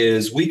here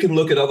is we can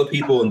look at other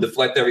people and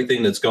deflect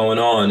everything that's going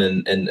on,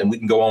 and we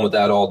can go on with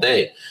that all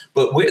day.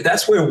 But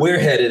that's where we're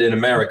headed in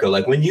America.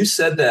 Like when you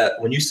said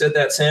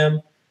that,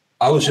 Sam,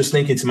 I was just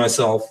thinking to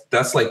myself,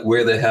 that's like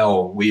where the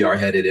hell we are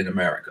headed in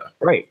America.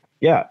 Right.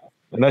 Yeah.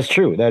 And that's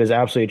true. That is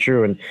absolutely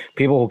true. And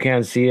people who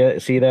can't see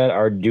that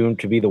are doomed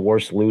to be the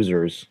worst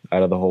losers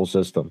out of the whole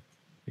system.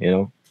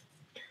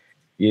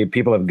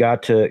 People have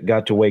got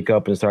to wake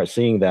up and start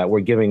seeing that we're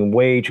giving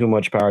way too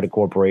much power to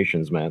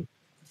corporations, man.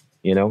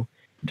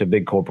 To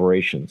big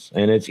corporations.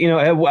 And it's,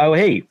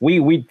 hey,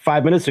 we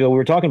 5 minutes ago we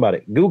were talking about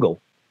it.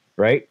 Google,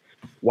 right?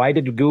 Why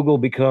did Google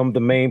become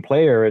the main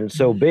player and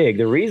so big?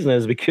 The reason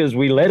is because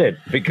we let it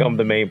become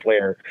the main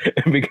player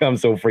and become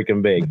so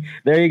freaking big.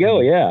 There you go.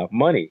 Yeah.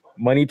 Money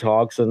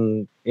talks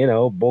and,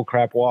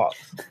 bullcrap walks.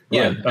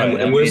 Yeah.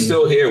 And we're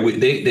still here.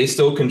 They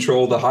still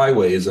control the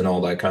highways and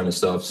all that kind of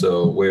stuff.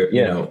 So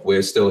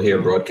we're still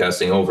here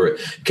broadcasting over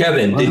it.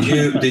 Kevin,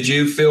 did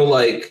you feel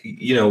like,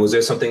 was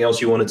there something else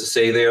you wanted to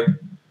say there?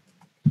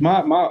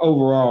 My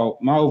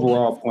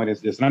overall point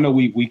is this, and I know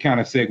we kind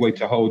of segue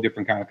to a whole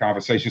different kind of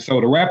conversation.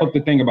 So to wrap up the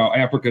thing about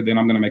Africa, then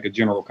I'm going to make a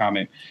general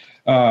comment.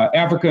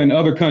 Africa and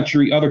other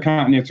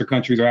continents or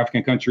countries, or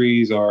African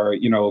countries, or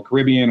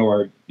Caribbean,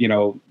 or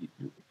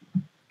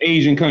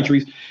Asian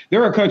countries.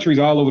 There are countries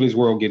all over this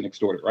world getting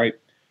extorted, right?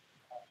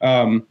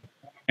 And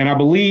I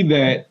believe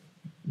that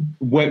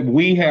what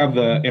we have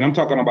and I'm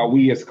talking about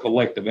we as a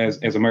collective,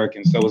 as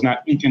Americans. So it's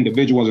not each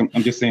individual.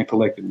 I'm just saying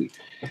collectively.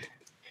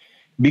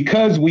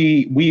 Because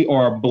we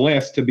are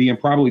blessed to be in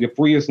probably the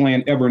freest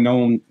land ever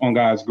known on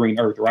God's green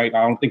earth, right?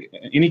 I don't think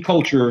any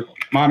culture,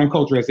 modern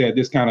culture, has had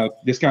this kind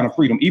of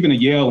freedom, even to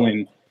yell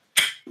and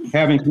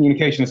having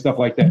communication and stuff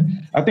like that.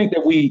 I think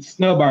that we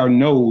snub our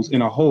nose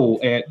in a hole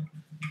at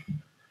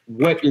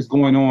what is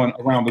going on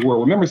around the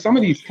world. Remember, some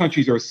of these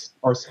countries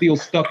are still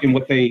stuck in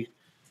what they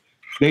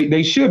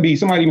should be.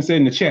 Somebody even said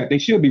in the chat, they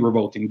should be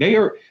revolting. They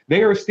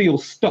are still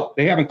stuck.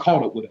 They haven't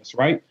caught up with us,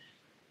 right?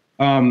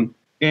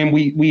 And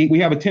we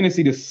have a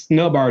tendency to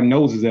snub our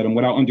noses at them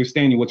without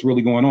understanding what's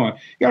really going on. You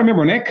gotta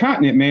remember, on that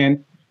continent,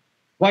 man,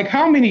 like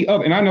how many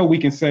other, and I know we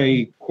can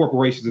say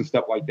corporations and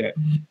stuff like that,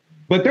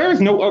 but there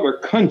is no other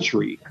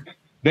country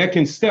that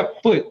can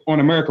step foot on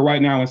America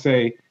right now and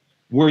say,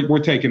 we're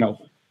taking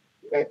over.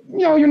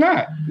 You're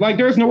not. Like,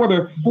 there's no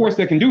other force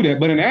that can do that.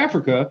 But in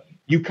Africa,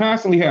 you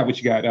constantly have what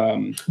you got.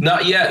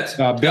 Not yet.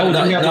 Belgium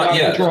not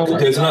yet.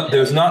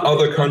 There's not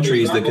other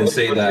countries that can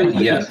say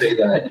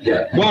that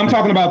yet. Well, I'm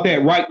talking about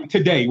that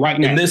right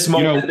now. In this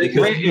moment,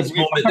 there's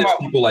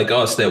people like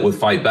us that would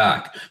fight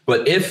back.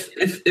 But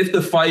if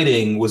the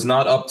fighting was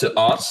not up to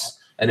us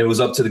and it was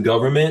up to the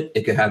government,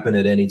 it could happen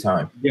at any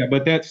time. Yeah,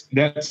 but that's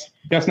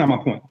not my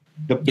point.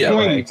 The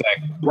point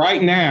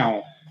right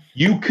now,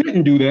 you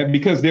couldn't do that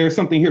because there's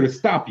something here to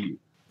stop you.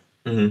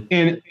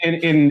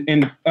 Mm-hmm.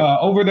 And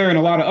over there in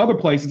a lot of other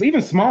places,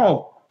 even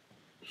small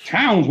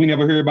towns we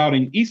never hear about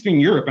in Eastern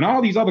Europe and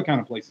all these other kind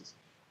of places,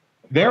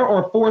 there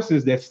are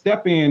forces that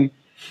step in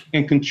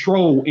and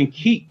control and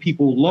keep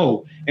people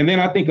low. And then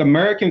I think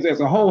Americans as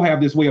a whole have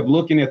this way of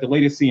looking at the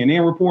latest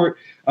CNN report.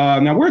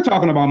 Now we're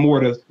talking about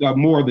more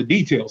of the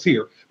details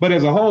here, but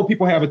as a whole,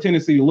 people have a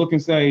tendency to look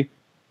and say,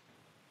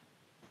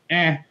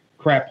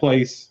 crap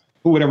place,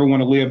 who would ever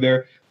want to live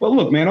there? But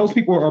look, man, those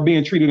people are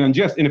being treated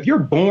unjust. And if you're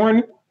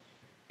born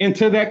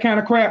into that kind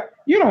of crap,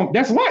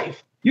 that's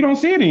life. You don't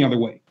see it any other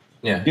way.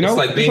 Yeah, it's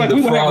like being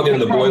the frog in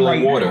the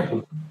boiling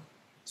water.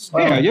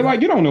 Yeah, you're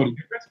like, you don't know the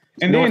difference.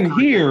 And then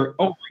here,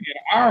 over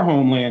in our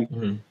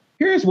homeland,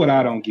 here's what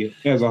I don't get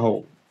as a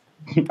whole.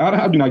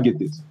 I do not get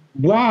this.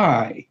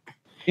 Why?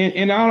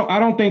 And I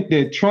don't think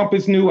that Trump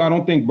is new. I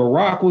don't think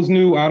Barack was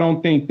new. I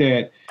don't think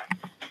that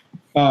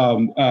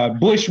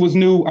Bush was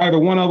new, either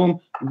one of them.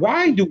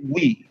 Why do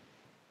we,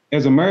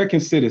 as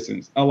American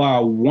citizens,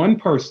 allow one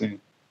person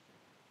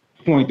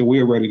point that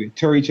we're ready to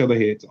tear each other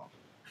heads off?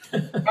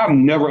 I've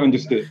never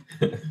understood.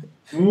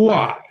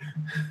 Why?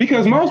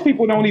 Because most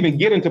people don't even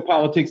get into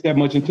politics that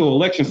much until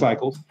election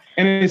cycles.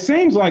 And it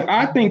seems like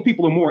I think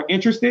people are more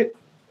interested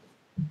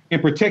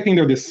in protecting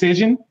their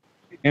decision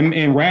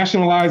and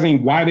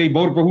rationalizing why they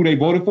voted for who they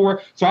voted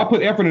for. So I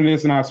put effort in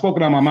this and I spoke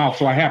it out of my mouth,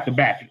 so I have to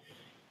back it.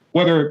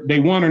 Whether they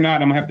won or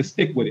not, I'm gonna have to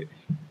stick with it.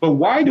 But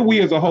why do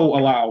we as a whole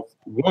allow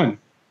one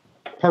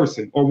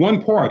person or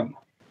one party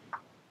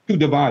to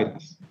divide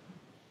us?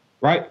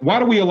 Right? Why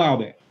do we allow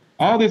that?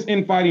 All this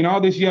infighting, all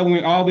this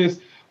yelling, all this,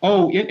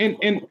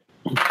 and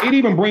it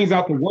even brings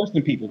out the worst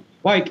in people.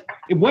 Like,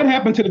 what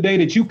happened to the day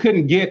that you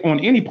couldn't get on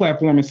any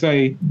platform and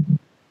say,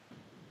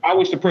 I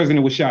wish the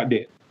president was shot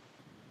dead?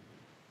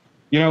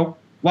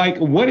 Like,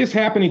 what is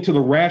happening to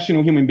the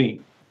rational human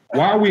being?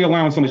 Why are we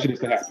allowing so much of this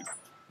to happen?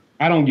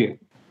 I don't get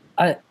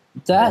it.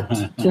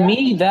 To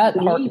me, that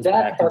harkens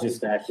back to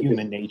just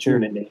human nature.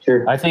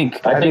 I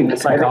think the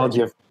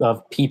psychology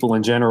of people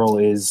in general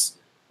is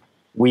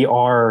we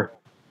are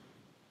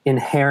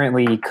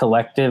inherently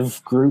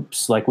collective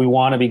groups. Like, we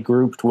want to be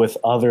grouped with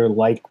other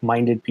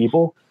like-minded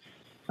people.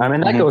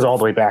 And that goes all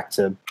the way back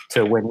to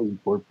when we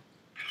were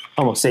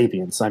Homo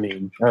sapiens.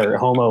 Or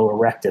Homo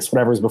erectus,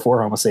 whatever was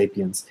before Homo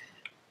sapiens.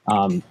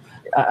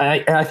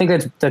 I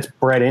think that's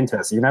bred into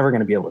us. You're never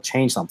going to be able to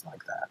change something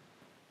like that.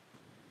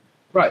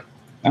 Right.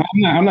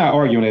 I'm not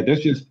arguing that.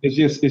 It just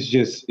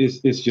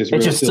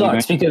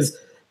sucks because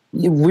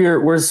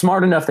we're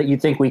smart enough that you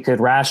think we could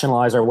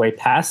rationalize our way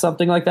past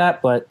something like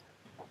that, but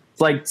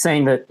it's like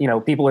saying that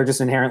people are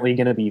just inherently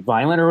going to be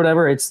violent or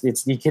whatever. It's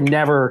you can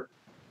never.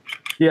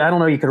 Yeah, I don't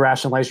know. You could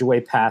rationalize your way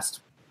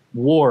past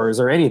wars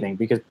or anything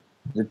because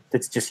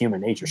it's just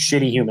human nature,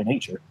 shitty human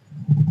nature.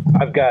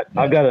 I've got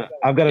an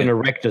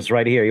erectus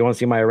right here. You want to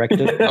see my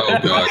erectus? Oh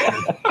God!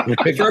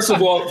 First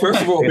of all,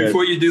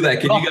 before you do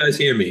that, can you guys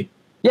hear me?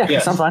 Yeah,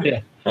 yes. I'm fine.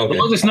 Yeah. Okay.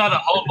 Well, it's not a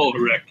homo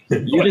erect.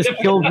 You just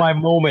killed my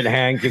moment,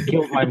 Hank. You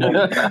killed my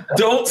moment.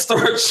 Don't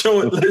start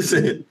showing.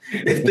 Listen,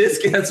 if this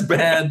gets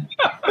banned,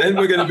 Then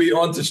we're gonna be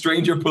on to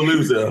Stranger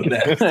Palooza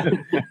next. Okay.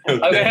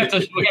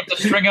 We have to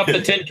string up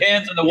the tin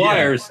cans and the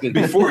wires.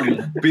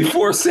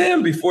 Before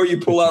Sam, before you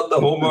pull out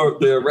the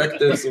the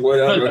erectus or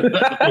whatever,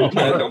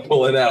 don't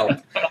pull it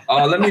out.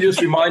 Let me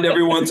just remind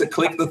everyone to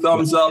click the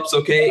thumbs ups.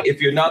 Okay, if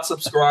you're not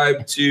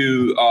subscribed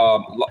to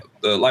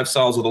the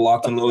Lifestyles of the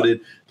Locked and Loaded,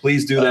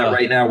 please do that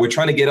right now. We're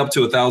trying to get up to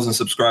 1,000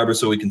 subscribers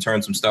so we can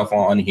turn some stuff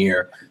on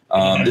here.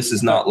 This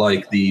is not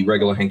like the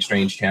regular Hank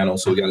Strange channel,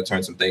 so we got to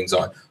turn some things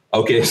on.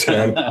 Okay,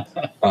 Sam.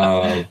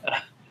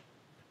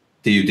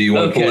 Do you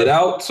want to pull it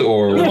out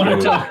or?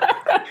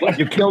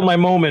 You killed my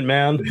moment,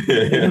 man.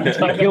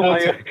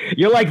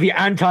 You're like the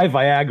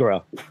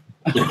anti-Viagra.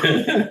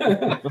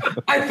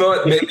 I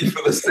thought maybe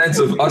for the sense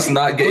of us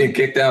not getting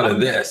kicked out of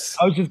this.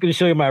 I was just going to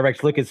show you my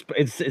erectus. Look,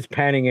 it's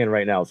panning in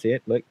right now. See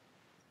it? Look.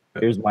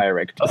 Here's my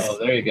erectus. Oh,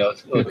 there you go.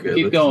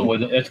 Keep going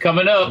with it. It's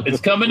coming up.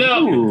 It's coming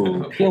up.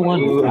 Ooh,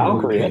 P1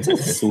 Valkyrie. That's a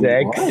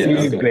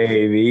sexy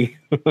baby.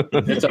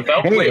 It's a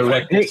Valkyrie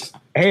erectus.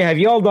 Hey, have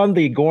you all done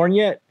the Gorn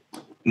yet?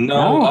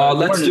 No.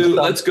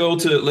 Let's go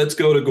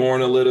to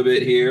Gorn a little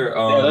bit here.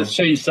 Let's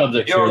change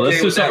subjects here.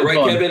 Let's do that, right,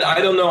 fun. Kevin? I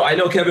don't know. I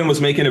know Kevin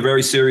was making a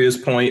very serious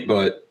point,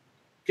 but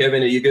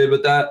Kevin, are you good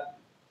with that?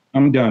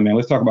 I'm done, man.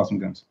 Let's talk about some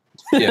guns.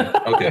 Yeah.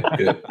 Okay.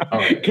 Good. All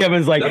right.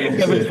 Kevin's like, I'm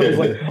done.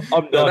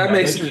 That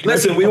makes.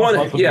 Listen, we want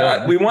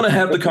to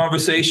have the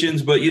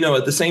conversations, but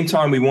at the same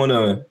time, we want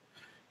to.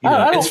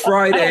 It's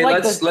Friday.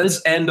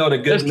 Let's end on a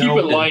good note.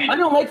 Keep it light. I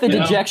don't like the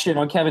dejection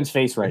on Kevin's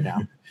face right now.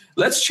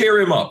 Let's cheer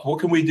him up. What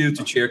can we do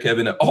to cheer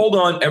Kevin up? Hold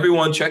on,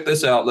 everyone, check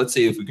this out. Let's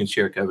see if we can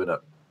cheer Kevin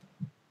up.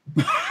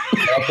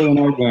 I'll pull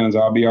no guns.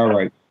 I'll be all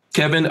right.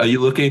 Kevin, are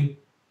you looking?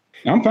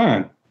 I'm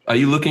fine. Are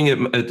you looking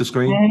at the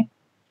screen? Mm-hmm.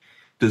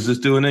 Does this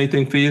doing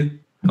anything for you?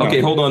 No.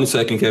 Okay, hold on a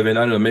second, Kevin. I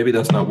don't know. Maybe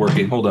that's not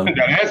working. Hold on.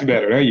 That's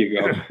better. There you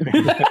go.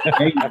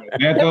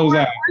 That goes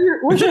out.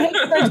 Where's your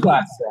head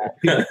glasses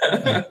at?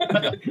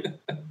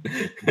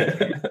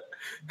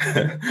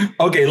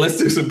 Okay, let's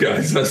do some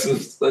guys.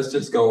 Let's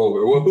just go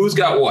over. Well, who's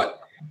got what?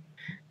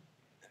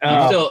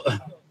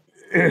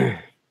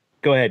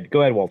 Go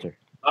ahead, Walter.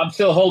 I'm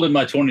still holding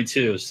my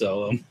 22.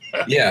 So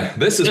yeah,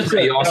 this is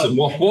pretty awesome.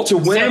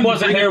 Walter, Sam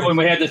wasn't here when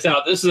we had this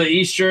out. This is the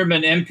East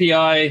Sherman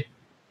MPI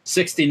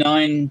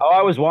 69. Oh,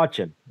 I was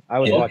watching.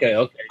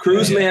 Okay.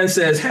 Cruiseman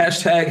says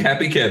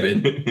 #Happy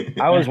Kevin.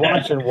 I was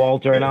watching,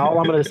 Walter, and all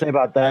I'm going to say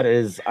about that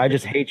is I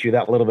just hate you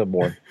that little bit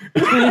more.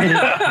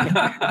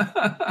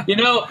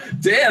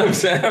 Damn,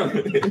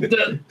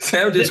 Sam.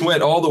 Sam just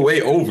went all the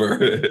way over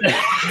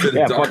to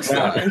the dark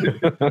side.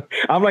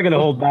 I'm not going to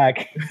hold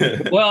back.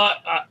 Well,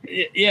 I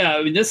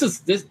mean, this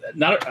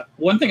not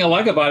one thing I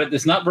like about it.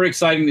 It's not very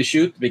exciting to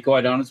shoot, to be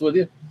quite honest with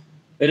you.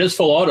 It is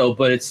full auto,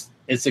 but it's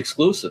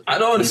exclusive. I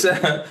don't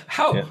understand.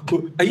 How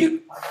are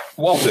you,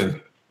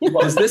 Walter?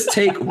 Does this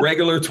take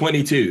regular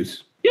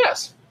 22s?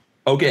 Yes.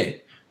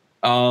 Okay.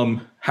 How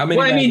many?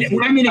 What I mean,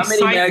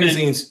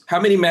 How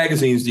many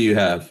magazines do you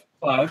have?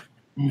 5.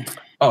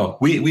 Oh,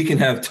 we can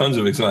have tons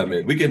of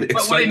excitement. We can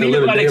excite the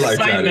living daylights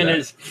out of that.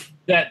 Is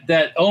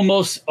that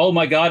almost, oh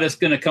my God, it's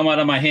going to come out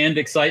of my hand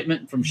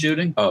excitement from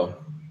shooting. Oh,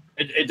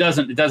 it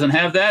doesn't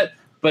have that,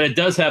 but it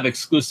does have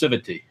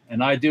exclusivity,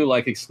 and I do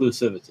like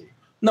exclusivity.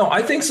 No,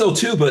 I think so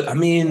too. But I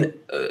mean,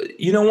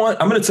 you know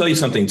what? I'm going to tell you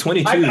something.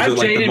 22s are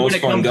like the most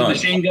fun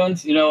guns. Machine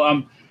guns.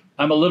 I'm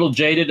a little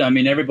jaded. I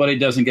mean, everybody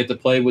doesn't get to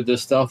play with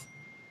this stuff.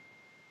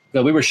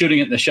 But we were shooting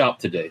it in the shop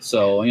today,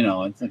 so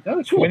I think that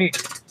was cool.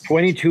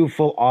 22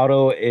 full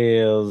auto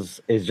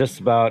is just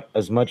about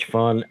as much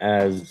fun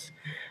as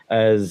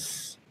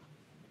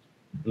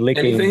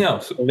licking anything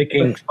else.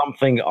 Licking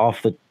something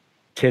off the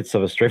tits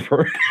of a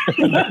stripper.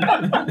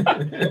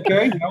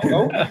 Okay.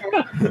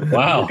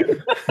 Wow.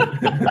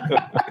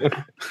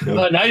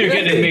 Now you're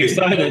getting me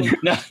excited.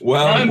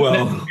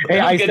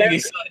 Hey,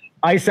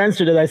 I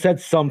censored it. I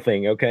said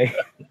something. Okay.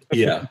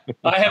 Yeah.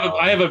 I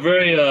have a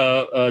very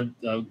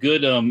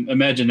good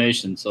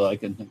imagination, so I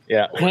can.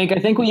 Yeah. Hank, I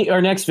think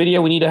our next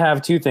video we need to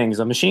have 2 things: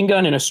 a machine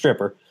gun and a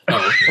stripper.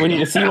 We need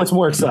to see what's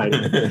more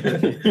exciting.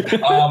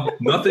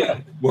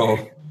 Nothing.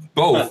 Well.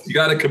 Both. You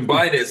got to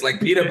combine it. It's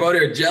like peanut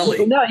butter and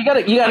jelly. No, you got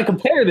to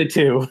compare the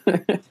 2.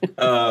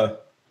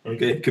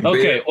 Okay.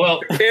 Compare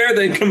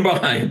then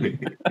combine.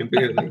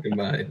 Compare then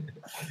combine.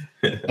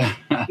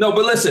 No,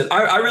 but listen,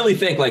 I really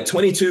think like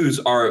 22s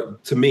are,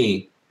 to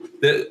me,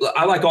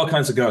 I like all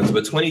kinds of guns,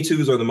 but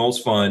 22s are the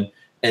most fun.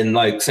 And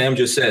like Sam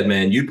just said,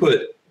 man, you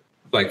put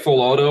like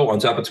full auto on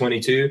top of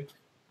 22.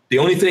 The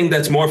only thing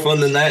that's more fun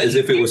than that is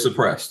if it was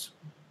suppressed.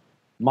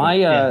 My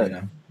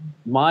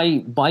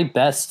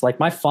best, like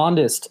my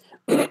fondest,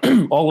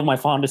 all of my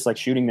fondest like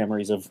shooting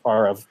memories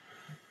are of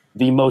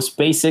the most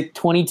basic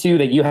 22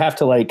 that you have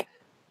to like,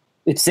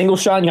 it's single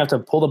shot and you have to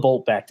pull the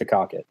bolt back to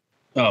cock it.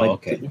 Oh,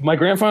 okay. My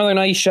grandfather and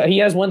I, he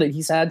has one that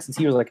he's had since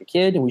he was like a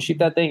kid, and we shoot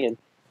that thing, and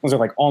those are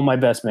like all my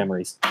best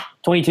memories.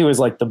 22 is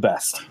like the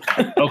best.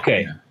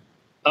 Okay.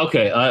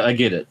 I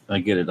get it.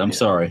 I'm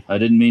sorry. I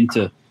didn't mean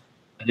to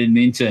I didn't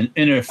mean to I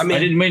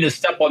didn't mean to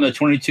step on the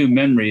 22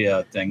 memory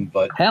thing,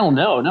 but Hell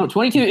no.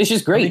 22 is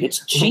just great.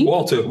 It's cheap.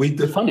 Walter,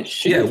 Fun as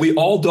shit. yeah, we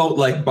all don't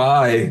like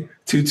buy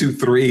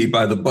 223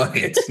 by the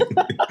bucket.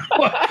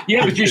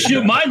 yeah, but you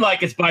shoot mine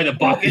like it's by the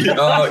bucket. Yeah.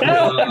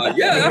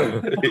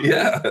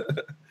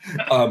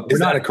 Is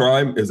that a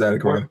crime? Is that a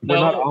crime?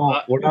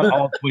 We're not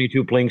all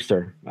 22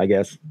 Plinkster, I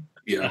guess.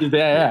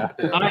 Yeah.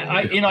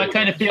 I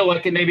kind of feel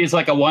like maybe it's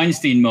like a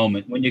Weinstein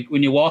moment when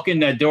you walk in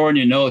that door and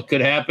you know it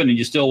could happen and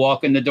you still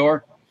walk in the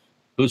door.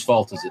 Whose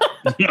fault is it?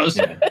 You know what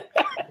I'm saying?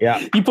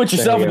 Yeah. You put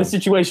yourself in a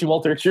situation,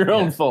 Walter. It's your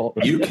own fault.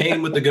 You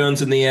came with the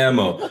guns and the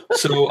ammo.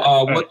 So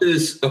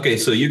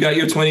so you got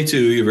your 22.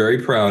 You're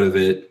very proud of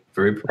it.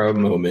 Very proud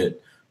moment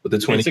with the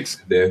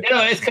 26 there. You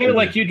know, it's kind of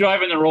like you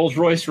driving the Rolls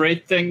Royce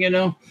Wraith thing, you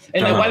know?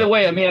 And by the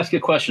way, let me ask you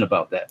a question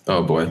about that.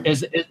 Oh, boy.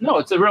 No,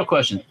 it's a real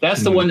question.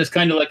 That's the one that's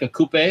kind of like a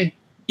coupe?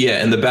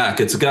 Yeah, in the back.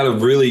 It's got a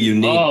really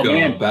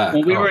unique back.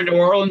 When we were in New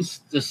Orleans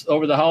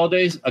over the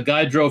holidays, a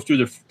guy drove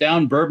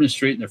down Bourbon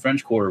Street in the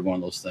French Quarter of one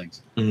of those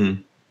things.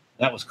 Mm-hmm.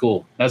 That was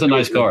cool. That's a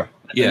nice car.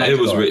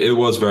 It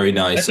was very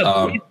nice. That's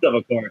a beast of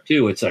a car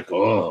too. It's like,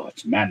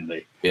 it's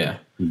manly. Yeah,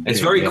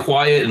 it's very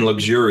quiet and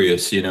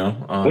luxurious. You know.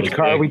 Which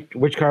car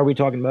are we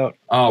talking about?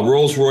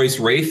 Rolls Royce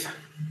Wraith.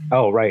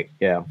 Oh right,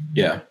 yeah.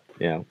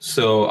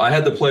 So I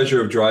had the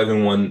pleasure of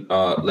driving one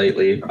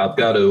lately. I've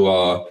got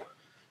to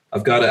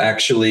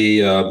actually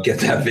get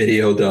that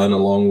video done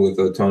along with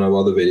a ton of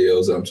other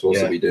videos that I'm supposed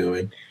to be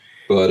doing.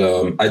 But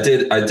I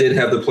did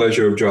have the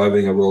pleasure of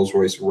driving a Rolls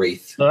Royce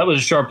Wraith. So that was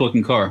a sharp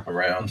looking car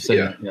around.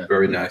 Yeah,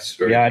 very nice.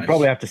 Very nice. I'd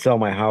probably have to sell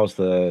my house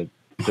to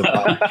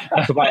buy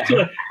That's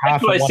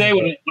what I say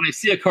when I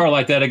see a car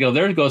like that. I go,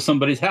 there goes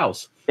somebody's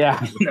house.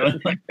 Yeah,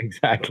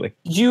 exactly.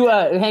 Did you,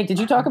 Hank? Did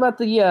you talk about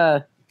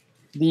the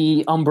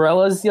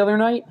umbrellas the other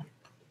night?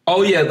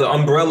 Oh yeah, the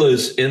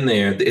umbrellas in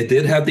there. It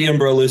did have the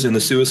umbrellas in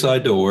the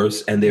suicide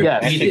doors, and they're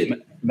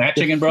heated.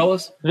 Matching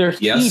umbrellas. They're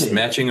heated.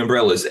 Matching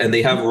umbrellas, and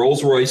they have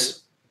Rolls Royce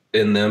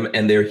in them,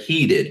 and they're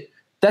heated.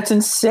 That's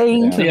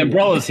insane. The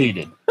umbrella's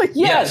heated.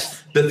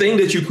 Yes. The thing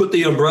that you put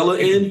the umbrella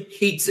in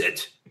heats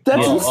it.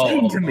 That's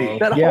insane to me.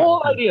 That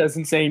whole idea is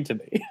insane to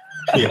me.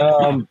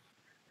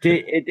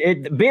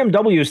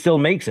 BMW still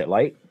makes it,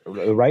 right?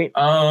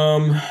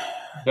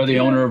 They're the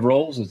owner of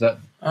Rolls. Is that?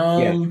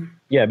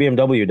 Yeah,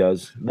 BMW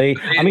does. They're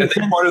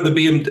part of the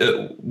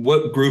BMW.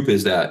 What group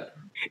is that?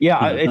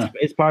 Yeah,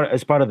 it's part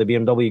of the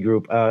BMW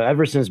group.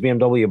 Ever since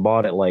BMW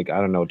bought it,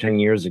 10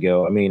 years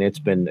ago. I mean, it's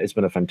been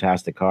a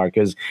fantastic car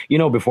because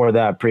before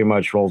that, pretty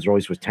much Rolls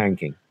Royce was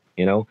tanking.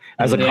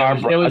 As a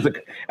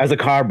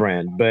car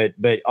brand, but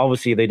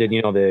obviously they did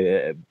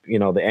the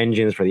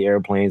engines for the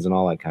airplanes and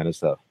all that kind of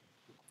stuff.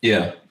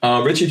 Yeah,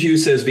 Richard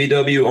Hughes says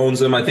VW owns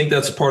them. I think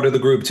that's part of the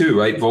group too,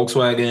 right?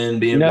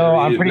 Volkswagen, BMW. No,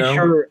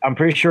 I'm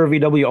pretty sure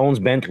VW owns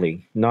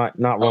Bentley, not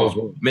Rolls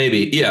Royce.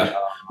 Maybe, yeah.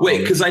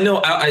 Wait, because I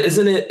know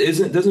doesn't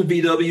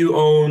VW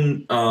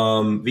own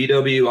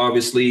VW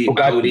obviously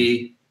Bugatti.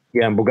 Audi?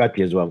 Yeah, and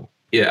Bugatti as well.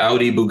 Yeah,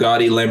 Audi,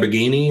 Bugatti,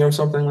 Lamborghini, or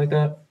something like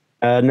that.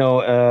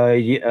 No,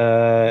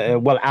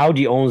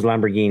 Audi owns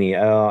Lamborghini,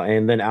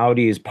 and then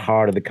Audi is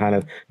part of the kind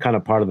of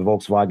part of the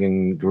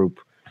Volkswagen group.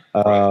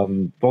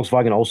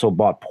 Volkswagen also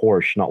bought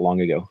Porsche not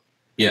long ago.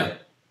 Yeah.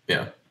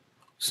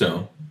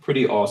 So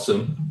pretty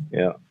awesome.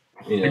 Yeah.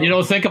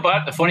 And think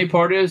about it. The funny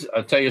part is,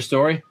 I'll tell you a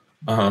story.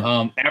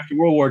 After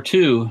World War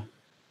II,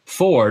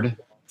 Ford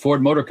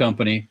Motor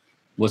Company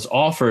was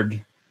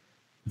offered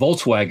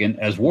Volkswagen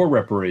as war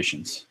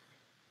reparations.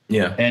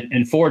 Yeah.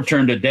 And Ford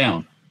turned it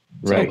down.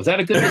 So right. Was that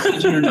a good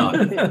decision or not?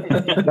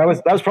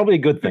 That was probably a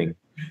good thing.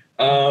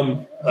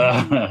 Well,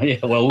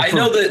 I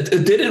know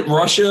that didn't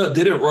Russia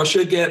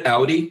get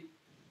Audi?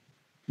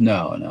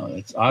 No.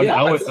 I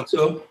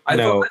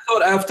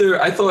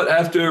thought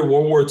after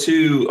World War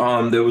II,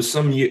 there was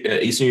some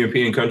Eastern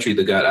European country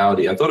that got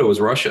Audi. I thought it was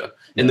Russia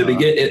in the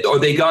beginning, or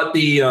they got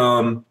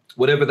the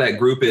whatever that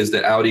group is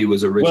that Audi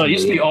was originally. Well, it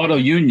used to be Auto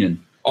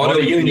Union. Auto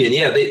Union,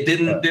 yeah. They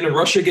didn't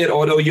Russia get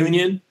Auto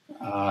Union?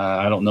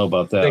 I don't know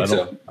about that.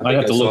 I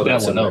have to look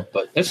that one up.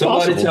 But it's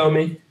somebody possible. Tell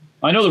me.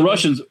 I know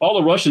all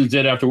the Russians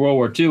did after World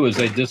War II is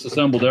they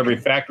disassembled every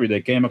factory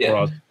they came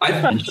across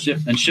and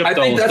shipped I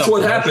think that's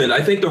what happened.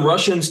 I think the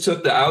Russians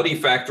took the Audi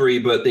factory,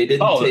 but they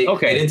didn't they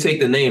didn't take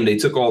the name. They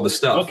took all the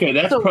stuff. Okay,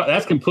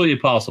 that's completely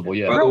possible.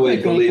 Yeah. By the way,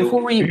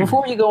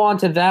 before we go on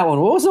to that one,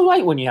 what was the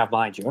white one you have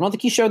behind you? I don't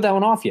think you showed that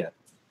one off yet.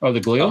 Oh, the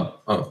Glio?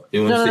 No.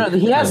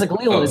 He has the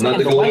Glio in his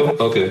hand.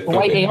 The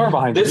white AR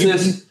behind you.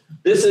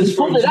 This is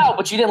pulled it out,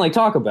 but you didn't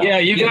talk about it. Yeah,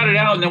 you got it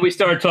out, and then we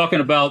started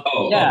talking about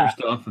other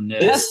stuff. And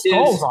it has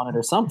skulls on it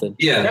or something.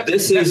 Yeah,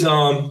 this is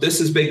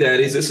Big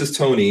Daddy's. This is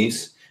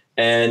Tony's,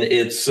 and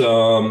it's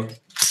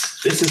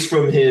this is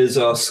from his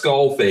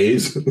skull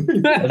phase.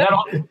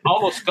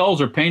 All those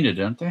skulls are painted,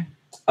 aren't they?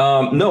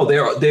 No,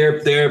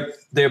 they're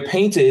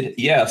painted.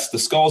 Yes, the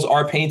skulls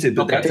are painted,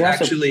 but that's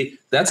actually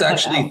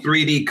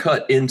 3D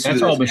cut into.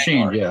 That's all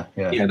machined. Yeah.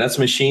 That's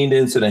machined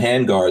into the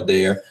handguard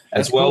there,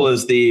 as well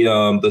as the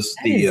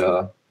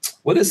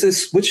what is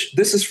this?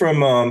 This is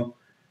from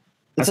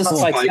It's a That's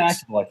Spike Spikes.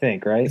 Tactical, I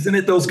think, right? Isn't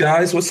it those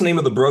guys? What's the name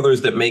of the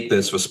brothers that make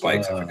this for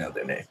Spikes? I forgot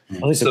their name.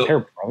 At least So- a pair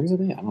of brothers, I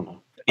think. I don't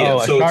know. Yeah,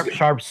 so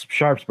it's-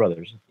 Sharps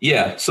brothers.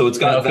 yeah, so it's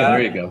got Okay, that.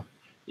 there you go.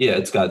 Yeah,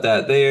 it's got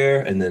that there,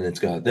 and then it's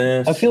got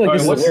this. I feel like All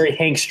this right, is a very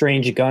Hank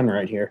Strange gun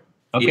right here.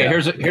 Okay, Yeah.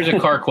 here's a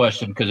car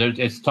question because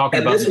it's talking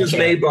And about this was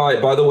made by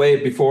the way,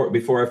 before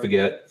I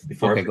forget,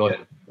 Okay, go ahead.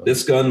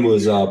 this gun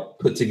was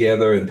put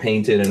together and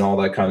painted and all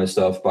that kind of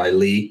stuff by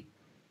Lee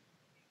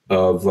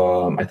of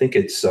I think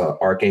it's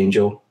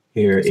Archangel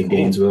here in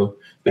Gainesville.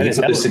 But That he is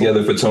put this hella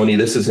together for Tony.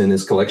 This is in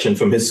his collection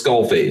from his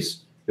skull face.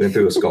 He went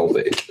through a skull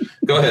face.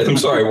 Go ahead. I'm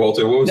sorry,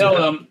 Walter. What was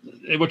No,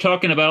 that? we're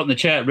talking about in the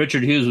chat.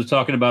 Richard Hughes was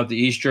talking about the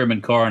East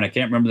German car, and I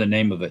can't remember the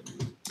name of it.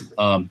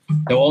 The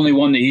only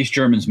one the East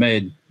Germans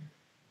made,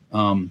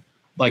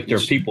 like their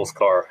people's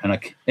car, and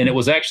it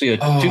was actually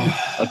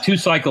a two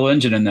cycle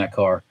engine in that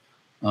car,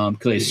 because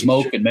they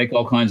smoke and make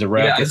all kinds of Yeah,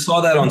 I rackets. saw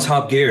that on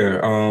Top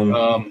Gear.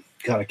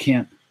 God, I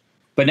can't.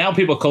 But now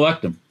people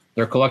collect them.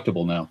 They're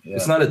collectible now. Yeah.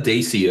 It's not a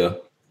Dacia.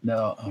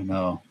 No, oh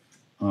no.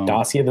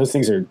 Dacia, those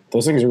things are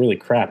really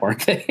crap,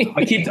 aren't they?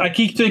 I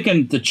keep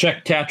thinking the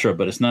Czech Tatra,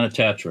 but it's not a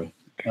Tatra.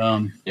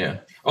 Yeah.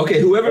 Okay.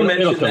 Whoever Well,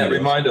 mentioned it'll that, come.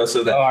 remind us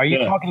of that. Are you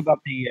Yeah. talking about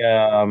the?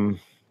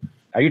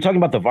 Are you talking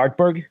about the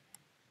Wartburg?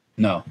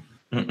 No.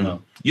 Mm-mm.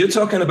 No. You're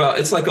talking about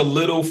it's like a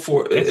little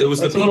four. It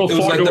was it's a little like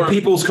the four-door.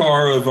 people's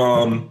car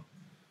of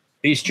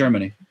East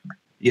Germany.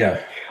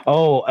 yeah.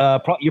 Oh,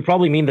 you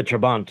probably mean the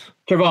Trabant.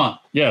 Trabant.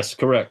 Yes,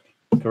 correct.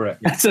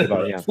 That's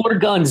a Yeah. Florida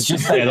guns.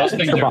 Just Yeah, those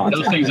things are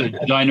a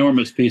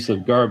ginormous piece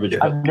of garbage.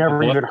 I've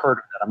never even heard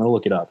of that. I'm gonna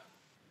look it up.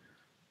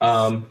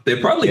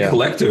 They're probably Yeah.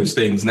 collectors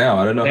things now.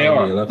 I don't know. They how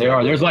are. many left They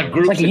are. There's like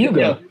groups. like a Yugo.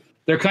 Yeah,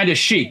 they're kind of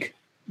chic.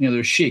 You know,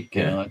 they're chic.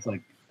 You Yeah. know, it's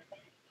like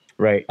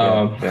Right.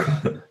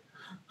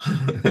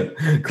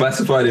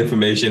 Classified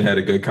information had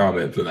a good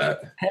comment for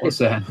that. what's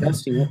that?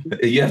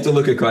 You have to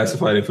look at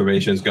classified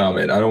information's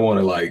comment. I don't want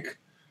to like.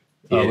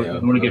 Oh, Yeah.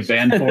 you want to get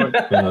banned for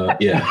it?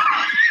 Yeah.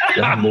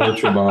 That's more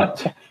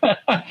Tremont.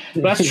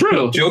 That's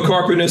true. Joe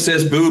Carpenter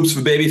says boobs for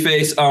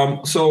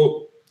babyface.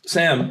 So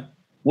Sam,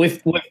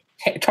 with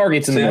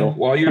targets in the middle.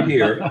 while you're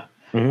here,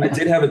 Mhm. I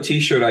did have a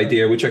T-shirt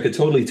idea, which I could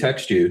totally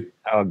text you.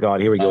 Oh God,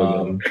 here we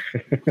go again.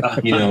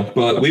 You know,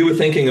 but we were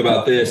thinking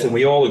about this, and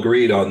we all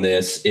agreed on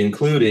this,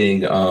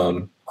 including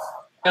No.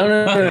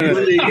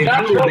 including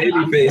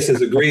Babyface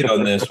has agreed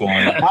on this one.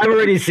 I've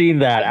already seen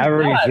that.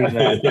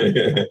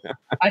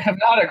 I have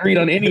not agreed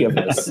on any of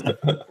this.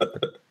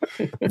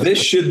 This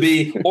should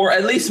be, or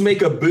at least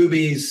make a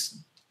boobies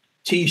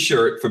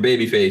T-shirt for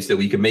Babyface that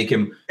we can make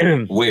him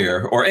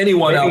wear, or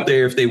anyone out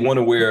there if they want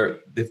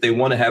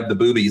to have the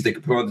boobies, they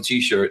can put on the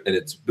T-shirt and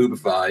it's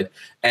boobified,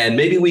 and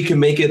maybe we can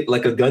make it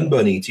like a Gun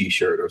Bunny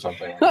T-shirt or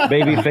something.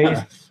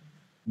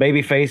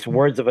 Babyface,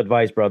 words of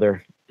advice,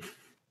 brother.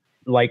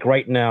 Like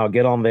right now,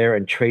 get on there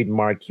and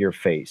trademark your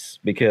face,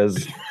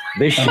 because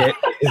this shit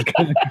is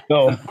gonna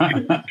go.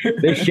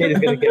 This shit is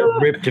gonna get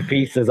ripped to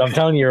pieces. I'm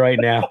telling you right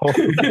now.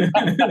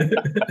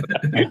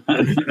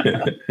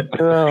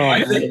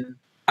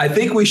 I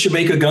think we should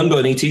make a Gun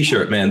Bunny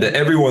T-shirt, man. That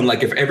everyone,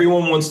 like, if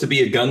everyone wants to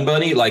be a Gun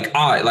Bunny,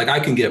 I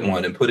can get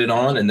one and put it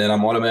on, and then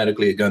I'm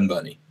automatically a Gun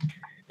Bunny,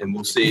 and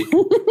we'll see.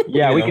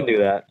 Yeah, we can do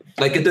that.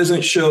 Like, it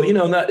doesn't show,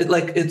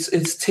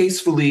 it's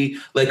tastefully,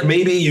 like,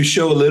 maybe you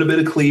show a little bit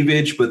of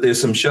cleavage, but there's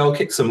some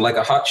like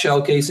a hot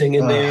shell casing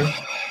in there.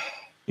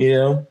 You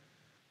know,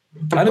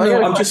 I don't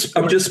know. I'm just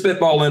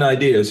spitballing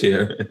ideas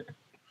here.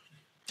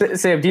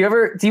 Sam, do you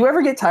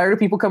ever get tired of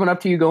people coming up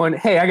to you going,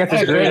 "Hey, I got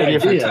this great idea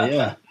for you"?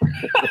 Yeah.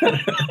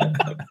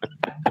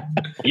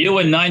 You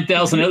and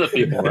 9,000 other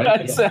people,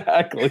 right?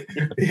 Exactly.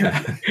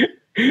 Yeah.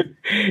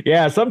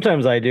 Yeah,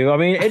 sometimes I do. I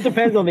mean, it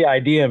depends on the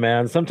idea,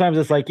 man. Sometimes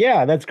it's like,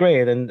 yeah, that's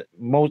great, and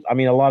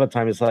a lot of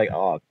times it's like,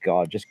 oh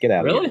God, just get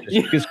out of Really?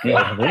 here. Just go.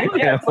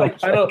 Yeah, it's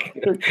like, I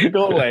don't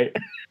go away.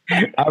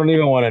 I don't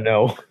even want to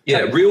know. Yeah,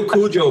 Real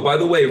Cujo. By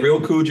the way,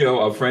 Real Cujo,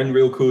 our friend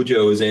Real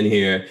Cujo is in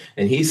here,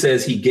 and he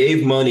says he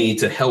gave money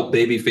to help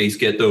Babyface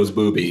get those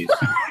boobies.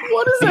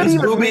 What does that These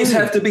even boobies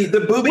mean? have to be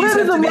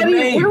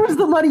Where was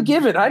the money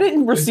given? I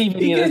didn't receive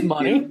any of this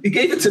money. He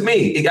gave it to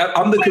me.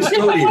 I'm the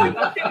custodian.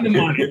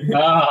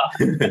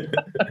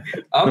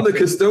 I'm the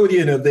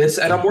custodian of this,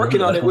 and I'm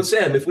working on it with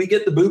Sam. If we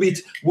get the booby,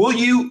 will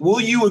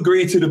you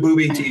agree to the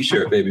booby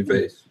T-shirt,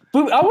 Babyface?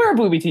 I'll wear a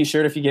booby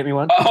T-shirt if you get me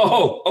one.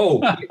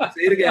 Oh,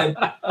 say it again.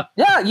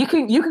 Yeah, you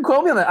can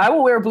quote me on that. I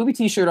will wear a booby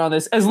T-shirt on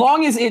this as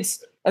long as it's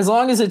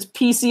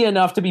PC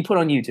enough to be put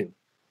on YouTube.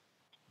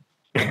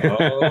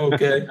 Oh,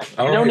 okay.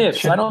 All No right.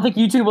 nips. I don't think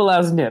YouTube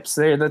allows nips.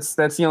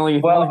 That's the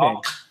only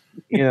thing.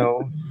 You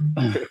know,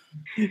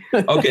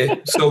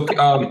 Okay. So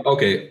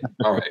okay.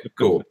 All right.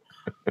 Cool.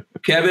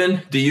 Kevin,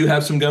 do you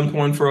have some gun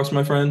porn for us,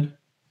 my friend?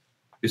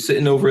 You're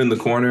sitting over in the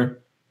corner.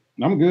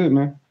 I'm good,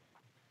 man.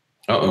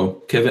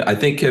 Uh-oh. Kevin, I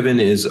think Kevin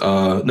is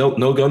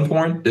no gun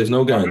porn. There's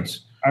no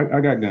guns. I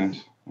got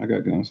guns.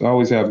 I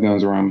always have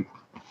guns around me.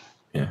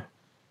 Yeah.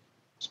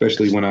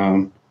 Especially when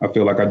I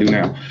feel like I do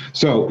now.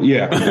 So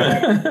yeah.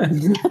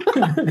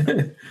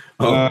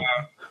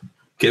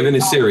 Kevin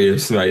is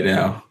serious right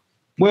now.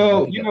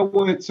 Well, you know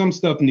what? Some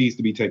stuff needs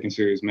to be taken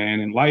serious, man.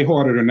 And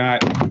lighthearted or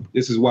not,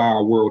 this is why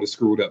our world is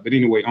screwed up. But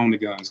anyway, on the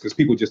guns, because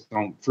people just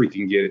don't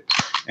freaking get it.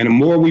 And the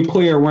more we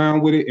play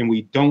around with it and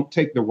we don't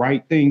take the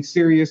right thing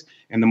serious,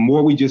 and the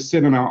more we just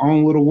sit in our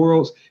own little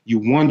worlds, you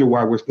wonder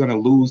why we're going to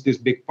lose this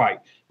big fight.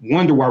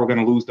 Wonder why we're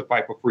going to lose the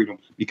fight for freedom,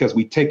 because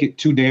we take it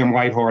too damn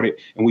lighthearted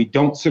and we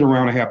don't sit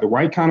around and have the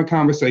right kind of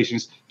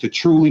conversations to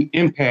truly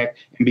impact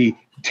and be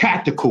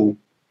tactical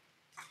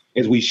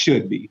as we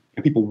should be.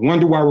 And people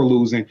wonder why we're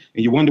losing,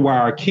 and you wonder why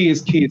our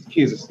kids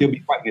are still be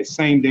fighting the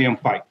same damn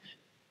fight,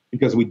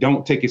 because we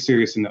don't take it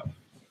serious enough.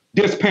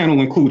 This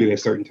panel included at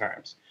certain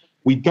times.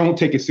 We don't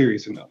take it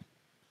serious enough.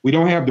 We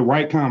don't have the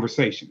right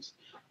conversations.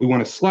 We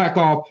want to slack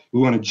off. We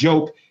want to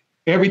joke.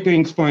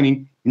 Everything's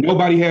funny.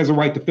 Nobody has a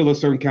right to feel a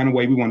certain kind of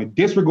way. We want to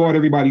disregard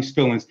everybody's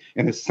feelings.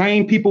 And the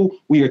same people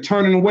we are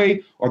turning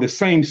away are the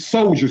same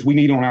soldiers we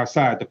need on our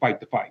side to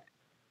fight the fight.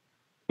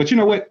 But you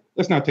know what?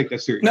 Let's not take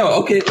that seriously. No,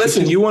 okay.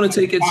 Listen, you want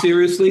to take it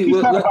seriously?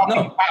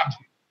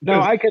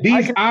 No,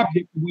 these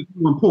objects are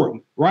more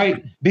important,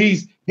 right?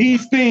 These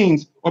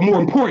things are more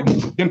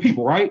important than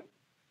people, right?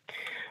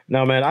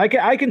 No, man, I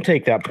can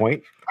take that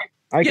point.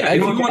 If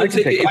you want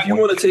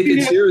to take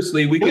it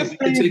seriously, we can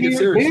take it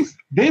seriously.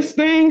 This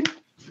thing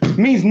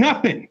means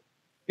nothing.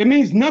 It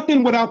means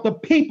nothing without the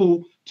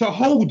people to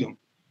hold them.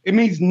 It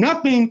means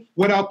nothing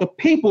without the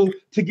people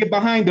to get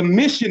behind the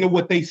mission of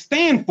what they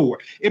stand for.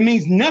 It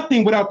means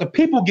nothing without the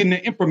people getting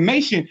the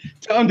information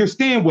to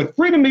understand what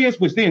freedom is,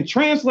 which then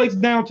translates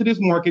down to this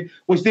market,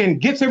 which then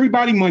gets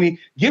everybody money,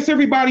 gets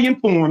everybody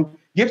informed,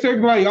 gets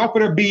everybody off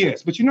of their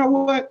BS. But you know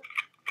what?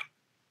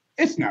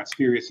 It's not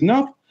serious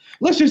enough.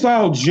 Let's just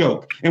all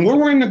joke. And when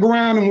we're in the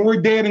ground and we're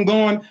dead and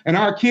gone, and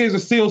our kids are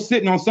still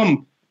sitting on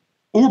some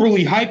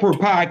uberly hyper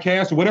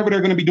podcast or whatever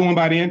they're going to be doing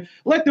by then,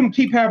 let them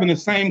keep having the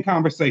same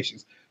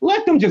conversations.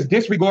 Let them just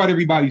disregard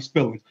everybody's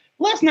feelings.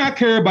 Let's not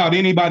care about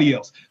anybody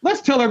else. Let's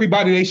tell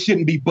everybody they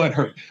shouldn't be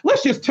butthurt.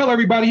 Let's just tell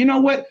everybody, you know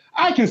what?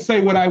 I can say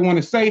what I want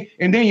to say.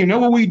 And then you know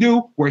what we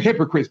do? We're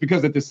hypocrites,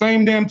 because at the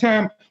same damn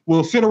time,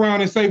 we'll sit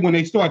around and say, when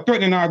they start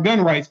threatening our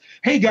gun rights,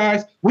 hey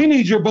guys, we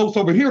need your votes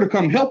over here to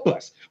come help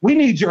us. We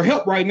need your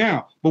help right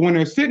now. But when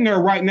they're sitting there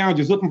right now,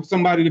 just looking for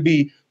somebody to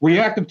be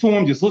reactive to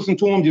them, just listen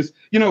to them,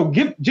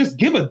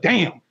 give a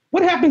damn.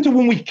 What happened to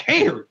when we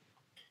cared?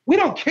 We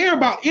don't care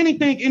about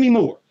anything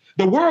anymore.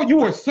 The world,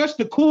 you are such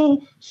the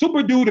cool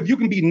super dude if you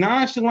can be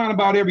nonchalant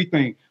about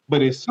everything.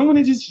 But as soon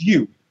as it's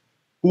you,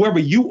 whoever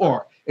you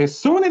are, as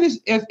soon as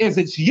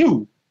it's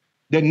you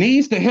that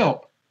needs the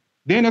help,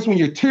 then that's when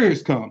your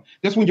tears come.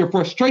 That's when your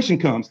frustration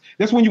comes.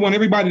 That's when you want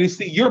everybody to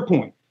see your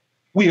point.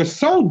 We are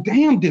so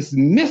damn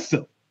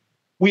dismissive.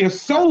 We are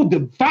so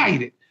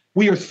divided.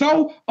 We are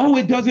so,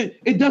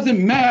 it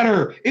doesn't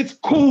matter. It's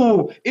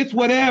cool. It's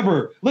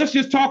whatever. Let's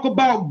just talk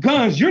about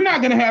guns. You're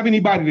not going to have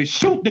anybody to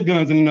shoot the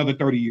guns in another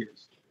 30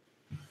 years.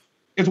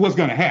 It's what's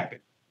going to happen.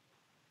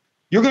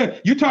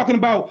 You're talking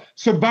about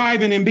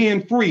surviving and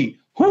being free.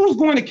 Who's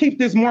going to keep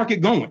this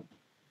market going?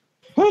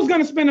 Who's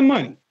going to spend the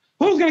money?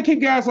 Who's going to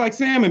keep guys like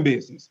Sam in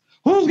business?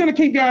 Who's going to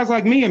keep guys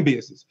like me in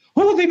business?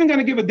 Who's even going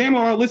to give a damn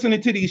about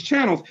listening to these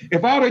channels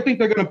if all they think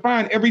they're going to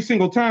find every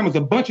single time is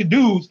a bunch of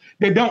dudes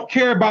that don't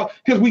care about,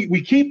 because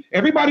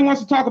everybody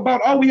wants to talk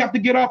about, we have to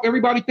get off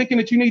everybody thinking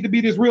that you need to be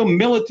this real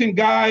militant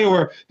guy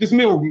or this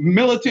real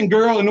militant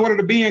girl in order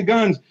to be in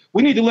guns.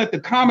 We need to let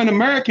the common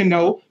American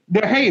know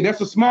that, hey,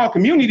 that's a small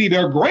community.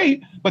 They're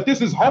great, but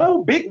this is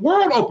whole big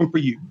world open for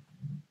you.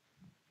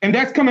 And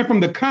that's coming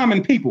from the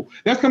common people.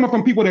 That's coming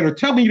from people that are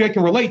telling you they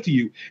can relate to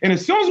you. And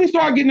as soon as we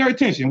start getting their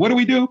attention, what do?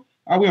 We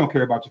don't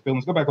care about your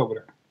feelings. Go back over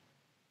there.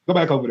 Go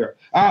back over there.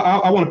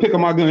 I want to pick up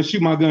my guns,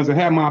 shoot my guns, and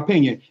have my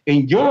opinion.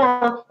 And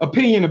your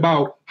opinion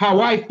about how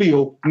I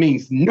feel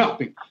means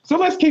nothing. So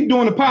let's keep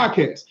doing the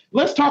podcast.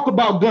 Let's talk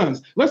about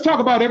guns. Let's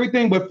talk about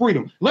everything but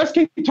freedom. Let's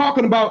keep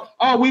talking about,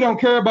 we don't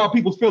care about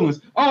people's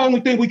feelings.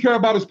 Only thing we care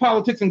about is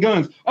politics and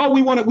guns.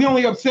 We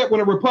only upset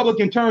when a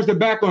Republican turns their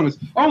back on us.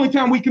 Only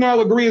time we can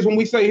all agree is when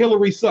we say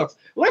Hillary sucks.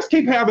 Let's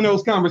keep having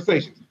those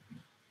conversations.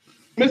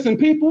 Listen,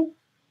 people,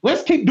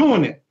 let's keep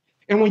doing it.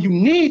 And when you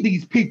need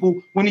these people,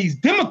 when these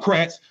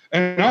Democrats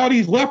and all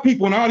these left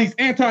people and all these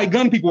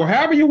anti-gun people, or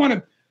however you want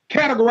to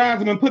categorize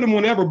them and put them in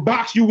whatever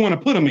box you want to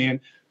put them in,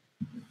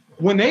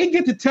 when they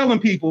get to telling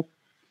people,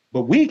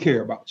 but we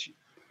care about you,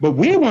 but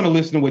we want to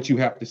listen to what you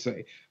have to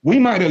say. We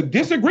might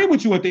disagree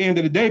with you at the end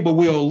of the day, but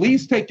we'll at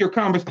least take your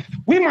conversation.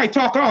 We might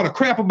talk all the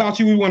crap about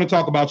you. We want to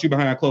talk about you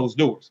behind closed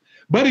doors.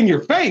 But in your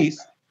face,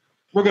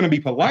 we're going to be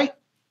polite.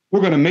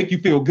 We're going to make you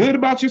feel good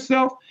about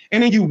yourself.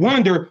 And then you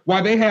wonder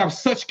why they have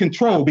such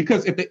control,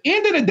 because at the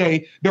end of the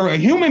day, there are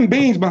human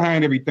beings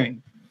behind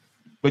everything.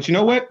 But you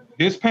know what?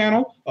 This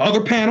panel,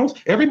 other panels,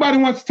 everybody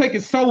wants to take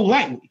it so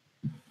lightly.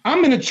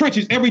 I'm in the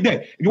trenches every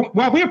day.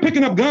 While we're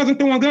picking up guns and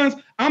throwing guns,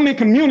 I'm in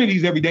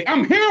communities every day.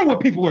 I'm hearing what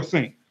people are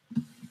saying.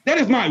 That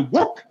is my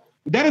work.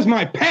 That is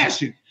my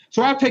passion.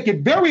 So I take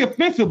it very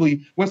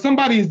offensively when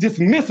somebody is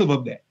dismissive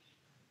of that.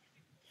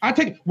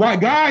 While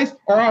guys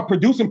are out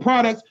producing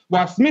products,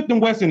 while Smith &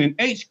 Wesson and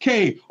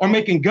HK are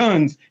making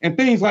guns and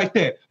things like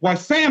that, while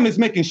Sam is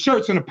making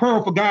shirts and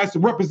apparel for guys to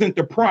represent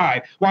their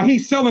pride, while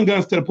he's selling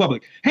guns to the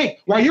public. Hey,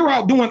 while you're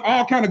out doing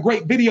all kind of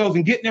great videos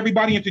and getting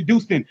everybody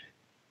introduced and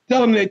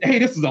telling them that, hey,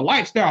 this is a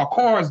lifestyle,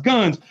 cars,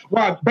 guns,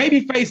 while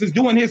Babyface is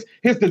doing his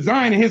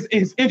design and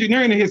his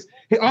engineering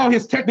and all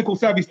his technical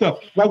savvy stuff,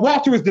 while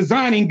Walter is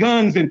designing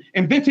guns and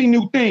inventing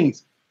new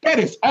things. That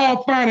is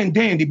all fine and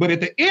dandy, but at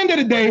the end of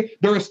the day,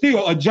 there is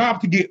still a job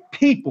to get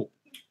people.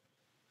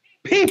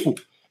 People.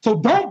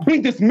 So don't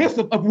be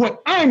dismissive of what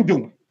I'm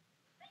doing.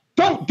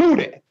 Don't do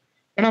that.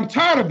 And I'm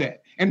tired of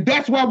that. And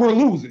that's why we're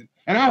losing.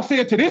 And I'll say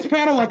it to this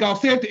panel like I'll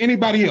say it to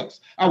anybody else.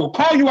 I will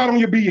call you out on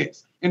your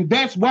BS. And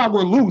that's why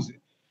we're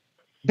losing.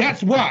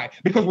 That's why.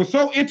 Because we're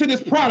so into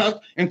this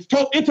product and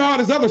so into all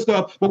this other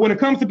stuff. But when it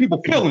comes to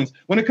people's feelings,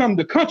 when it comes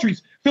to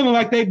countries feeling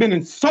like they've been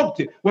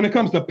insulted, when it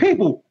comes to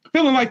people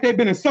feeling like they've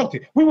been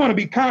insulted, we want to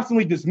be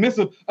constantly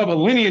dismissive of a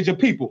lineage of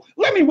people.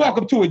 Let me walk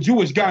up to a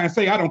Jewish guy and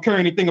say, I don't care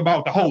anything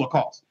about the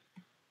Holocaust.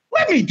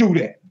 Let me do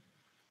that.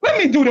 Let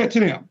me do that to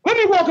them. Let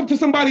me walk up to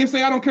somebody and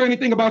say, I don't care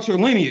anything about your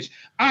lineage,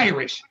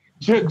 Irish,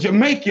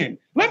 Jamaican.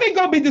 Let me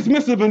go be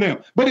dismissive of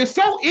them. But it's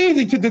so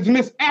easy to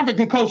dismiss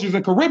African cultures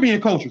and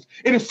Caribbean cultures.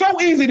 It is so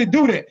easy to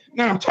do that.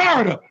 Now I'm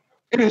tired of it.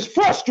 It is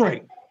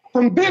frustrating,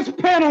 from this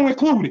panel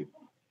included.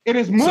 It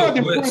is more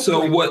than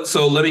frustrating.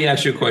 So let me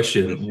ask you a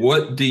question.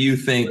 What do you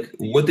think?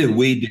 What did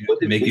we do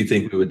to make you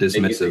think we were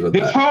dismissive of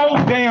that? This whole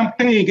damn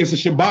thing is a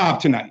shabab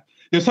tonight.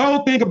 This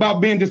whole thing about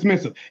being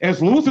dismissive,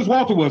 as loose as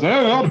Walter was,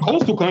 all the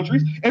coastal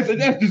countries, as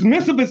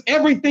dismissive as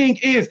everything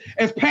is,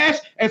 as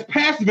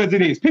passive as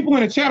it is. People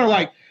in the chat are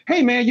like,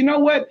 "Hey man, you know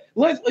what?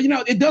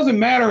 It doesn't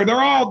matter. They're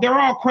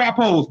all crap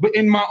holes." But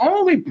my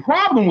only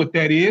problem with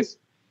that is,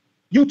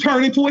 you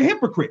turn into a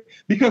hypocrite,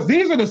 because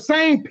these are the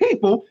same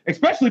people,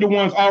 especially the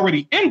ones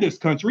already in this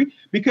country.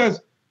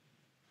 Because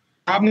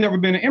I've never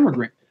been an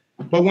immigrant,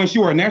 but once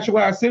you are a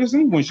naturalized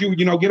citizen, once you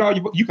get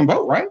all you can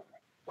vote, right?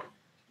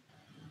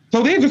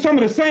 So these are some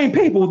of the same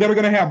people that are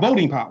going to have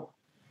voting power,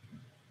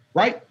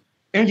 right?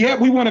 And yet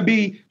we want to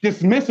be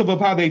dismissive of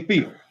how they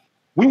feel.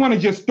 We want to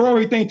just throw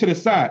everything to the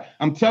side.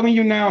 I'm telling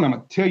you now, and I'm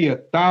going to tell you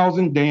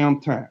 1,000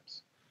 damn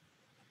times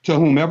to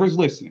whomever's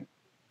listening.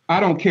 I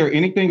don't care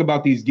anything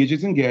about these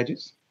gadgets and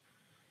gadgets.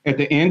 At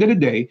the end of the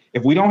day,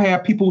 if we don't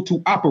have people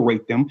to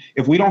operate them,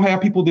 if we don't have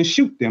people to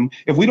shoot them,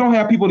 if we don't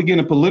have people to get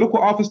in political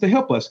office to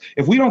help us,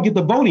 if we don't get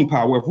the voting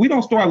power, if we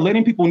don't start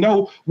letting people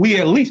know we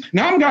at least,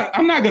 now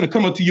I'm not going to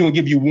come up to you and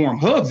give you warm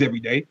hugs every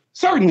day.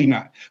 Certainly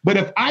not. But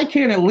if I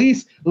can at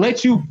least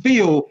let you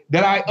feel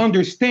that I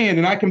understand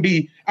and I can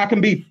be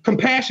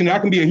compassionate, I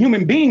can be a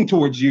human being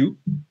towards you,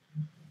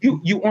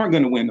 you aren't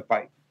going to win the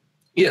fight.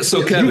 Yeah.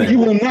 So Kevin, you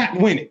will not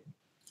win it.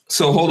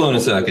 So hold on a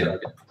second.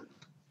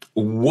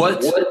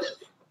 What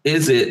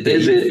is it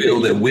that you feel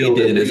that we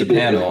did as a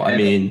panel? I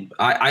mean,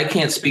 I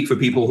can't speak for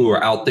people who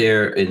are out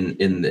there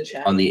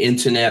on the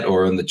internet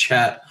or in the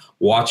chat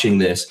watching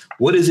this.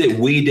 What is it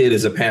we did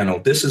as a panel?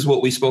 This is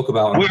what we spoke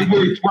about.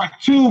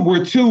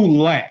 We're too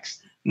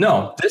lax.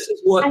 No, this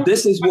is what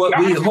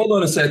we. Hold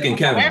on a second,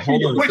 Kevin.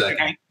 Hold on a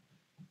second.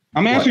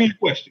 I'm answering your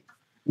question.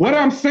 What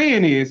I'm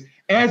saying is,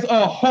 as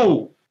a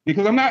whole,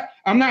 because I'm not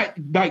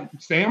like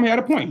Sam had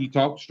a point. He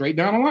talked straight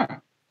down the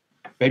line.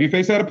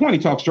 Babyface had a point. He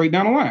talked straight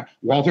down the line.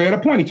 Walter had a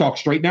point. He talked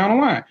straight down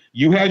the line.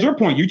 You had your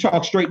point. You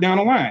talked straight down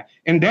the line.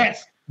 And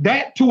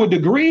that to a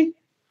degree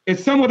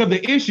is somewhat of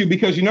the issue,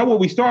 because you know what?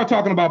 We started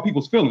talking about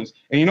people's feelings.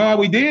 And you know how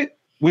we did?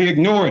 We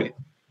ignored it.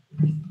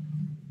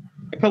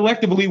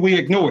 Collectively, we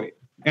ignored it.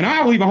 And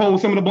I'll even hold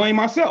some of the blame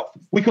myself.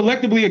 We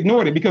collectively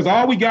ignored it because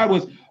all we got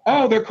was,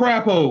 oh, they're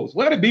crap holes.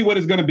 Let it be what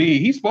it's going to be.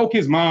 He spoke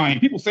his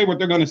mind. People say what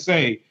they're going to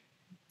say.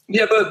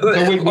 Yeah, but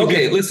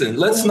okay, listen,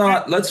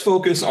 let's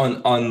focus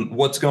on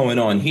what's going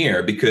on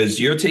here,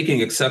 because you're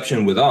taking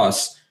exception with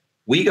us.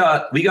 We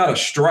got a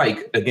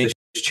strike against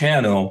this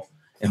channel,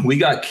 and we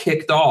got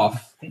kicked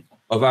off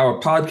of our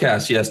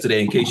podcast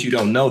yesterday, in case you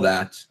don't know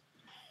that,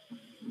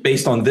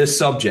 based on this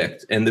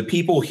subject. And the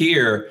people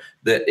here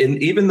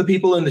even the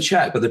people in the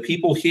chat, but the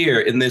people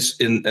here in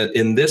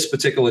this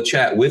particular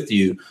chat with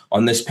you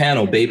on this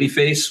panel,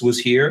 Babyface was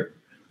here.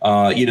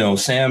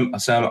 Sam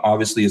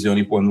obviously is the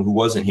only one who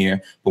wasn't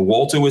here, but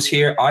Walter was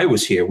here. I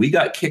was here. We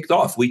got kicked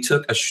off. We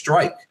took a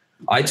strike.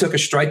 I took a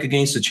strike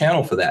against the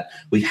channel for that.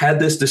 We had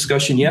this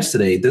discussion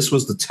yesterday. This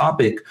was the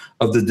topic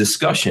of the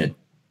discussion.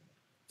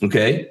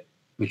 Okay.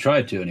 We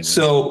tried to anyway.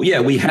 So yeah,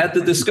 we had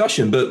the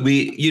discussion, but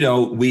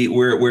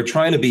we're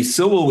trying to be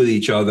civil with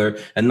each other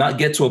and not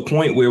get to a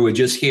point where we're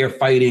just here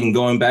fighting,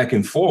 going back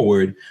and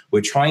forward.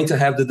 We're trying to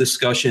have the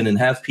discussion and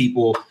have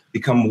people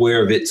become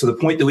aware of it, to the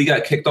point that we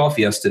got kicked off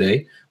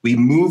yesterday. We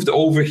moved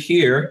over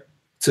here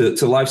to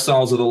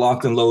Lifestyles of the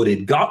Locked and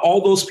Loaded, got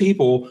all those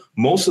people,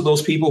 most of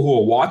those people who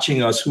are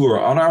watching us, who are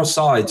on our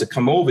side, to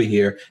come over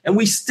here. And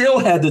we still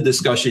had the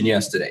discussion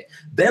yesterday.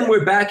 Then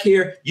we're back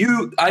here.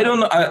 I don't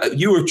know,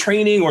 you were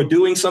training or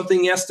doing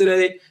something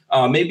yesterday.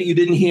 Maybe you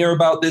didn't hear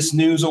about this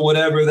news or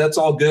whatever. That's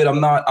all good. I'm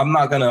not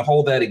going to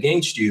hold that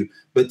against you.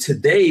 But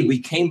today we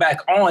came back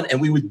on and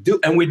we're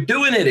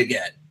doing it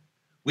again.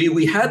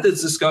 We had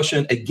this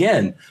discussion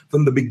again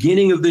from the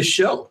beginning of this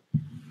show.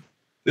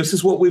 This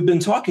is what we've been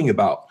talking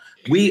about.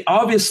 We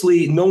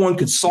obviously, no one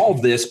could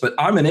solve this, but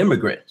I'm an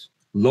immigrant.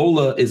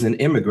 Lola is an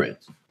immigrant.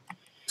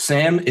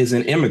 Sam is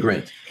an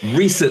immigrant.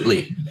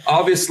 Recently,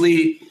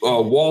 obviously,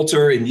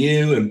 Walter and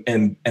you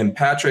and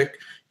Patrick,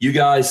 you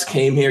guys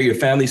came here, your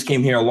families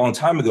came here a long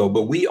time ago,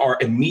 but we are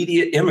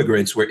immediate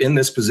immigrants. We're in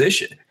this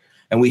position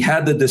and we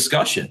had the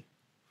discussion.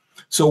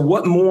 So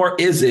what more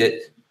is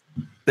it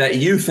that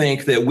you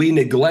think that we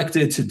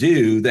neglected to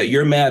do, that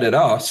you're mad at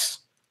us?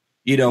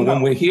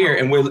 When we're here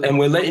and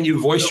we're letting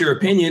you voice your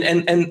opinion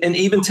and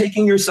even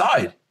taking your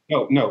side.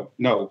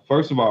 No.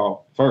 First of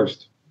all,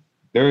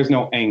 there is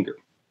no anger.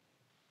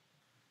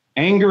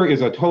 Anger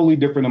is a totally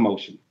different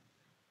emotion.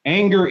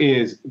 Anger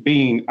is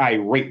being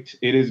irate.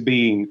 It is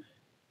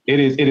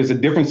a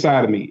different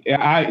side of me.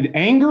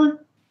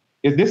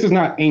 This is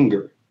not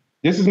anger.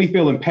 This is me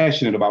feeling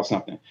passionate about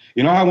something.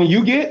 You know how when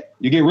you get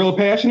real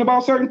passionate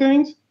about certain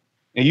things?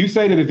 And you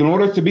say that if in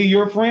order to be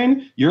your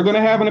friend, you're going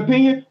to have an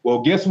opinion.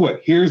 Well, guess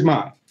what? Here's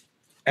mine.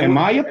 And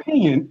my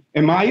opinion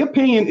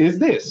is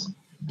this.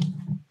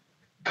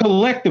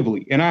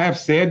 Collectively, and I have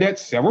said that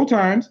several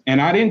times,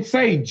 and I didn't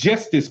say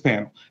just this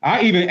panel.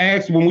 I even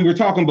asked when we were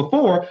talking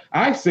before,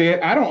 I said,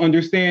 I don't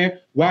understand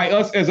why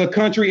us as a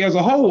country as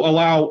a whole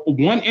allow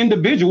one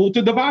individual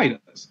to divide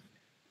us.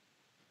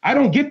 I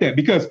don't get that,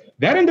 because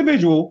that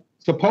individual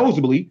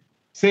supposedly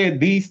said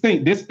this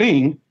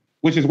thing,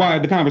 which is why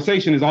the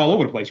conversation is all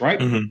over the place, right?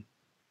 Mm-hmm.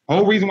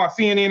 Whole reason why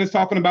CNN is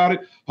talking about it,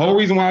 whole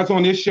reason why it's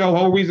on this show,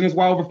 whole reason it's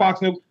why over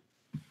Fox News,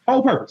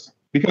 whole purpose,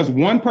 because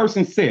one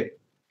person said it.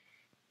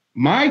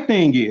 My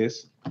thing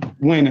is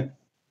when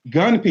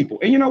gun people,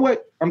 and you know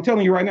what? I'm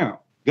telling you right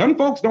now, gun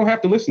folks don't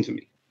have to listen to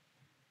me.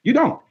 You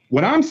don't.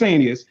 What I'm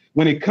saying is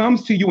when it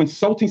comes to you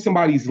insulting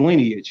somebody's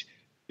lineage,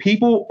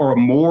 people are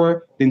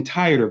more than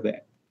tired of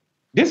that.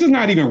 This is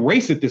not even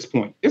race at this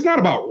point. It's not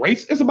about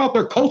race. It's about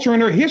their culture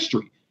and their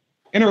history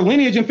and their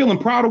lineage and feeling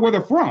proud of where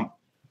they're from.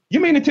 You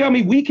mean to tell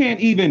me we can't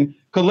even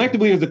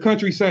collectively as a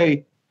country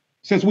say,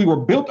 since we were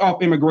built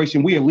off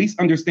immigration, we at least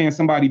understand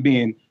somebody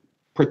being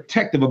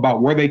protective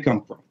about where they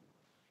come from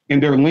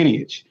and their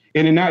lineage,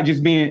 and it not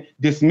just being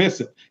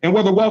dismissive. And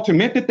whether Walter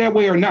meant it that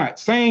way or not,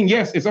 saying,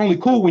 yes, it's only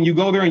cool when you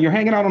go there and you're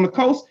hanging out on the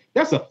coast,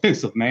 that's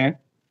offensive, man.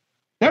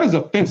 That is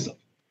offensive.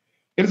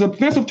 It is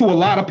offensive to a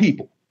lot of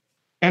people.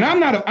 And I'm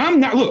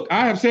not, look,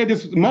 I have said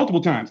this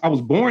multiple times. I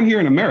was born here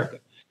in America.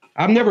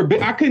 I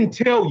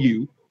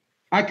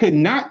could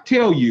not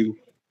tell you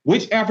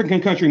which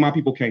African country my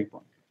people came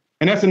from.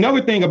 And that's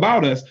another thing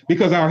about us,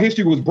 because our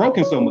history was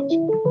broken so much.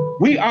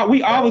 We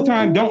all the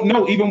time don't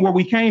know even where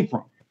we came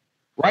from,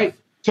 right?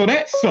 So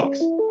that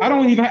sucks.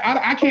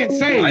 I can't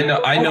say.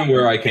 I know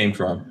where I came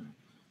from.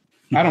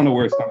 I don't know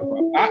where it's coming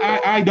from.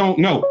 I don't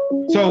know.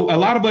 So a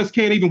lot of us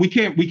can't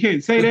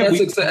say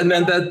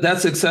that.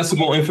 That's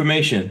accessible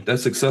information.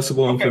 That's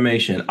accessible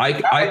information. I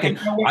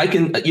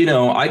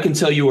can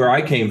tell you where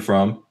I came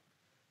from.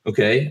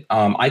 Okay.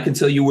 I can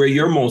tell you where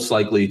you're most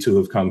likely to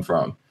have come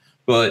from.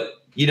 But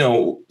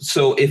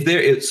so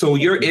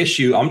your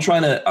issue,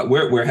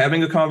 we're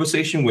having a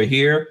conversation. We're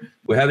here.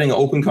 We're having an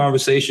open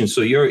conversation.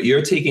 So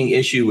you're taking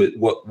issue with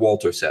what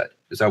Walter said.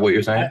 Is that what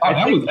you're saying?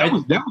 That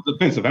was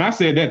offensive, and I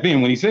said that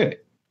then when he said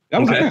it.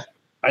 That was offensive.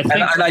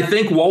 I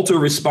think Walter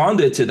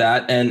responded to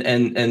that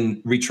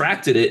and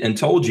retracted it and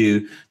told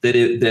you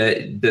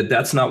that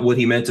that's not what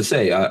he meant to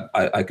say.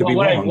 I could be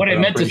wrong. What I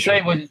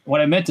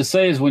meant to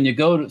say is when you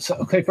go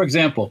to, for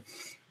example,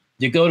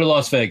 you go to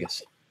Las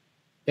Vegas.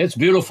 It's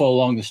beautiful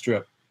along the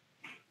strip.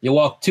 You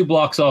walk 2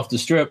 blocks off the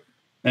strip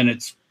and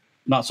it's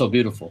not so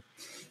beautiful.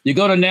 You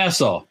go to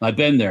Nassau. I've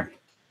been there.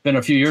 Been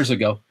a few years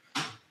ago.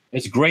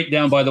 It's great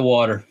down by the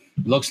water.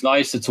 It looks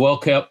nice. It's well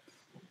kept.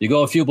 You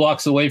go a few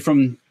blocks away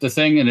from the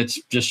thing and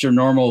it's just your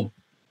normal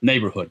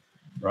neighborhood,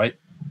 right?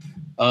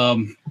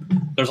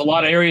 There's a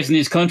lot of areas in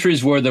these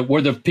countries where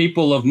the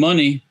people of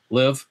money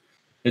live.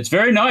 It's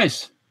very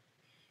nice.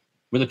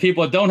 Where the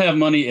people that don't have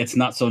money, it's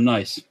not so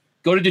nice.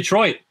 Go to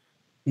Detroit.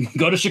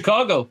 Go to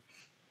Chicago.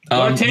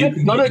 Go to Tampa.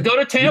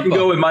 You can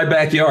go in my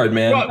backyard,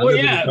 man. Right, well,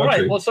 yeah,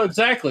 right. Well, so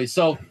exactly.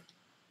 So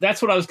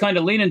that's what I was kind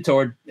of leaning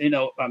toward.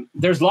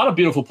 There's a lot of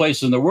beautiful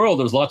places in the world.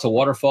 There's lots of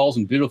waterfalls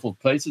and beautiful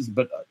places,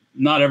 but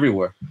not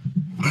everywhere.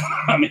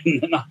 I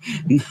mean,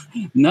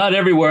 not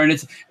everywhere. And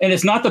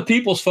it's not the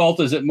people's fault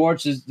as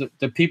much as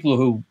the people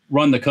who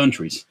run the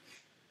countries,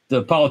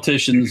 the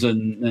politicians,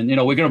 and we're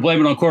going to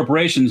blame it on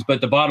corporations. But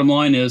the bottom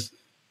line is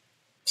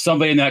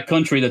somebody in that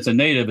country that's a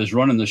native is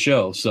running the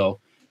show. So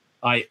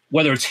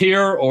whether it's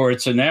here or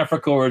it's in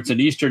Africa or it's in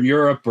Eastern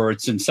Europe or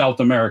it's in South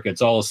America,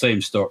 it's all the same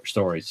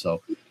story.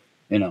 So,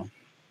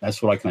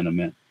 that's what I kind of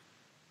meant.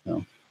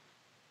 So,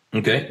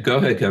 Okay, go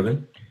ahead,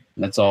 Kevin.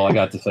 that's all I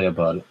got to say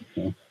about it.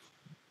 So,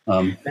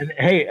 And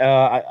hey,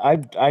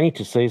 I need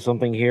to say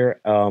something here.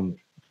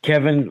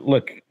 Kevin,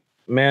 look,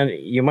 man,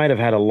 you might have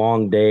had a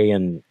long day,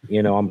 and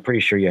I'm pretty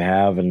sure you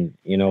have, and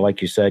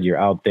like you said, you're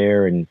out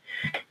there, and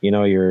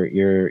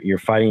you're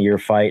fighting your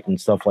fight and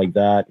stuff like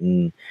that,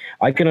 and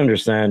I can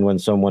understand when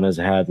someone has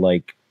had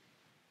like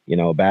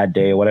a bad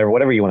day or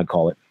whatever you want to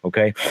call it.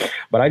 Okay,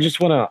 but I just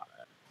want to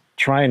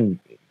try and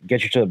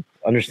get you to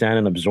understand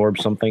and absorb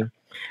something.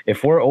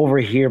 If we're over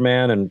here,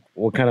 man, and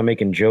we're kind of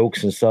making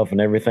jokes and stuff and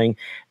everything,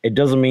 it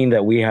doesn't mean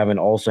that we haven't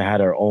also had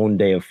our own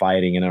day of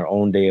fighting and our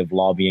own day of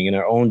lobbying and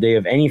our own day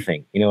of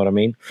anything. You know what I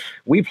mean?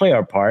 We play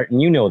our part,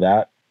 and you know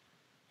that,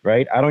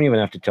 right? I don't even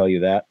have to tell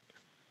you that.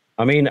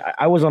 I mean,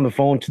 I was on the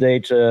phone today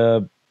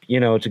to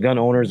Gun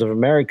Owners of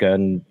America,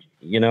 and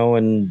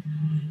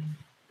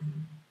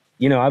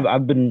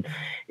I've been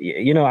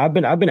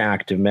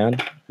active, man.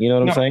 You know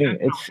what I'm saying?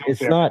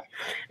 It's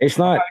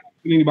not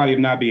anybody of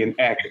not being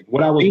active.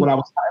 What I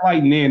was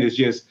highlighting then is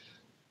just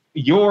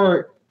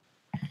I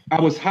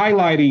was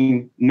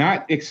highlighting,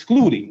 not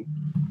excluding.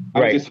 I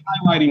was just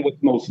highlighting what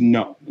most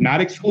know, not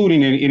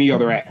excluding any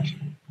other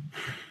action.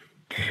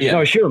 Yeah.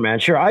 No, sure, man.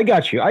 Sure. I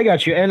got you.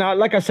 And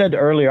like I said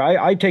earlier,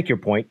 I take your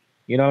point.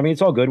 You know what I mean?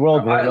 It's all good. We're all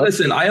grown up.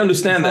 Listen, I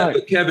understand that,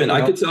 but Kevin,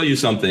 I could tell you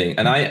something,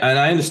 and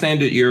I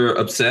understand that you're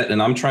upset,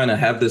 and I'm trying to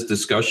have this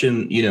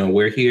discussion.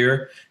 We're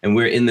here and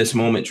we're in this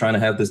moment trying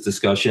to have this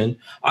discussion.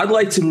 I'd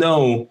like to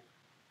know,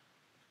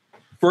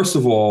 first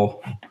of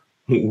all,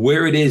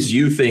 where it is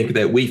you think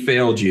that we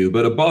failed you.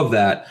 But above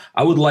that,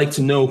 I would like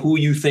to know who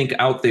you think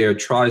out there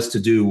tries to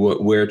do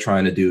what we're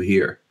trying to do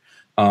here,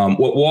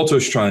 what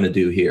Walter's trying to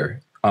do here,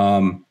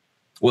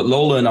 what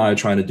Lola and I are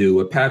trying to do,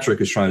 what Patrick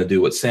is trying to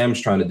do, what Sam's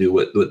trying to do,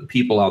 what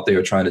people out there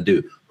are trying to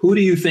do. Who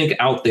do you think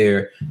out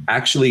there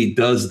actually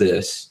does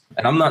this?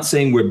 And I'm not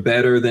saying we're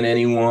better than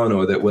anyone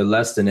or that we're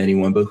less than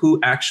anyone, but who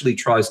actually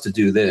tries to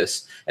do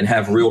this and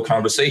have real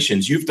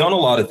conversations? You've done a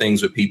lot of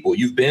things with people.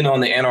 You've been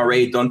on the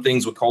NRA, done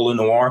things with Colo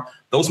Noir.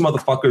 Those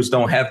motherfuckers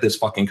don't have this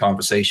fucking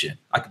conversation.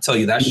 I can tell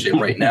you that shit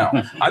right now.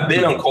 I've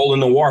been on Colo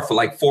Noir for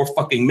like 4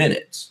 fucking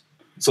minutes.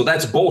 So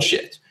that's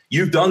bullshit.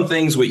 You've done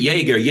things with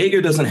Jaeger.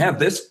 Jaeger doesn't have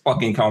this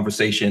fucking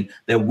conversation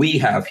that we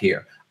have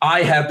here.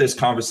 I have this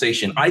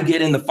conversation. I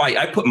get in the fight.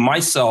 I put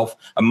myself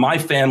and my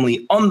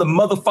family on the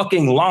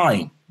motherfucking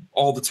line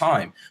all the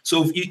time.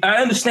 So I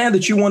understand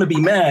that you want to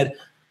be mad.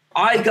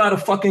 I got a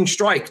fucking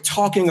strike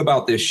talking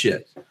about this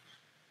shit.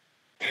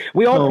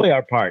 We all play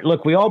our part.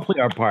 Look, we all play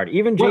our part.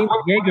 Even James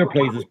Jaeger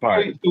plays his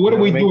part. So what are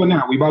we doing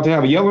now? We about to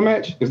have a yellow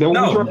match? Is that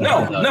what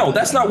No,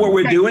 that's not what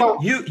we're doing.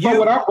 You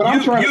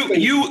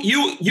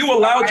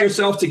allowed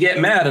yourself to get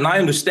mad, and I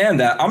understand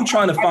that. I'm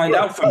trying to find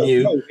out from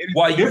you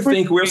why you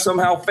think we're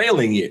somehow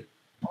failing you.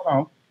 Hold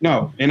on.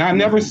 No, and I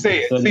never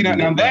said. See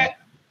now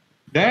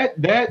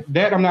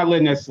that I'm not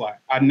letting that slide.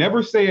 I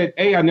never said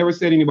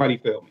anybody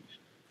failed me.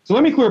 So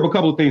let me clear up a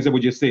couple of things that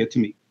were just said to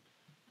me.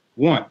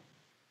 One,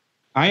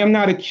 I am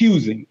not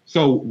accusing.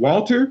 So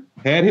Walter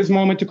had his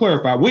moment to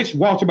clarify, which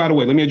Walter, by the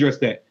way, let me address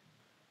that.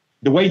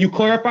 The way you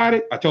clarified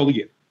it, I totally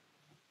get it.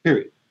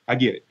 Period. I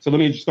get it. So let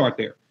me just start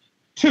there.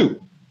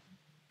 2,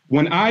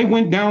 when I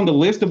went down the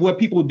list of what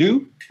people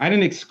do, I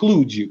didn't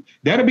exclude you.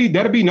 That'd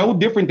be no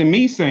different than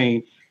me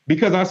saying,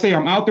 because I say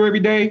I'm out there every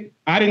day,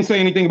 I didn't say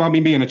anything about me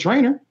being a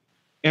trainer.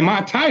 And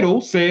my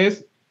title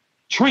says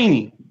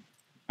training.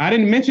 I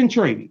didn't mention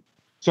training.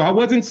 So I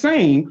wasn't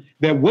saying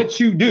that what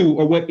you do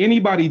or what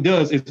anybody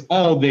does is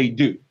all they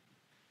do.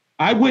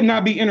 I would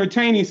not be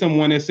entertaining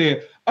someone that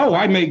said, oh,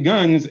 I make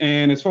guns,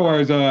 and as far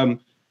as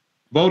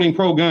voting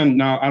pro-gun,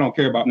 no, I don't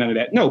care about none of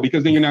that. No,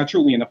 because then you're not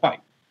truly in the fight.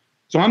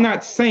 So I'm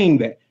not saying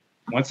that.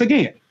 Once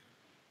again,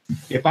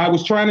 if I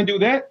was trying to do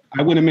that,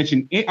 I would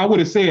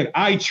have said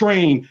I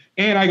train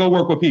and I go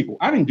work with people.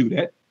 I didn't do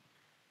that.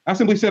 I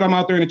simply said I'm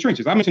out there in the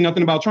trenches. I mentioned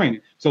nothing about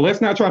training. So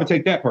let's not try to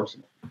take that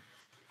personal.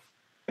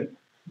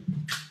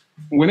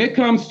 When it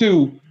comes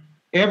to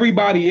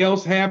everybody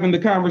else having the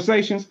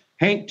conversations,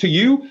 Hank, to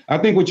you, I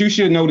think what you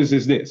should notice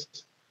is this.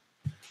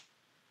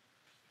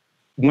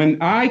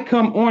 When I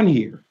come on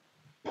here,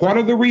 part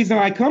of the reason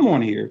I come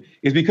on here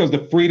is because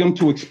the freedom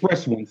to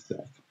express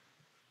oneself.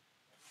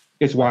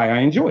 It's why I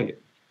enjoy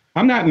it.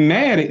 I'm not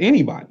mad at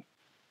anybody.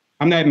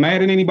 I'm not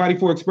mad at anybody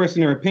for expressing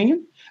their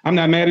opinion. I'm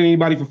not mad at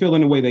anybody for feeling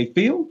the way they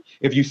feel.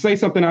 If you say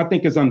something I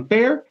think is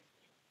unfair,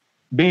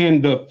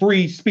 being the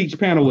free speech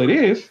panel it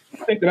is, I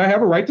think that I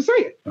have a right to say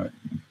it. Right.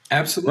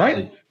 Absolutely.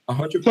 Right?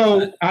 100%.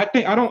 So I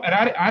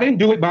didn't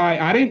do it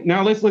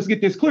now let's get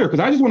this clear, because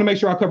I just want to make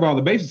sure I cover all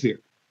the bases here.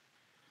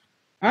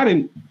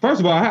 First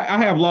of all, I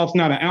have lost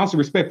not an ounce of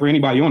respect for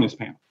anybody on this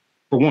panel.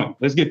 For one,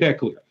 let's get that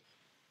clear.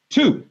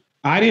 2,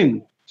 I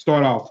didn't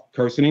start off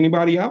cursing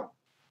anybody out.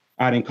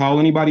 I didn't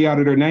call anybody out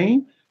of their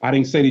name. I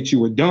didn't say that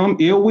you were dumb,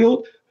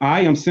 ill-willed.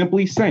 I am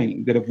simply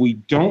saying that if we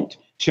don't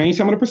change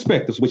some of the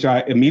perspectives, which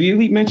I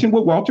immediately mentioned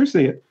what Walter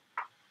said,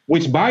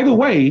 which, by the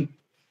way,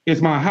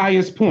 is my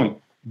highest point.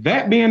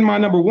 That being my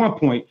number 1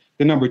 point,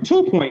 the number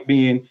 2 point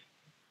being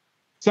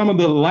some of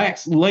the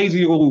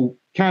lazy old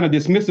kind of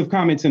dismissive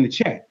comments in the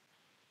chat.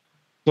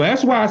 So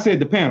that's why I said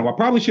the panel. I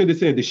probably should have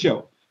said the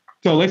show.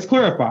 So let's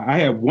clarify. I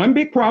have one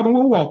big problem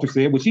with what Walter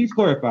said, which he's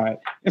clarified,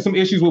 and some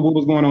issues with what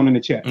was going on in the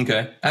chat.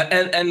 Okay,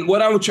 and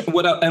what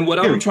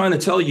I'm trying to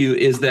tell you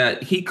is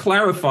that he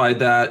clarified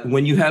that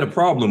when you had a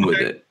problem with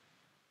it.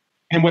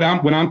 And what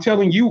I'm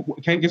telling you,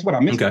 guess what I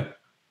missed? Okay,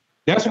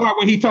 that's why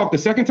when he talked the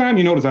second time,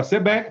 you notice I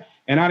sat back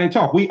and I didn't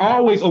talk. We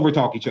always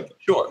overtalk each other.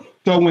 Sure.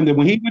 So when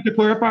he went to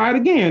clarify it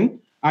again,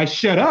 I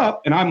shut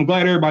up, and I'm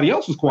glad everybody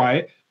else was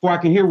quiet so I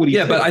can hear what he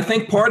said. Yeah, but I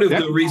think part of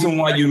the reason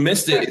why you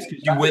missed it is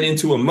because you went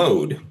into a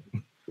mode.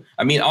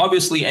 I mean,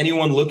 obviously,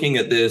 anyone looking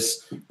at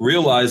this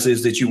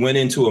realizes that you went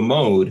into a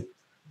mode,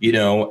 you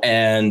know,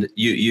 and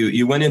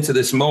you went into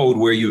this mode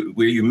where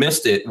you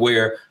missed it,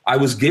 where I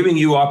was giving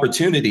you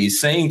opportunities,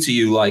 saying to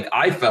you, like,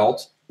 I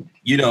felt,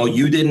 you know,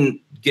 you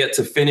didn't get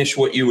to finish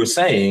what you were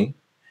saying,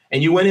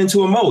 and you went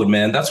into a mode,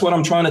 man. That's what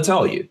I'm trying to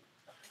tell you.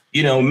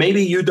 You know,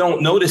 maybe you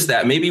don't notice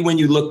that. Maybe when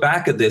you look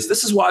back at this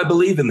is why I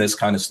believe in this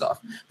kind of stuff.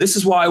 This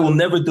is why I will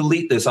never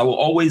delete this. I will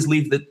always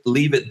leave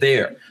it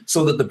there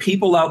so that the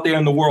people out there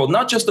in the world,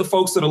 not just the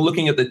folks that are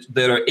looking at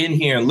that are in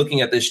here and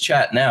looking at this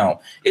chat now,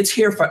 it's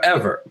here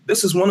forever.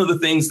 This is one of the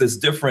things that's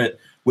different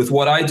with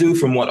what I do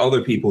from what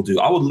other people do.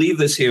 I would leave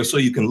this here so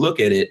you can look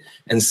at it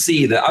and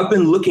see that I've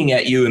been looking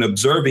at you and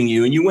observing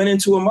you, and you went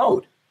into a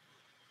mode.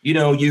 You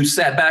know, you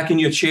sat back in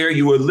your chair.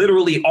 You were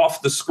literally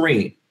off the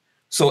screen.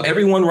 So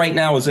everyone right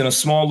now is in a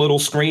small little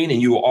screen,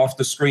 and you were off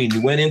the screen.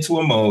 You went into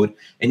a mode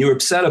and you were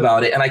upset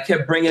about it. And I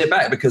kept bringing it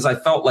back because I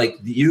felt like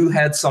you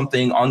had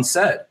something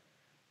unsaid.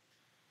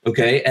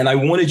 OK, and I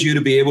wanted you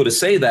to be able to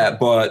say that.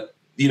 But,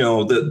 you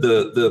know,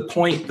 the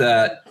point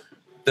that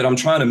I'm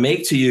trying to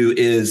make to you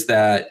is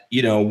that,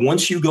 you know,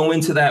 once you go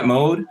into that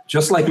mode,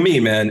 just like me,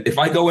 man, if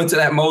I go into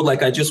that mode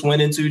like I just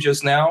went into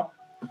just now,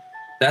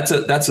 that's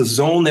a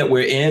zone that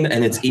we're in,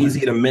 and it's easy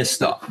to miss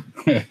stuff.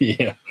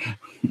 Yeah.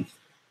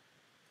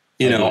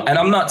 You know, and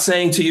I'm not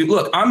saying to you,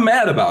 look, I'm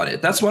mad about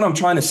it. That's what I'm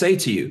trying to say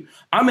to you.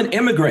 I'm an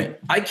immigrant.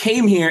 I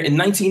came here in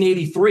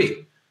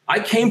 1983.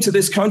 I came to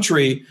this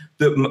country.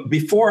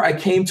 Before I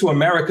came to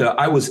America,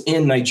 I was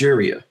in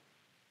Nigeria.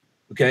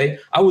 OK,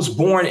 I was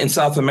born in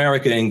South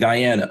America in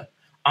Guyana.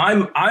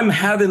 I'm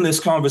having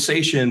this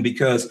conversation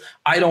because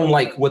I don't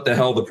like what the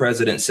hell the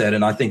president said,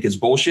 and I think it's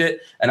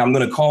bullshit, and I'm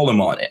going to call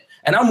him on it.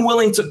 And I'm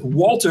willing to,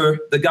 Walter,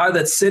 the guy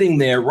that's sitting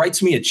there,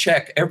 writes me a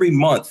check every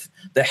month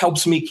that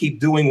helps me keep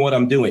doing what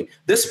I'm doing.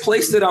 This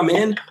place that I'm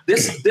in,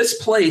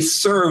 this place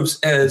serves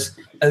as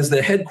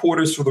the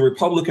headquarters for the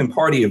Republican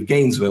Party of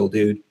Gainesville,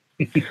 dude.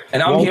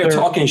 And I'm here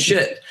talking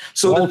shit.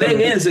 So Walter, the thing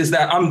is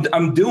that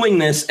I'm doing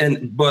this,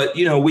 but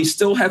you know, we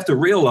still have to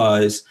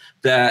realize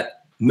that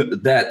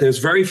there's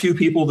very few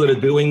people that are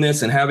doing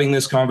this and having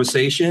this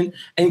conversation,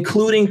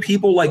 including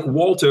people like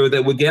Walter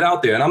that would get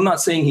out there. And I'm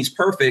not saying he's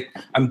perfect.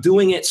 I'm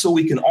doing it so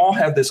we can all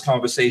have this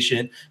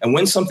conversation. And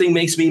when something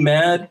makes me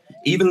mad,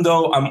 even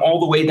though I'm all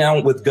the way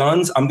down with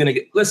guns, I'm going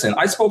to listen.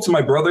 I spoke to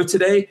my brother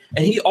today,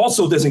 and he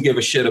also doesn't give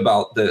a shit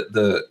about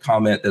the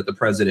comment that the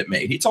president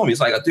made. He told me, he's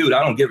like, dude,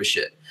 I don't give a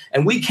shit.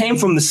 And we came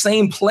from the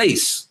same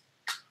place.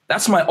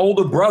 That's my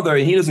older brother,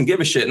 and he doesn't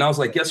give a shit. And I was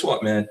like, guess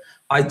what, man?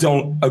 I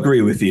don't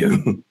agree with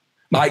you.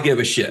 I give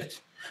a shit.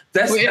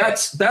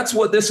 That's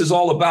what this is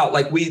all about.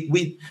 Like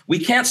we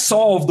can't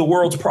solve the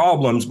world's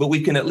problems, but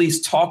we can at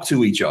least talk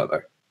to each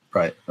other.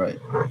 Right.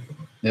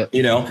 Yep.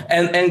 You know,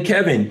 and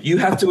Kevin, you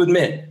have to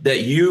admit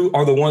that you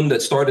are the one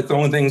that started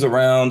throwing things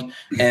around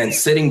and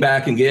sitting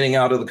back and getting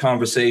out of the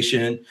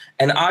conversation.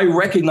 And I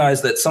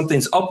recognize that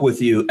something's up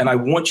with you. And I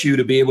want you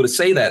to be able to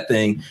say that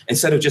thing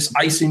instead of just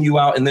icing you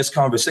out in this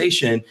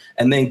conversation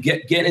and then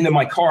get into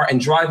my car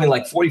and driving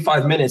like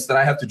 45 minutes that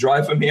I have to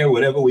drive from here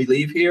whenever we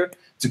leave here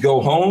to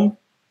go home.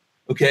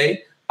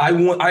 OK,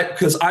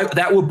 because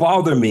that would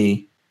bother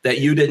me that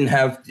you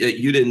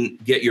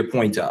didn't get your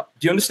point out.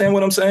 Do you understand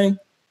what I'm saying?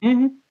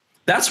 Mm-hmm.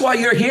 That's why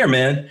you're here,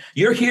 man.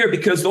 You're here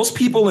because those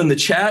people in the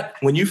chat,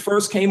 when you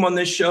first came on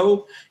this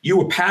show, you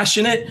were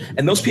passionate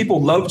and those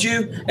people loved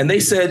you. And they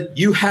said,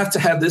 you have to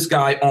have this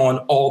guy on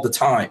all the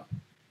time.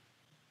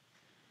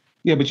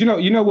 Yeah, but you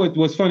know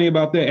what's funny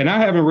about that? And I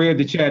haven't read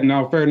the chat in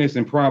all fairness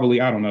in probably,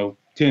 I don't know,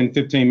 10,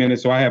 15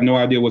 minutes. So I have no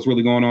idea what's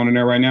really going on in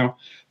there right now.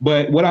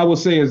 But what I will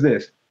say is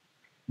this.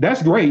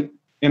 That's great.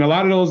 And a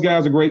lot of those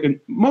guys are great. And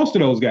most of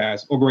those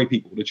guys are great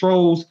people. The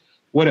trolls,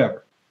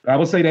 whatever. I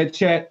would say that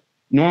chat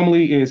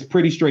normally is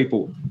pretty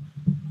straightforward.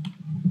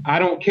 I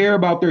don't care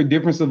about their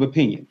difference of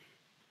opinion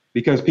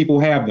because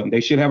people have them.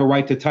 They should have a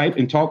right to type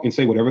and talk and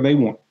say whatever they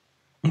want.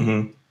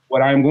 Mm-hmm.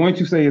 What I am going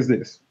to say is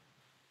this.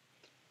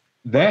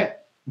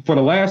 That for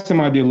the last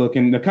time I did look,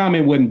 and the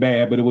comment wasn't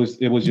bad, but it was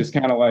just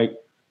kind of like,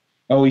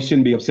 oh, he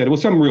shouldn't be upset. It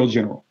was something real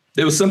general.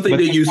 There was something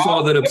that you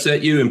saw that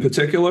upset you in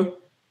particular?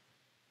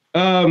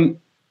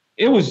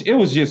 it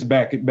was just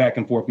back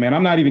and forth, man.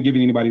 I'm not even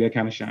giving anybody that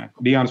kind of shine.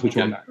 To be honest with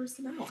you, I'm not.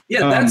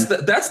 Yeah,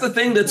 that's the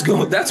thing that's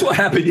going. That's what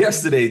happened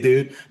yesterday,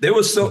 dude. There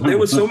was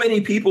so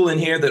many people in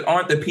here that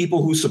aren't the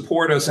people who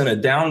support us and are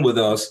down with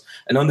us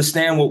and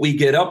understand what we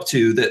get up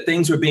to. That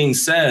things were being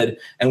said,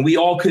 and we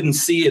all couldn't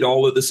see it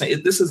all at the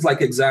same. This is like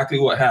exactly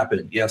what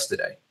happened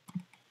yesterday.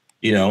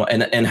 You know,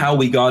 and how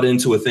we got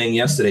into a thing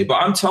yesterday. But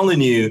I'm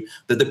telling you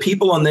that the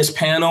people on this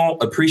panel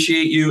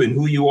appreciate you and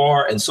who you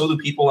are. And so do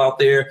people out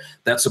there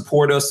that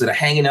support us, that are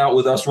hanging out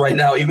with us right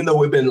now, even though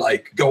we've been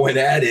like going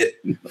at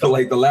it for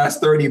like the last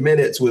 30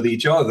 minutes with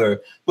each other.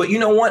 But you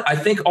know what? I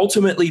think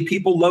ultimately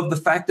people love the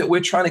fact that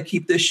we're trying to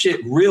keep this shit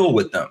real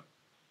with them.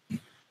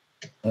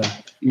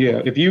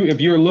 Yeah. If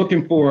you're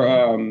looking for,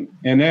 and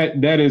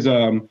that is,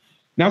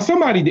 now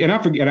somebody, and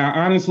I forget, I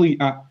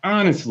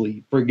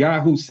honestly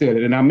forgot who said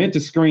it, and I meant to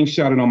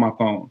screenshot it on my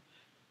phone.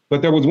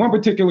 But there was one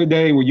particular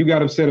day where you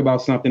got upset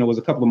about something. It was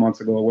a couple of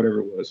months ago or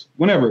whatever it was,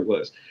 whenever it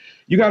was.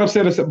 You got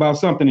upset about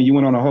something and you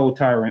went on a whole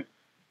tyrant.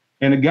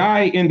 And a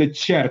guy in the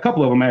chat, a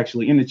couple of them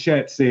actually, in the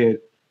chat said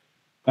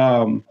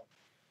something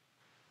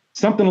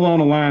along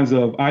the lines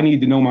of, I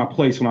need to know my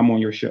place when I'm on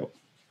your show.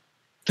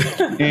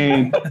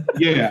 And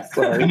yeah,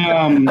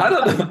 and, I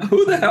don't know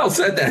who the hell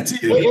said that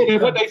to you.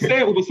 What they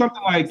said was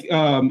something like,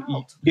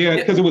 yeah,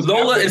 because it was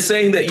Lola is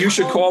saying that you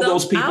should call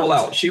those people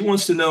out. She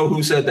wants to know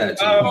who said that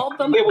to you. Call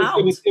them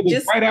out. It was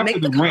Just right after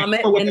make the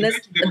rant. comment and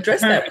let's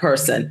address that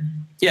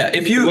person. Yeah,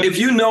 if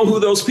you know who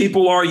those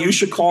people are, you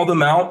should call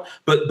them out.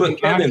 But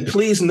Kevin,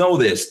 please know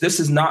this. This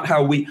is not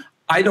how we.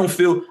 I don't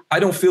feel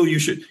you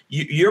should.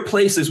 Your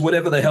place is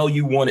whatever the hell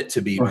you want it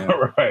to be, man.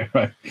 Right.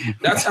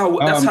 That's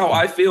how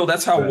I feel.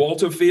 That's how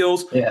Walter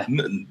feels. Yeah.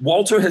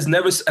 Walter has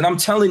never, and I'm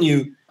telling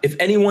you, if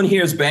anyone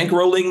here is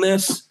bankrolling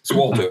this, it's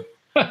Walter.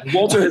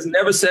 Walter has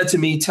never said to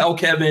me, "Tell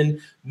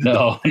Kevin."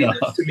 No.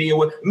 To me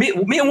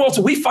and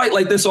Walter, we fight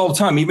like this all the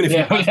time. Even if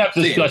we have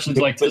discussions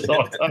like this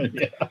all the time.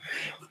 Yeah.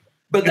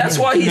 But that's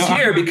why he's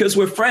here, because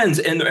we're friends,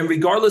 and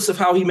regardless of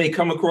how he may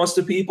come across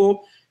to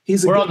people.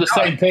 We're on the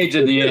same page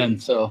in the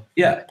end, so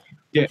yeah.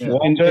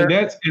 And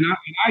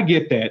I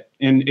get that,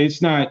 and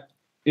it's not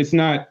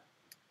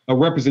a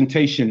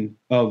representation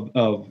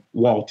of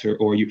Walter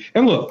or you.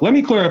 And look, let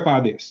me clarify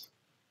this.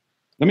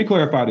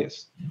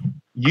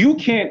 You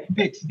can't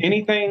fix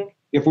anything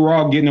if we're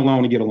all getting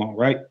along to get along,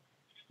 right?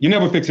 You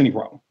never fix any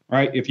problem,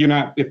 right? If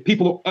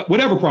people,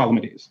 whatever problem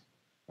it is,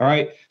 all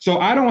right. So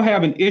I don't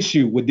have an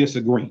issue with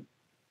disagreeing,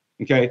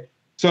 okay.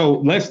 So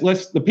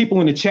let's the people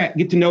in the chat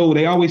get to know.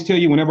 They always tell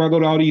you whenever I go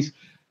to all these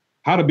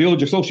how to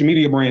build your social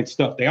media brand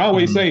stuff, they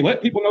always say,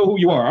 let people know who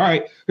you are. All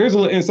right, here's a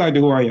little insight to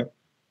who I am.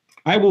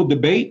 I will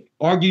debate,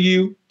 argue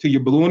you till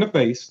you're blue in the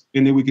face,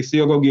 and then we can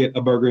still go get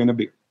a burger and a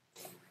beer.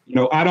 You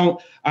know, I don't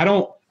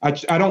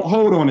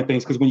hold on to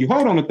things, because when you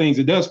hold on to things,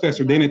 it does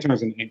fester, then it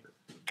turns into anger.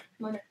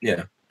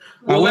 Yeah.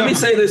 Well, let me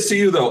say this to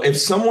you, though. If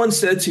someone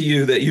said to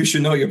you that you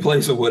should know your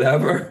place or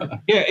whatever,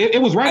 yeah, it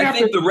was right after. I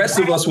think the rest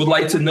of us would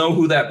like to know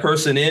who that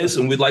person is,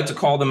 and we'd like to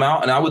call them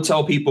out. And I would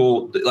tell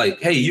people, like,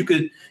 hey, you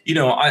could, you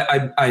know,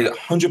 I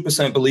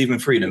 100% believe in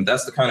freedom.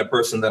 That's the kind of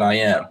person that I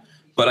am.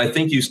 But I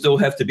think you still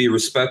have to be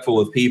respectful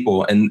of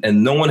people, and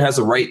no one has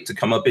a right to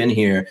come up in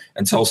here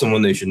and tell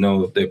someone they should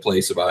know their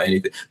place about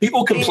anything.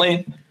 People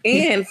complain.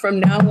 And from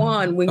now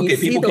on, when you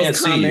see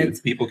those comments,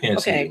 people can't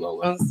see you,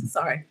 Lola.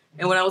 Sorry.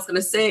 And what I was going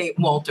to say,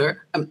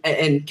 Walter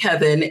and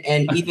Kevin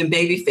and even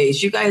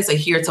Babyface, you guys are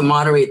here to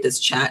moderate this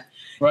chat.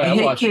 Right, and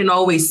he can't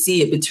always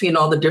see it between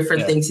all the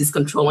different things he's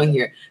controlling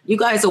here. You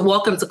guys are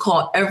welcome to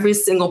call every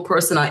single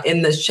person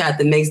in this chat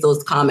that makes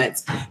those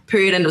comments.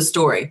 Period. End of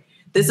story.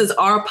 This is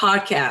our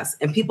podcast,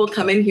 and people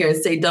come in here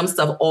and say dumb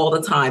stuff all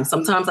the time.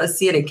 Sometimes I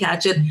see it and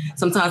catch it.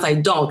 Sometimes I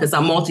don't, because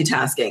I'm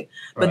multitasking.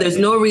 But there's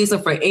no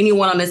reason for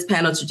anyone on this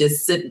panel to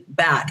just sit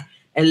back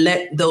and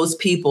let those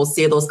people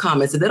say those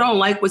comments. If they don't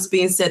like what's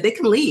being said, they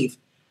can leave.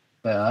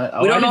 We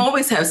don't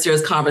always have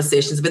serious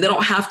conversations, but they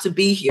don't have to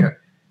be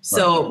here.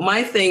 So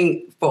my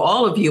thing for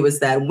all of you is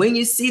that when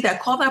you see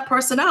that, call that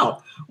person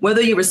out.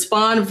 Whether you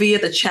respond via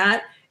the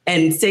chat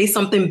and say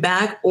something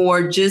back,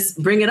 or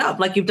just bring it up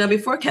like you've done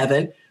before,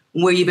 Kevin,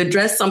 where you've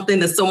addressed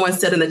something that someone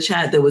said in the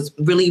chat that was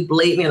really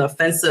blatant and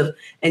offensive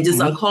and just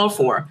uncalled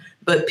for.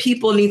 But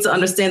people need to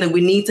understand that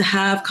we need to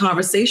have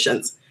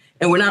conversations,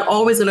 and we're not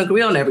always going to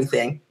agree on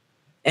everything.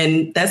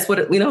 And that's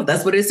what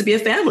that's what it is to be a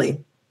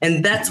family.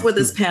 And that's what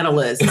this panel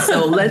is.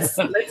 So let's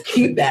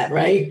keep that,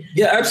 right?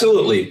 Yeah,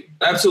 absolutely.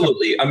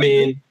 Absolutely. I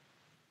mean,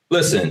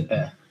 listen,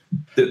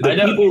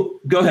 the people,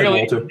 go ahead,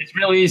 Walter. It's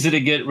really easy to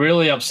get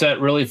really upset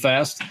really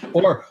fast,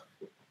 or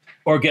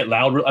get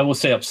loud. I will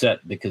say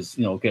upset because,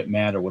 get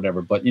mad or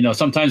whatever. But,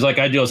 sometimes like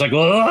I do, it's like,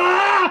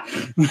 ah!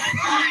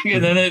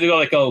 And then they go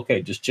like, oh,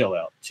 okay, just chill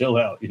out.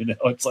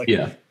 It's like,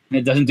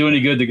 it doesn't do any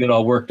good to get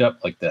all worked up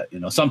like that.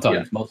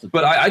 Sometimes, most of the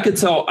time.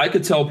 But I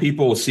could tell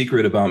people a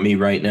secret about me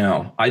right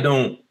now. I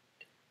don't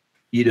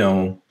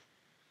deal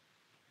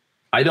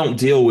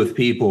with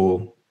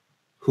people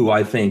who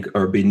I think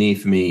are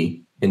beneath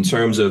me in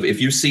terms of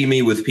if you see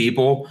me with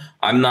people,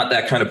 I'm not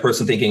that kind of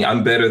person thinking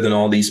I'm better than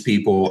all these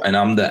people and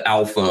I'm the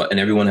alpha and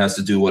everyone has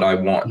to do what I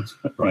want.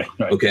 Right.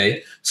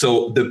 Okay.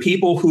 So the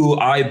people who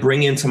I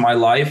bring into my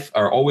life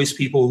are always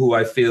people who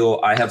I feel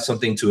I have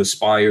something to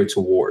aspire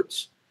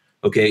towards.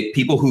 Okay.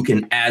 People who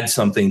can add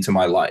something to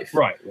my life.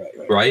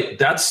 Right.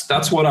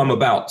 That's what I'm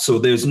about. So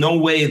there's no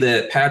way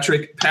that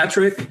Patrick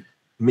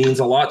means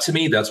a lot to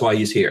me. That's why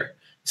he's here.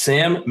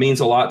 Sam means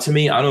a lot to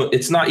me.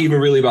 It's not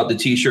even really about the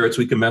t-shirts.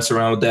 We can mess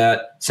around with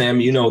that.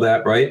 Sam, you know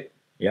that, right?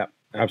 Yeah,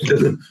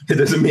 absolutely. It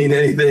doesn't mean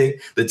anything.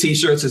 The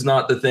t-shirts is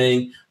not the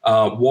thing.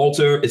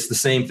 Walter, it's the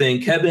same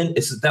thing. Kevin,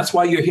 that's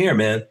why you're here,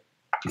 man.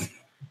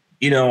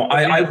 You know,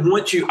 I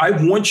want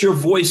your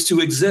voice to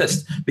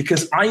exist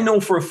because I know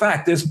for a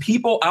fact there's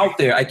people out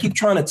there. I keep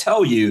trying to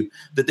tell you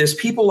that there's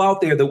people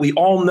out there that we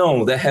all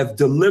know that have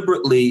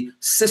deliberately,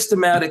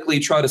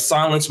 systematically tried to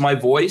silence my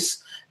voice.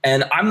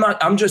 And I'm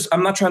not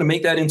trying to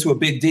make that into a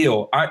big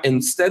deal.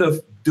 Instead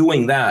of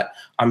doing that,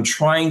 I'm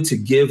trying to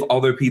give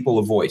other people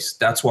a voice.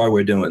 That's why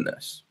we're doing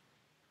this.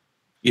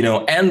 You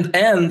know, and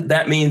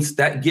that means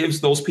that gives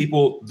those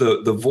people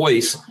the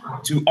voice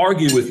to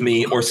argue with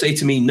me or say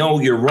to me, no,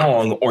 you're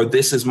wrong, or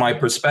this is my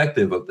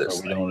perspective of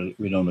this.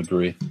 We don't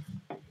agree.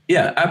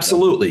 Yeah,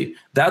 absolutely.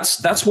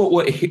 That's what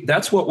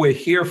we're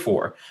here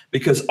for,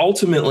 because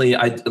ultimately,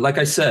 like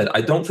I said, I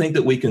don't think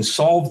that we can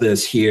solve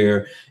this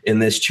here in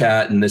this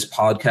chat and this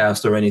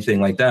podcast or anything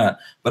like that.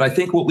 But I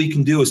think what we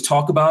can do is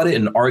talk about it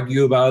and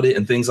argue about it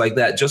and things like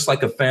that, just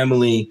like a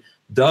family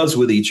does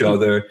with each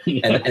other.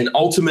 And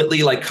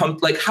ultimately, like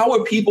how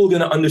are people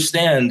going to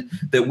understand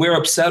that we're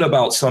upset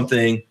about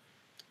something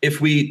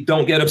if we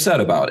don't get upset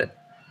about it?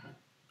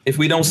 If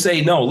we don't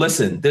say, no,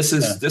 listen, this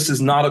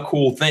is not a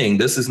cool thing.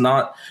 This is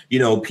not, you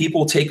know,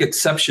 people take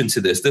exception to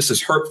this. This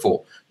is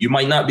hurtful. You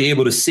might not be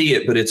able to see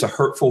it, but it's a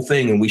hurtful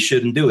thing and we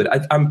shouldn't do it.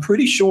 I'm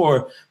pretty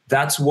sure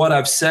that's what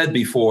I've said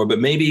before, but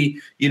maybe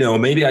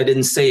I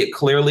didn't say it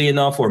clearly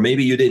enough, or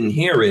maybe you didn't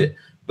hear it.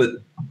 But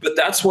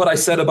that's what I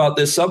said about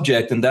this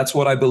subject. And that's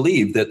what I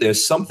believe, that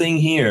there's something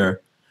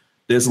here.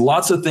 There's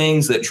lots of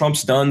things that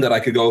Trump's done that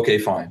I could go, okay,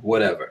 fine,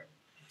 whatever.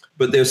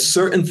 But there's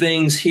certain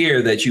things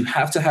here that you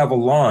have to have a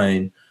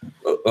line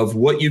of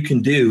what you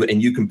can do,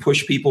 and you can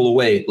push people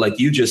away, like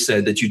you just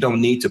said, that you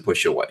don't need to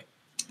push away.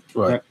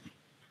 Right.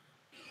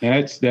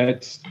 And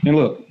and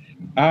look,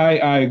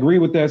 I agree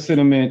with that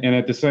sentiment. And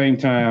at the same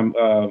time,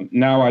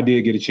 now I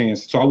did get a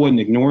chance. So I wasn't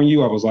ignoring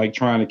you. I was like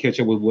trying to catch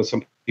up with what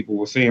some people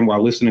were saying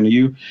while listening to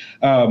you.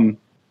 And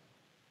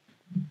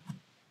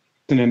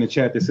in the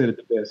chat, they said it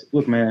the best.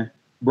 Look, man,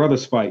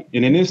 brothers fight.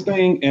 And in this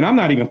thing, and I'm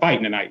not even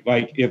fighting tonight.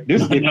 Like let me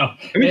tell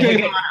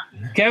you,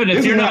 Kevin,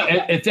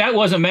 if that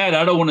wasn't mad,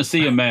 I don't want to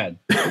see him mad.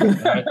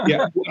 Right?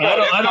 Yeah,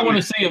 I don't want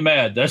to see him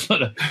mad. That's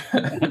what.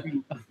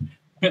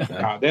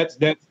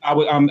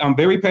 I'm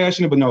very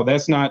passionate, but no,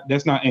 that's not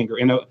anger.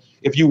 And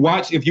if you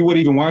would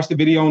even watch the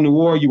video on the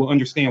war, you will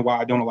understand why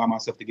I don't allow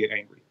myself to get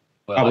angry.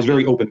 Well, I was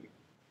very open.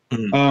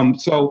 Mm-hmm.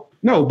 So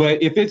no,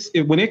 but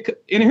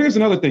and here's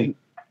another thing,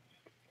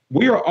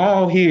 we are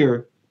all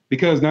here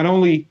because not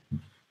only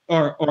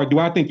or do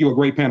I think you're a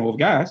great panel of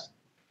guys?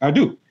 I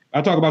do.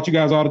 I talk about you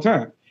guys all the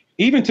time.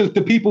 Even to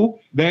the people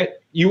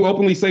that you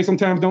openly say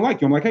sometimes don't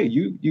like you. I'm like, hey,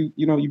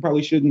 you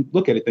probably shouldn't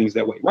look at it things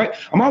that way, right?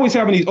 I'm always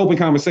having these open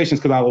conversations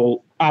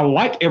because I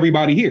like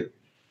everybody here.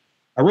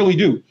 I really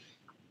do.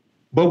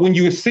 But when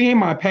you're seeing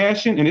my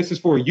passion, and this is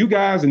for you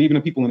guys and even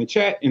the people in the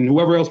chat and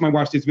whoever else might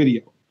watch this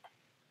video,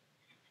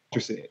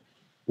 said,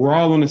 we're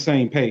all on the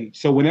same page.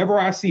 So whenever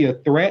I see a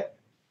threat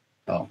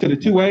to the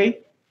 2A,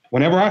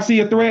 whenever I see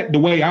a threat, the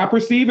way I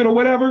perceive it or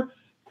whatever,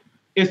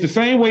 it's the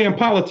same way in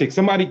politics.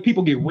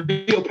 People get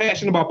real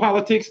passionate about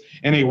politics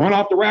and they run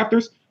off the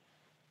rafters.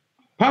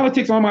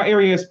 Politics on my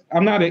area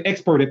I'm not an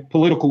expert at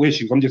political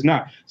issues. I'm just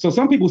not. So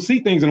some people see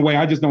things in a way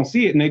I just don't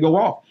see it and they go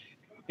off.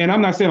 And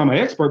I'm not saying I'm an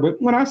expert,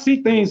 but when I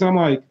see things, I'm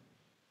like,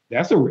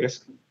 that's a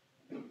risk.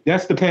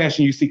 That's the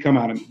passion you see come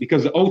out of me,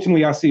 because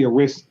ultimately I see a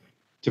risk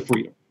to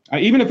freedom.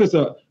 Even if it's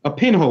a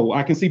pinhole,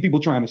 I can see people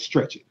trying to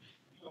stretch it.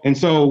 And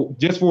so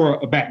just for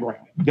a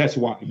background, that's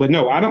why. But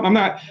no, I'm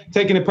not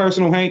taking it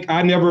personal, Hank.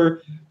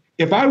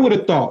 If I would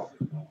have thought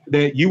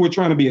that you were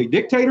trying to be a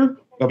dictator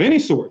of any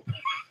sort,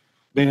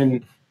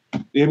 then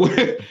it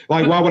would,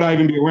 like, why would I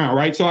even be around,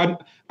 right? So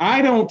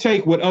I don't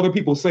take what other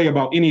people say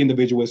about any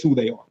individual as who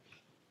they are.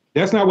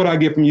 That's not what I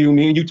get from you.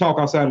 Me and you talk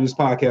outside of this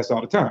podcast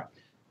all the time.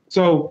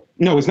 So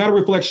no, it's not a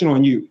reflection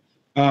on you.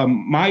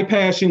 My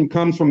passion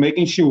comes from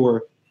making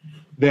sure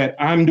that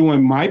I'm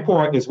doing my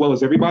part as well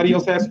as everybody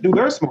else has to do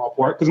their small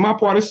part, because my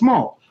part is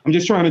small. I'm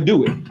just trying to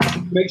do it.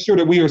 Make sure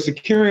that we are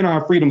securing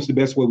our freedoms the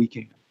best way we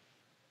can.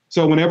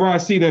 So whenever I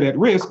see that at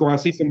risk, or I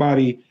see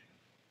somebody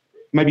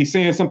maybe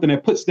saying something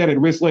that puts that at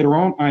risk later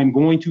on, I'm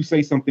going to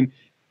say something.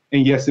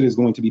 And yes, it is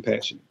going to be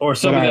passionate. Or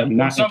somebody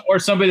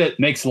that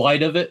makes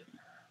light of it.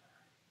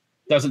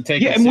 Doesn't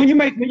take it. Yeah,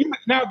 and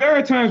now there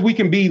are times we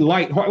can be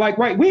lighthearted. Like,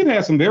 right, we've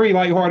had some very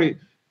lighthearted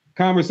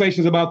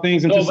conversations about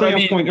things, and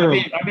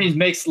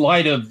makes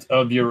light of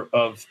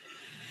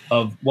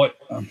what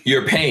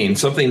your pain,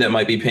 something that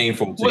might be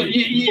painful to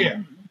you.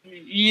 Yeah,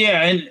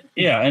 and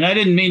I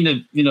didn't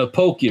mean to,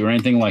 poke you or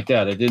anything like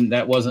that.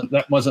 That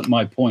wasn't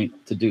my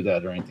point to do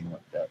that or anything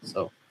like that.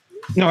 So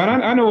no,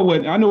 and I know it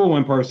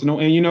wasn't personal,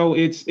 and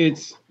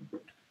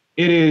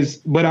it is,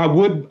 but I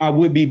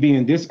would be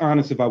being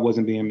dishonest if I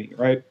wasn't being me,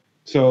 right?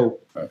 So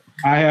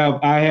I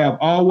have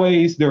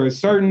always, there is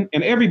certain,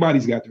 and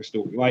everybody's got their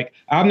story. Like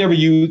I've never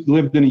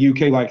lived in the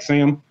UK like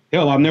Sam.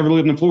 Hell, I've never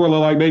lived in Florida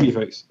like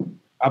Babyface.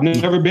 I've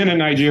never been in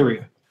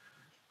Nigeria.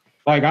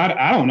 Like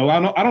I don't know. I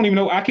don't even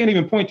know. I can't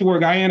even point to where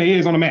Guyana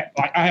is on the map.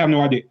 Like I have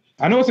no idea.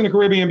 I know it's in the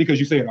Caribbean because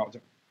you say it all the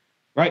time,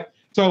 right?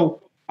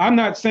 So I'm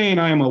not saying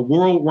I am a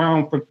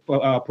world-round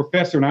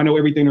professor and I know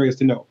everything there is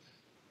to know.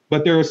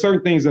 But there are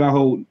certain things that I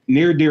hold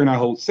near, dear, and I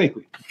hold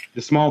sacred.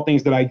 The small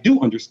things that I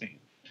do understand,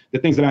 the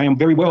things that I am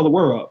very well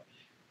aware of.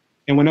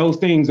 And when those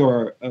things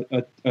are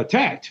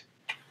attacked,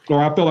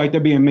 or I feel like they're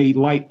being made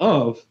light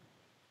of,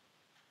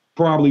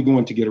 probably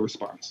going to get a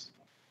response.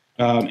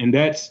 And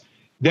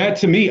that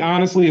to me,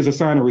 honestly, is a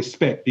sign of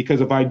respect,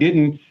 because if I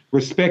didn't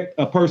respect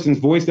a person's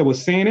voice that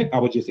was saying it, I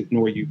would just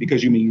ignore you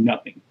because you mean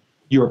nothing.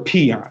 You're a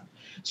peon.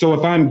 So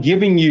if I'm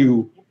giving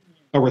you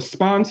a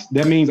response,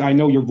 that means I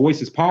know your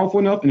voice is powerful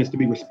enough and it's to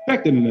be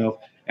respected enough,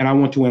 and I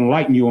want to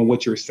enlighten you on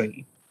what you're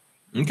saying.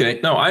 Okay,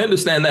 no, I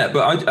understand that,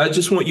 but I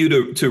just want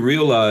you to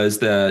realize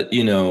that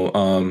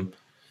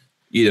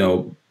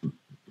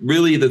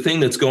really the thing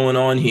that's going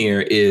on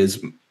here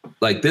is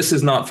like, this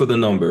is not for the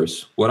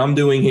numbers. What I'm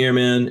doing here,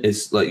 man,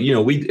 is like,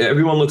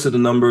 everyone looks at the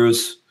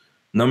numbers.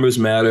 Numbers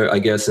matter, I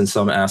guess, in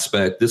some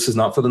aspect. This is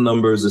not for the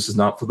numbers. This is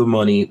not for the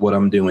money, what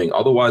I'm doing.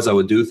 Otherwise, I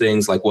would do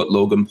things like what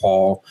Logan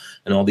Paul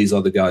and all these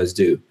other guys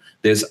do.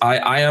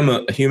 I am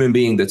a human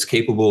being that's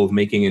capable of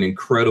making an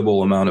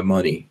incredible amount of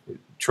money.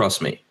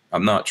 Trust me.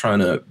 I'm not trying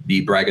to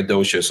be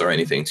braggadocious or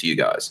anything to you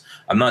guys.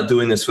 I'm not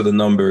doing this for the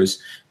numbers.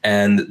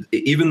 And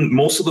even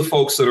most of the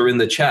folks that are in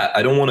the chat,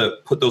 I don't want to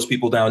put those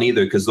people down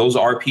either, because those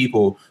are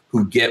people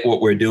who get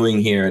what we're doing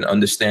here and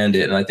understand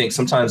it. And I think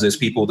sometimes there's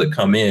people that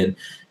come in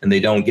and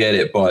they don't get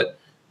it, but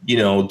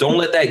don't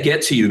let that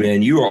get to you,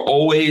 man. You're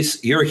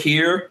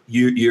here.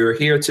 You're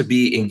here to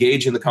be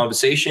engaged in the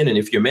conversation. And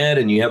if you're mad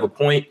and you have a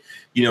point,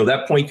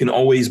 that point can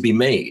always be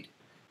made.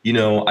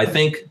 I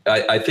think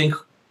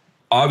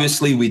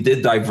obviously we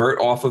did divert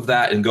off of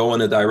that and go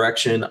in a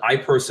direction. I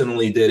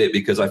personally did it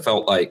because I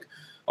felt like,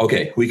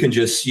 okay, we can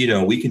just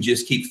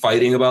keep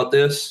fighting about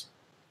this,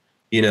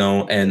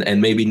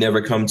 and maybe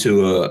never come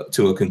to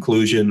a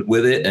conclusion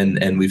with it.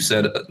 And we've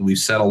said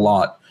a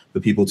lot for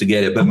people to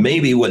get it, but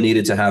maybe what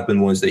needed to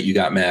happen was that you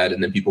got mad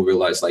and then people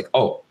realized like,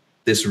 oh,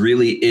 this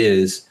really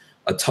is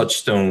a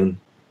touchstone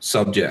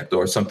subject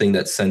or something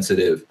that's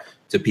sensitive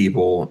to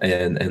people,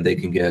 and they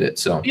can get it.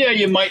 So yeah,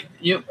 you might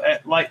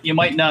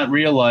not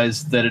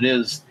realize that it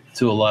is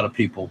to a lot of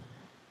people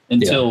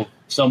until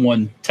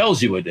someone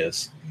tells you it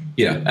is.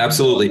 Yeah,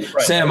 absolutely.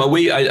 Right. Sam,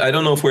 I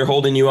don't know if we're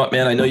holding you up,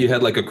 man. I know you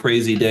had like a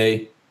crazy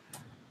day.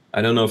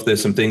 I don't know if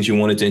there's some things you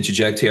wanted to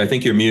interject here. I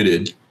think you're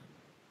muted.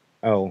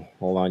 Oh,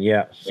 hold on.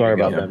 Yeah, sorry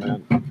about that,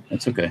 man.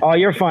 That's okay. Oh,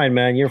 you're fine,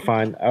 man. You're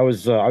fine. I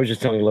was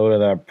just telling Loda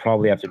that I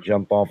probably have to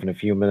jump off in a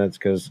few minutes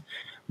because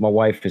my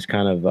wife is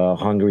kind of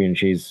hungry and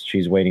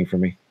she's waiting for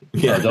me.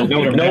 Yeah,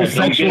 no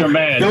sexual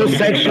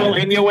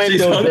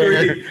innuendos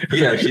there.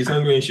 Yeah, she's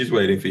hungry and she's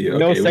waiting for you.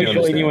 No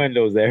sexual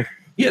innuendos there.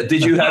 Yeah.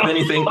 Did you have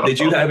anything? That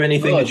you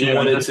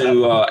wanted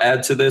to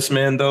add to this,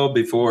 man? Though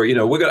before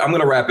I'm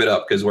gonna wrap it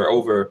up because we're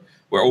over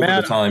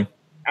the time.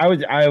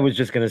 I was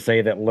just gonna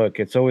say that. Look,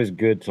 it's always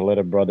good to let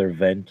a brother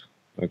vent.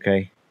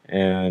 Okay,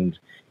 and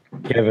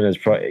Kevin is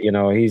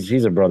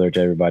he's a brother to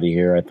everybody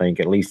here. I think,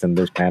 at least in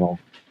this panel.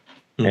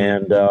 Mm-hmm.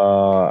 And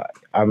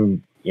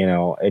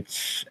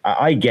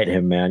I get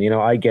him, man.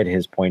 I get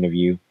his point of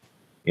view.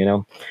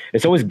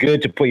 It's always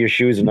good to put your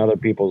shoes in other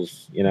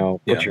people's,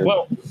 yourself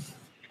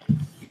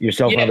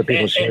in other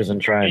people's shoes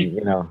and try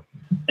and.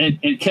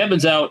 And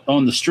Kevin's out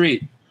on the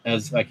street,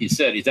 as like he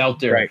said, he's out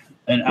there, right.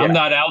 And I'm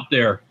not out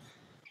there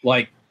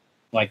like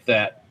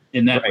that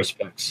in that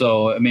respect.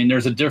 So I mean,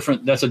 that's a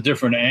different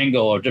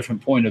angle or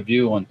different point of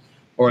view a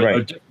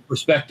different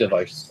perspective,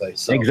 I should say.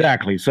 So.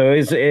 Exactly. So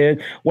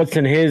what's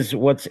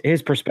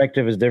his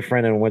perspective is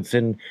different, and what's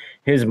in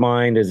his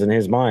mind is in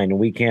his mind.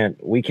 We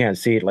can't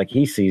see it like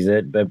he sees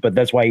it, but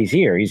that's why he's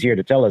here. He's here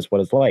to tell us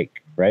what it's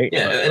like, right?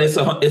 Yeah, and it's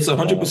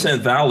 100%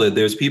 valid.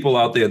 There's people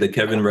out there that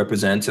Kevin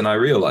represents, and I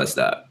realize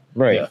that.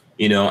 Right.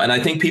 And I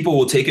think people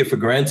will take it for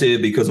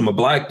granted because I'm a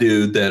black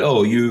dude that,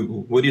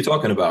 what are you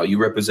talking about? You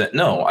represent?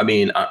 No, I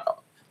mean,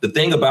 the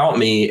thing about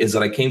me is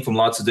that I came from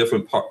lots of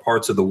different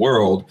parts of the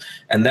world,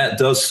 and that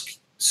does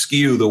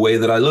skew the way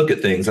that I look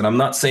at things. And I'm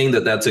not saying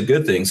that that's a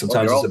good thing.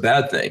 Sometimes it's a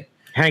bad thing.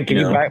 Hank, can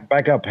you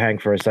back up,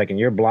 Hank, for a second?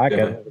 You're black.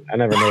 Yeah. I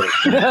never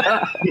noticed.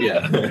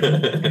 Yeah.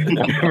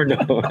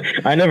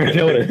 I never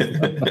noticed.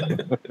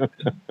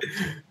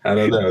 I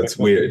don't know. It's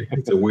weird.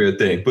 It's a weird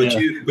thing. But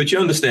you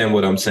understand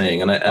what I'm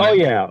saying. Oh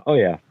yeah.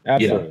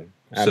 Absolutely.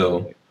 Yeah.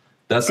 So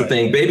that's the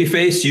thing.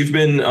 Babyface, you've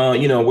been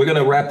we're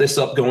gonna wrap this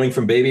up going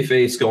from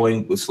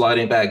Babyface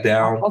sliding back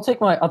down. I'll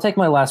take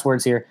my last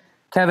words here.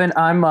 Kevin,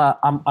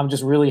 I'm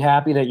just really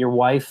happy that your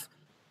wife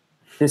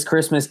this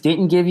Christmas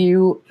didn't give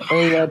you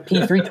a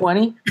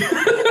P320?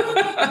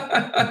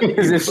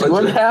 Because if she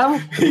would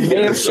have, you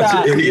may have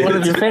shot one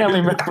of your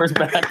family members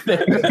back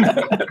then.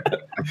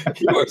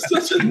 You are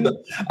such a.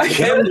 I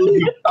can't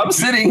believe I'm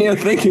sitting here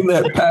thinking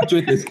that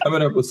Patrick is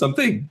coming up with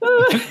something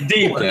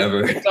deep,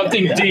 whatever,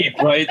 something deep,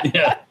 right?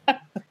 Yeah,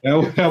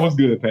 that was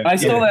good, Pat. I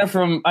stole that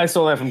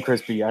from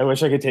Crispy. I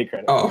wish I could take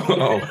credit.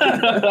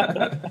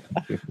 Oh.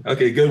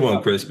 Okay, good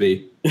one,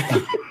 Crispy.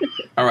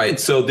 All right.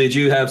 So, did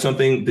you have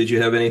something? Did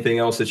you have anything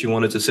else that you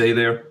wanted to say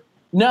there?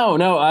 No.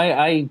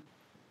 I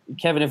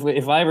Kevin,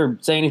 if I ever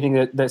say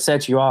anything that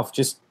sets you off,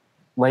 just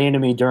lay into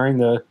me during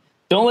the.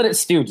 Don't let it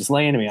stew. Just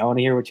lay into me. I want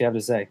to hear what you have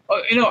to say.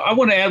 I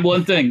want to add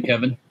one thing,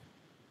 Kevin.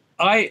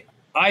 I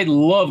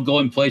love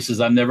going places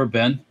I've never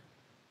been,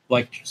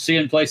 like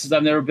seeing places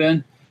I've never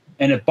been,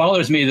 and it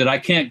bothers me that I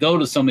can't go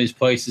to some of these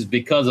places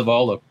because of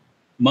all the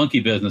monkey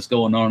business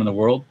going on in the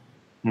world,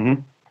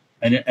 and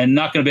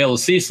not going to be able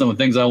to see some of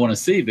the things I want to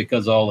see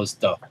because of all this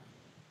stuff.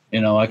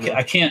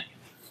 I can't.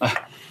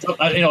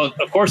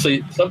 Of course,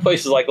 some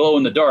places like glow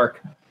in the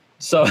dark.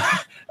 So,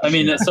 I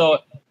mean,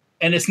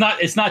 and it's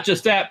not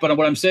just that, but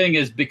what I'm saying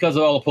is because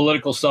of all the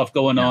political stuff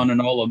going on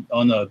and all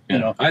on the,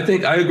 I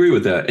think I agree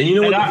with that. And you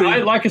know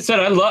what? Like I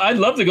said, I'd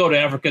love to go to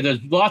Africa.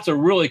 There's lots of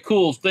really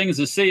cool things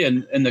to see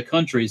in the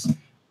countries,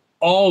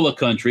 all the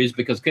countries,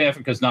 because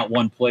Africa's not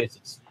one place;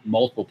 it's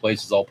multiple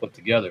places all put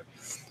together.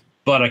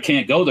 But I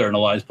can't go there in a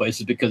lot of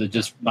places because it's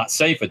just not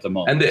safe at the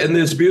moment. And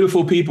there's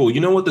beautiful people. You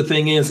know what the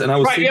thing is? And I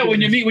was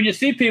when you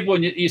see people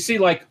and you see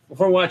like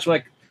if I watch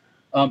like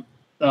what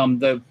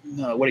do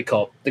you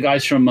call it? The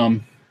guys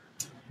from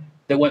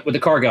that went with the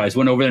car guys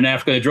went over there in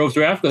Africa. They drove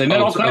through Africa. They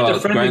met all kinds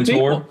of friendly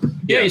people.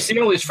 Yeah, you see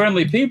all these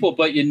friendly people,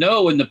 but in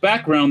the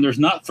background there's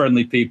not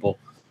friendly people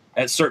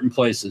at certain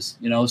places.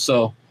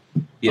 So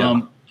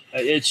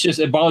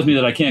it bothers me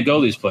that I can't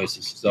go these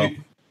places. So.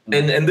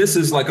 And this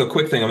is like a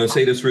quick thing. I'm going to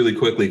say this really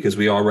quickly because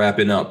we are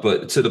wrapping up.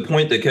 But to the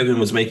point that Kevin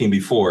was making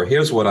before,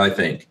 here's what I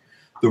think.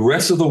 The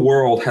rest of the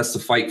world has to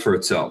fight for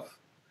itself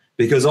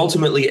because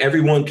ultimately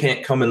everyone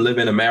can't come and live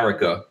in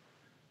America.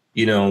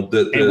 And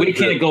we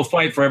can't go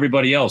fight for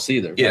everybody else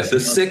either. Yes, the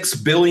 6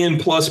 billion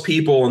plus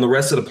people on the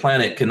rest of the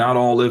planet cannot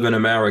all live in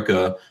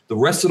America. The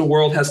rest of the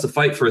world has to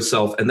fight for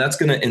itself, and that's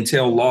going to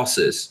entail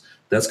losses.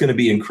 That's going to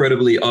be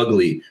incredibly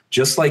ugly,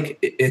 just like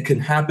it can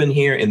happen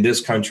here in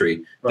this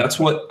country. Right. That's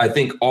what I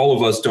think all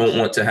of us don't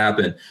want to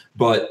happen.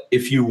 But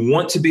if you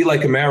want to be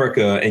like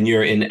America and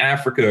you're in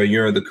Africa,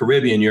 you're in the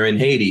Caribbean, you're in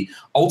Haiti,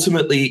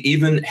 ultimately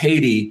even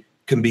Haiti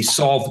can be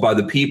solved by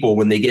the people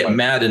when they get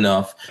mad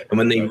enough and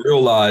when they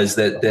realize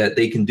that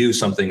they can do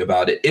something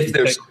about it. If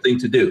there's something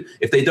to do.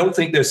 If they don't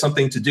think there's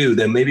something to do,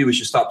 then maybe we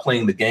should stop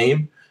playing the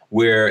game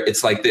where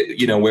it's like,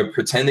 we're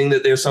pretending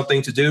that there's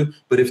something to do.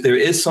 But if there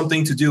is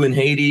something to do in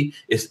Haiti,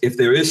 if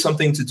there is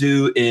something to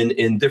do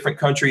in different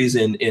countries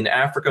in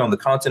Africa, on the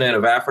continent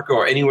of Africa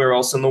or anywhere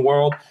else in the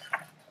world,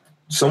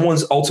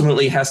 someone's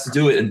ultimately has to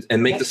do it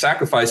and make the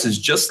sacrifices,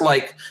 just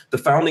like the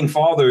founding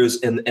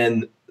fathers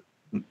and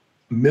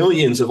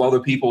millions of other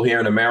people here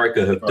in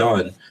America have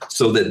done,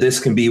 so that this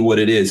can be what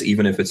it is,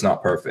 even if it's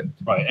not perfect.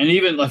 Right, and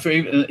even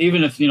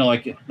if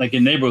like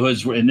in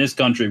neighborhoods in this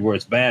country where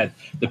it's bad,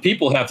 the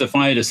people have to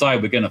finally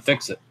decide we're going to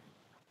fix it,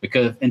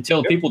 because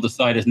until people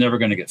decide, it's never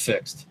going to get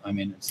fixed. I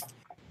mean,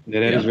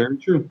 that is very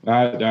true.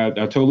 I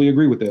totally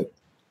agree with that.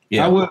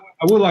 Yeah, I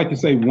would like to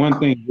say one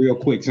thing real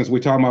quick since we're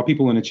talking about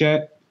people in the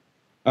chat.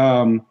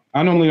 I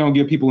normally don't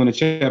give people in the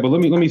chat, but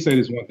let me say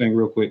this one thing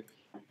real quick.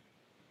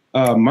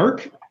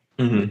 Merk.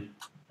 Mm-hmm.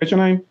 What's your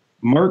name?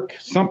 Merk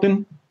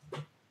something.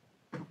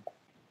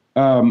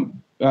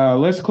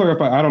 Let's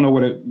clarify. I don't know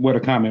where the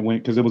comment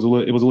went because it was a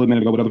little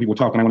minute ago, but other people were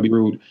talking. I want to be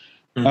rude.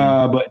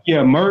 Mm-hmm. But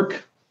yeah,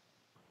 Merk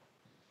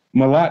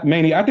Malat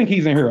Mani. I think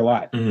he's in here a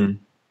lot.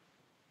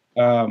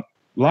 Mm-hmm.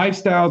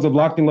 Lifestyles of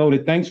Locked and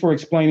Loaded. Thanks for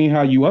explaining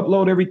how you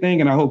upload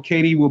everything, and I hope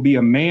Katie will be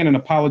a man and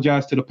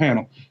apologize to the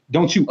panel.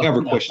 Don't you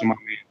ever question my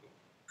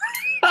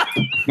man.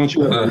 Don't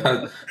you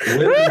ever?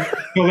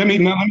 So let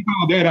me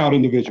call that out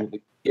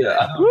individually.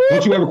 Yeah.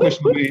 Don't you ever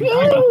question me.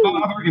 I am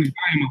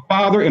a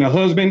father and a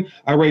husband.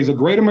 I raise a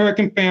great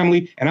American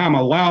family, and I'm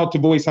allowed to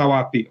voice how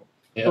I feel.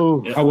 Yeah.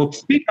 I will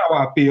speak how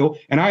I feel,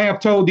 and I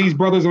have told these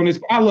brothers on this,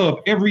 I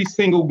love every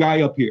single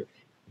guy up here.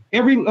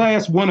 Every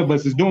last one of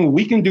us is doing what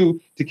we can do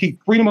to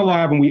keep freedom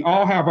alive, and we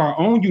all have our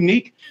own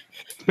unique,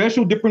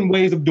 special, different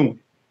ways of doing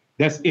it.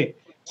 That's it.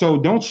 So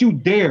don't you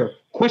dare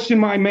question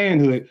my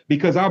manhood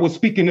because I was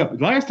speaking up.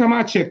 Last time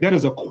I checked, that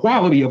is a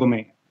quality of a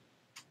man.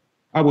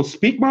 I will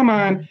speak my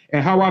mind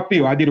and how I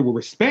feel. I did it with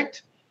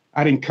respect.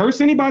 I didn't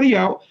curse anybody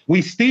out.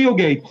 We still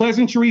gave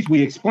pleasantries.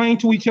 We explained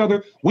to each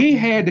other. We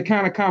had the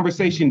kind of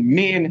conversation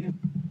men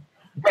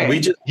had. We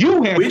just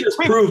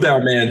proved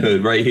our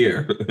manhood right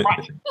here.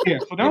 Right. Yeah.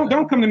 So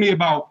don't come to me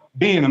about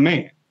being a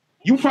man.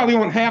 You probably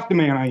aren't half the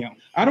man I am.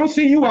 I don't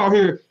see you out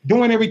here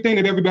doing everything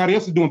that everybody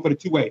else is doing for the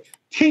 2A.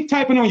 Keep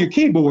typing on your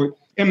keyboard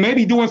and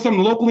maybe doing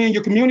something locally in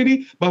your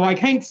community. But like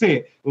Hank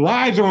said,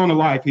 lives are on the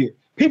live here.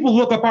 People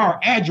look up our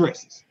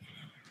addresses.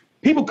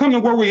 People come to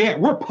where we're at.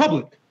 We're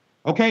public.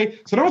 Okay,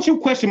 so don't you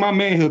question my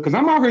manhood, because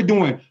I'm out here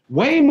doing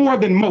way more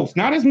than most,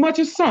 not as much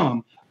as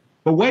some,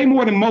 but way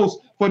more than most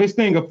for this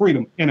thing of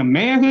freedom. And a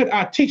manhood,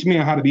 I teach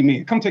men how to be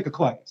men. Come take a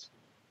class.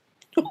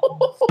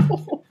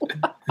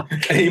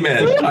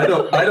 Amen. I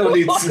don't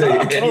need to say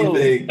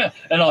anything.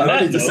 And on I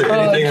don't need to say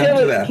anything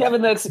after that.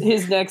 Kevin, that's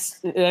his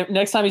next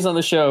time he's on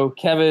the show.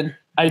 Kevin,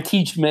 I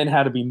teach men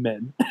how to be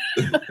men.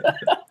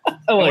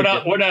 We're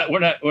not.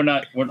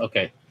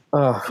 Okay.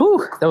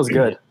 That was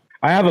good.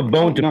 I have a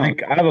bone to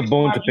pick. I have a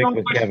bone to pick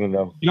with Kevin,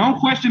 though. You don't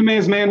question a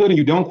man's manhood, and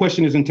you don't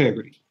question his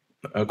integrity.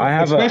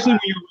 Okay. Especially when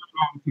you're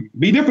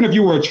be different if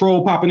you were a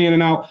troll popping in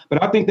and out,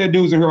 but I think that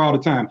dude's in here all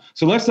the time.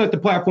 So let's set the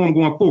platform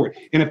going forward.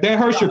 And if that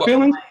hurts your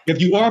feelings, if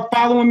you are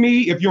following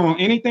me, if you're on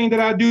anything that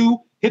I do,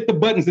 hit the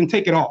buttons and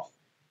take it off.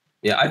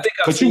 Yeah, I think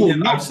I've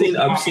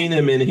seen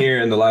him in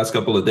here in the last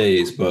couple of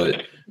days,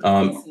 but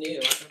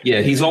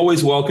yeah, he's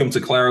always welcome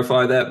to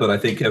clarify that. But I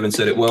think Kevin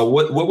said it well.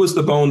 What was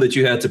the bone that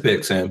you had to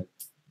pick, Sam?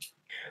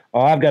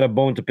 Oh, I've got a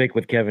bone to pick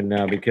with Kevin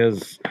now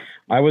because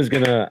I was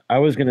gonna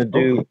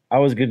do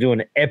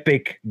an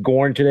epic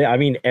Gorn today. I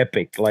mean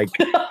epic. Like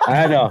I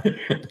had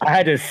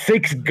a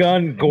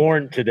 6-gun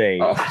Gorn today.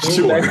 Oh,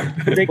 sure.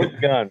 6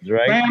 guns,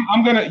 right?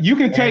 Sam, you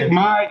can take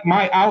my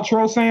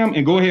outro, Sam,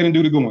 and go ahead and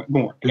do the Gorn.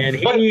 And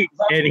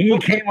he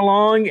came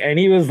along and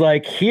he was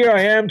like, "Here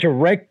I am to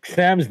wreck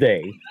Sam's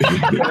day." He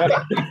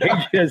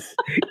just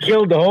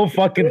killed the whole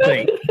fucking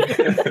thing.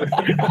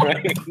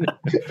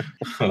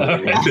 All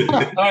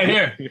right,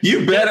 here.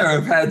 You better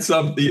have had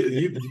something.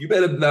 You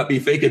better not be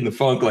faking the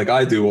funk like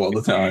I do all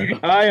the time.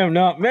 I am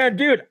not, man,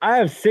 dude. I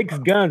have 6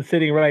 guns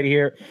sitting right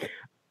here.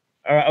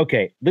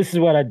 Okay, this is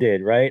what I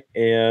did, right?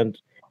 And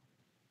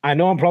I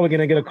know I'm probably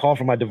gonna get a call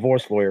from my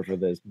divorce lawyer for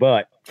this,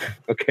 but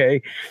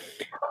okay,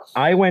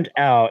 I went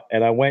out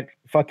and I went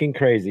fucking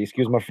crazy.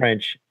 Excuse my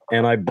French,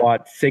 and I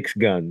bought 6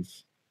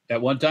 guns.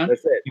 At one time?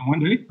 That's it.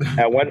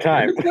 At one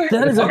time.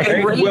 That is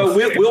okay. great. Well,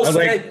 we'll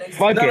stay.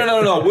 Like,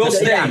 no. We'll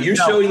stay. You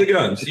show the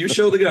guns. You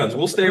show the guns.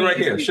 We'll stay right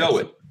here. Show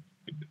it.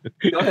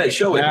 Go ahead.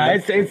 Show it.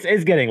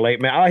 It's getting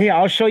late, man.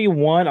 I'll show you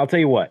one. I'll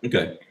tell you what.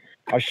 Okay.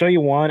 I'll show you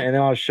one, and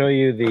then I'll show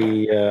you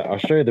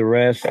the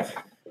rest.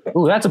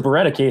 Ooh, that's a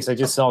Beretta case I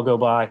just saw go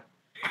by.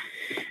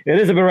 It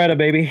is a Beretta,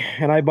 baby,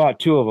 and I bought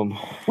 2 of them.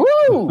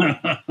 Woo!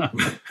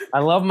 I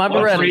love my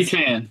Berettas. Free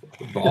tan.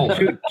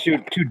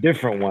 Two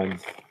different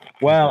ones.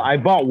 Well, I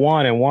bought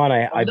one, and one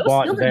I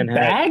bought then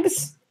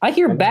bags. I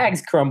hear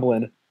bags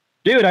crumbling.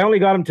 Dude, I only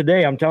got them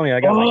today. I'm telling you, I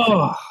got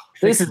like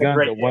six is guns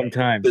great at one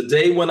time. The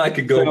day when I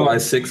could go buy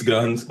 6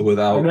 guns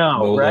without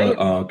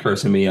Lola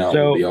cursing me out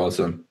would be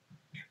awesome.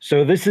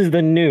 So this is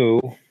the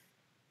new,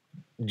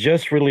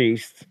 just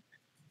released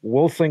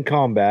Wilson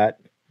Combat.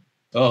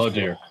 Oh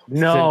dear.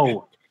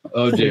 No.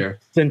 Oh dear.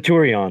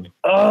 Centurion.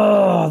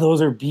 Oh,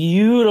 those are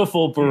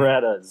beautiful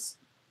Berettas.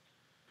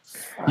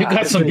 You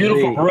got some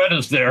beautiful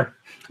Berettas there.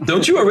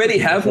 Don't you already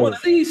have one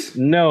of these?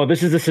 No,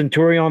 this is the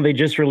Centurion they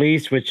just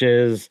released, which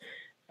is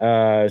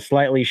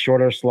slightly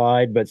shorter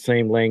slide, but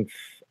same length.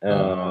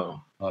 Oh,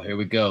 here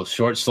we go.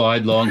 Short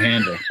slide, long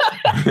handle.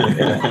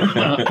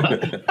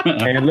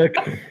 And look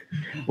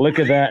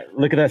at that.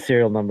 Look at that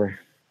serial number.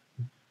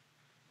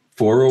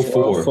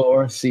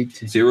 404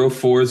 CT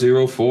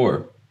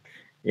 0404.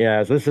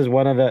 Yeah, so this is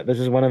one of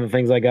the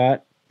things I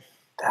got.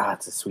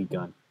 That's a sweet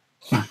gun.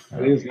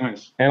 That is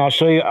nice. And I'll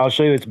show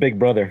you its big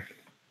brother.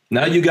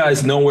 Now you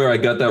guys know where I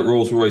got that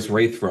Rolls Royce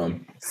Wraith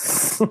from.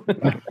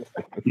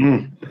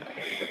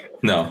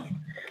 No,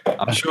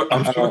 I'm sure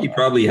he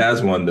probably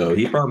has one though.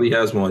 He probably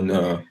has one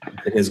in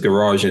his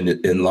garage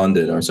in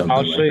London or something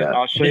that.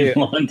 I'll show you.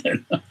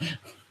 London.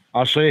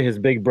 I'll show you his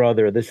big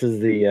brother. This is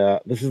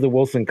the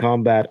Wilson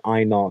Combat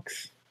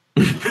Inox.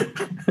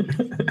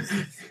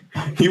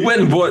 He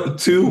went and bought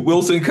 2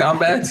 Wilson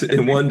Combats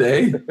in one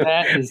day.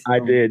 I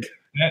did.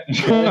 That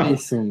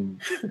is some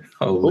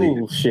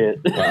bullshit.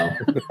 Wow.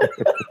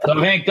 So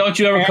Hank, don't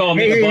you ever call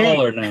me a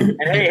baller now.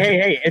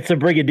 Hey, it's a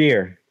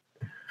Brigadier.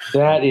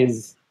 That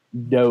is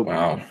dope.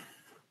 Wow.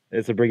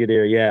 It's a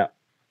Brigadier, yeah.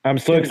 I'm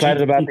so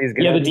excited about these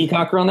guys. You have a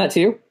decocker on that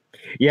too?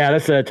 Yeah,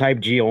 that's a Type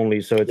G only,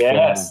 so it's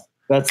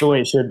that's the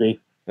way it should be.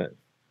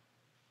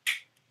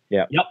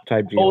 Yeah. Yep.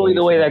 Type G. Totally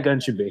the way that gun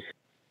should be.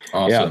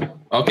 Awesome. Yeah.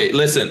 Okay,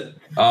 listen.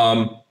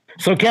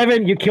 So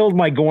Kevin, you killed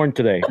my Gorn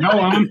today. No,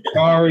 I'm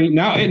sorry.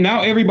 Now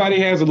everybody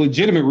has a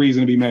legitimate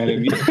reason to be mad at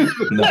me.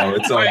 No,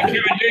 it's all right. Kevin,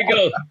 here you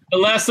go. The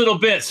last little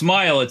bit.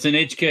 Smile. It's in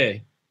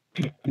HK.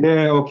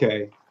 Yeah.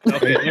 Okay.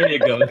 Okay. There you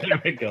go.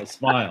 There you go.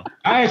 Smile.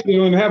 I actually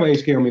don't even have an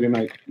HK on me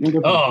tonight.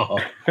 Oh.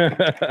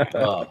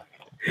 No.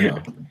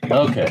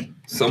 Okay.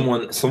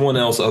 Someone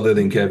else other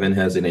than Kevin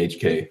has an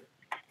HK.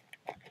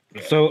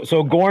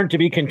 So Gorn to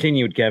be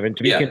continued, Kevin.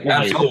 To be continued.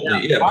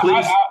 Absolutely. Yeah,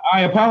 please.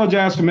 I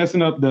apologize for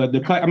messing up the 2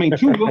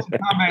 Wilson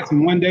Combats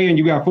in one day, and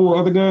you got 4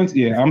 other guns.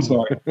 Yeah, I'm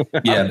sorry.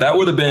 Yeah, that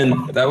would have been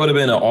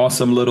an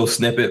awesome little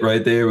snippet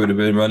right there. Would have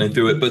been running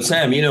through it. But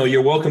Sam,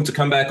 you're welcome to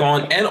come back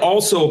on. And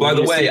also, by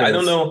the way, I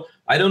don't know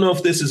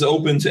if this is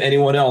open to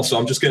anyone else, so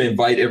I'm just going to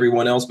invite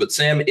everyone else. But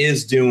Sam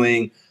is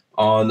doing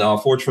on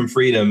Forge from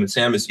Freedom.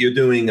 Sam, you're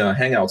doing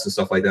hangouts and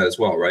stuff like that as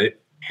well, right?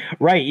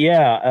 Right.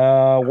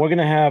 Yeah. We're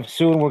gonna have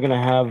soon. We're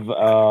gonna have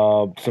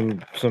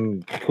some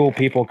cool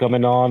people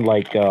coming on.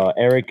 Like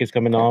Eric is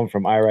coming on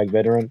from Iraq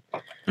veteran.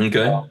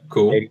 Okay.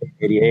 Cool.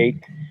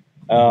 88.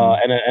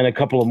 And a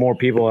couple of more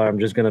people. I'm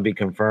just gonna be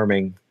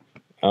confirming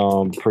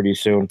pretty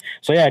soon.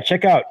 So yeah,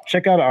 check out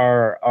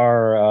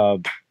our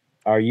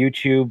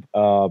YouTube.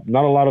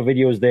 Not a lot of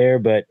videos there,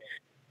 but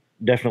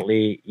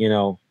definitely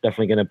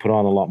gonna put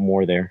on a lot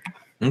more there.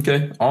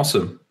 Okay.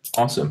 Awesome.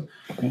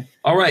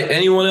 All right.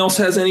 Anyone else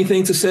has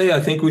anything to say?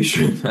 I think we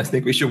should.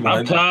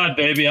 I'm tired,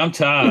 baby. I'm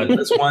tired.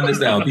 Let's wind this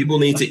down. People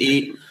need to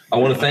eat. I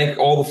want to thank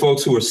all the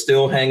folks who are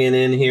still hanging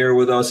in here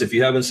with us. If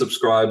you haven't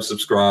subscribe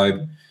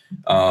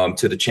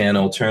to the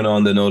channel. Turn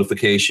on the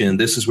notification.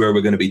 This is where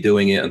we're going to be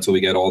doing it until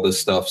we get all this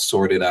stuff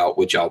sorted out,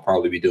 which I'll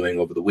probably be doing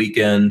over the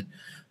weekend.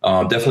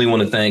 Definitely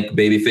want to thank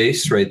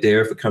Babyface right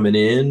there for coming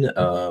in.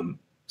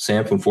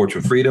 Sam from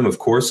Fortune Freedom, of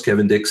course.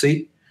 Kevin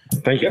Dixie.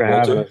 Thank you for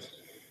having us.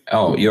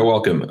 Oh, you're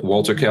welcome.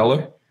 Walter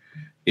Keller.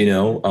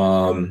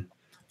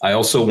 I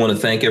also want to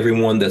thank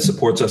everyone that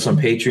supports us on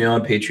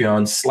Patreon.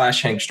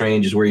 Patreon.com/Hank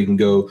Strange is where you can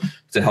go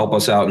to help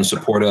us out and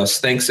support us.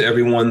 Thanks to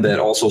everyone that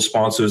also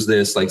sponsors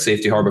this, like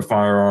Safety Harbor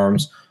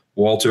Firearms,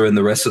 Walter, and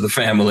the rest of the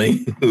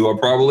family who are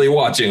probably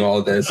watching all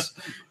of this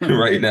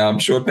right now. I'm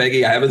sure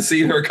Peggy, I haven't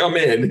seen her come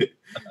in.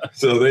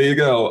 So there you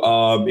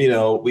go.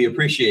 We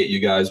appreciate you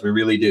guys. We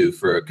really do,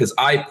 because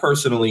I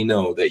personally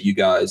know that you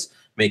guys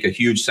make a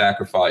huge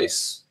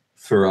sacrifice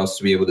for us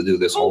to be able to do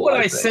this whole What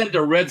life I thing. send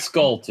a Red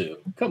Skull to?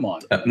 Come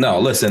on. No,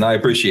 listen, I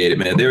appreciate it,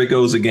 man. There it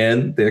goes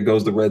again. There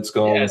goes the Red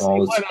Skull Yes, and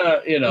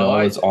all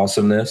its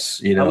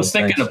awesomeness. I was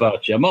thinking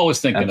about you. I'm always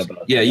thinking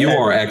about you. Yeah, you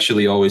are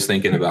actually always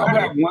thinking about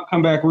I have me. one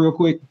come back real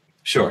quick.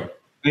 Sure.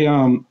 Hey,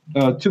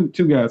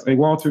 two guys. Hey,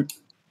 Walter.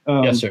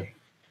 Yes, sir.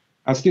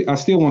 I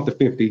still want the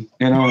 50.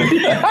 And What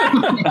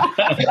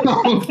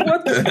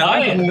the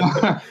hell?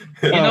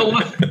 You know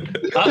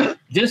what?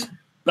 Just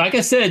like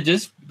I said,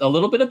 just a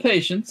little bit of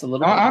patience. I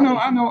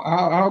know.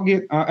 I'll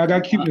get. I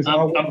got cuteness.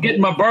 I'm getting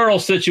my Burl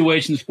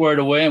situation squared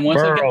away, and once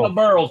I get my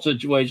Burl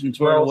situation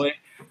squared away,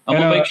 I'm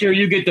gonna make sure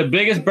you get the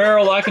biggest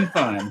barrel I can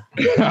find.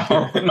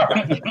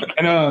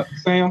 And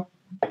Sam,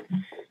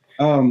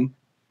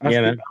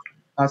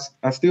 I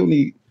still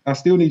need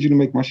you to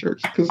make my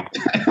shirts because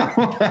I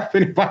don't have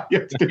anybody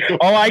else to do.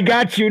 Oh, I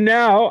got you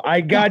now. Oh,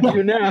 I bet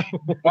you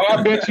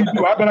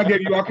do. I bet I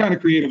gave you all kind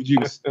of creative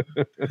juice.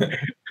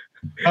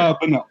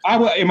 But no,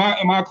 am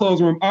I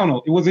closing? I don't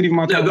know. It wasn't even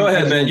my time. No, go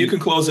ahead, man. You can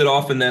close it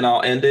off, and then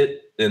I'll end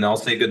it, and I'll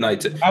say goodnight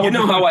to you.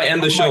 Know how I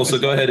end the show, so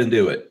go ahead and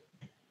do it.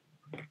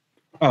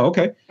 Oh,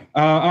 okay.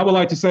 I would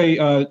like to say,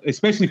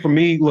 especially for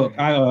me, look,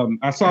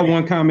 I saw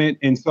one comment,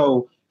 and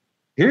so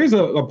here's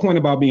a point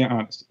about being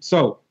honest.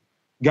 So,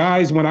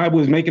 guys, when I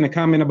was making a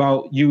comment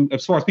about you,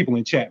 as far as people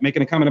in chat,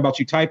 making a comment about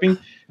you typing,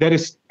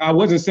 I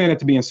wasn't saying it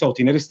to be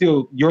insulting. That is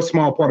still your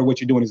small part of what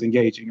you're doing is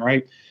engaging,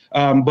 right?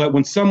 But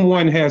when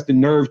someone has the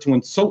nerve to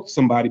insult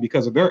somebody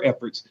because of their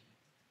efforts,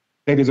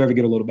 they deserve to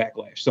get a little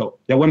backlash. So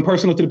that wasn't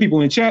personal to the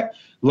people in chat.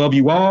 Love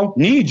you all,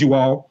 need you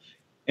all.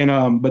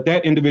 And but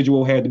that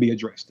individual had to be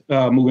addressed.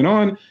 Moving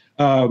on.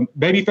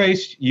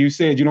 Babyface, you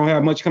said you don't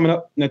have much coming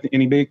up. Nothing,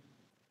 any big?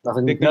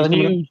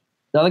 Nothing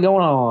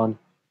going on.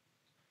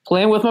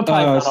 Playing with my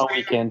Python all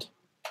weekend.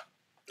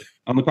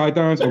 On the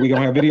Pythons? Are we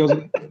going to have videos of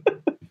it?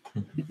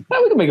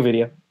 We can make a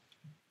video.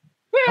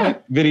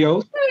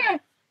 Videos.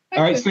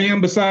 All right,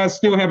 Sam, besides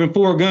still having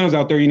 4 guns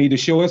out there you need to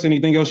show us,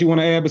 anything else you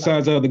want to add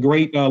besides the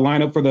great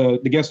lineup for the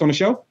guests on the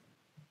show?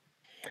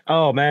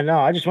 Oh, man, no,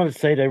 I just wanted to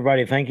say to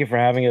everybody, thank you for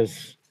having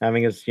us,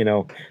 having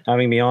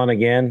me on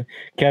again.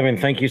 Kevin,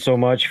 thank you so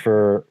much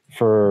for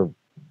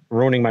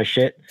ruining my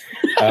shit.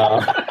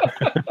 I'm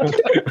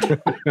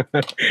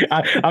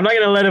not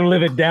going to let him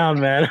live it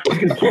down, man. I'm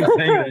going to keep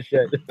saying that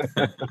shit.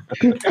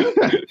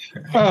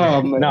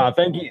 Oh, man. No,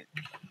 thank you.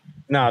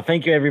 No,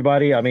 thank you,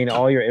 everybody. I mean,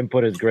 all your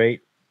input is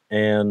great.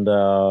 And,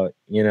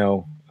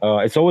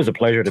 it's always a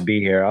pleasure to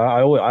be here.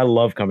 I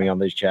love coming on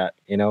this chat,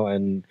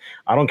 and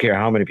I don't care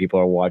how many people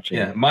are watching.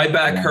 Yeah, my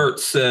back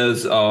hurts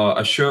says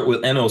a shirt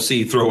with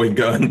NOC throwing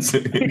guns.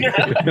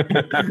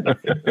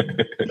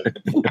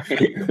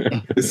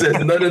 It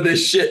says none of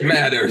this shit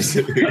matters.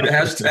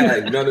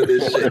 Hashtag none of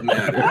this shit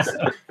matters.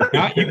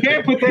 You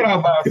can't put that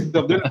out by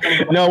yourself.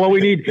 No, what we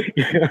need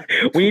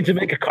to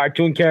make a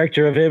cartoon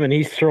character of him, and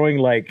he's throwing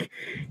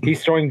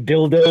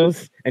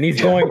dildos, and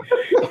he's going,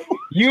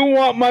 "You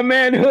want my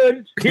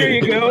manhood? Here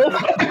you go.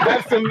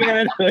 Have some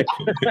manhood."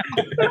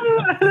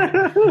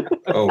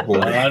 Oh boy,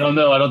 I don't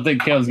know. I don't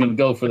think Kevin's gonna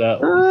go for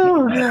that.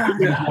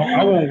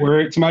 I won't wear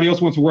it. Somebody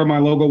else wants to wear my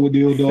logo with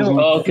dildos on.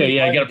 Oh, okay,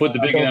 yeah, you got to put the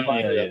big one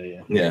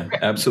on. Yeah,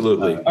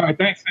 absolutely. All right,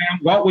 thanks, Sam.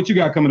 Walt, what you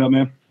got coming up,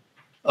 man?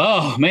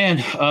 Oh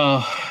man,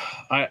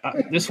 I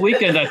this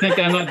weekend I think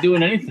I'm not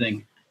doing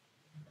anything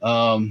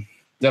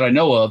that I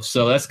know of,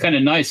 so that's kind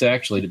of nice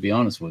actually, to be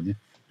honest with you.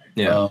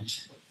 Yeah.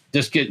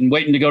 Just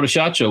waiting to go to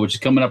SHOT Show, which is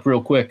coming up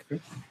real quick.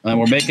 And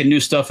we're making new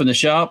stuff in the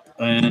shop,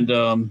 and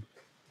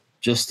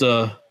just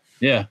doing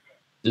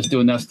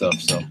that stuff.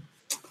 So,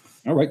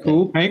 all right,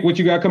 cool. Hank, what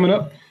you got coming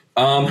up?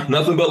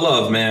 Nothing but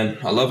love, man.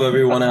 I love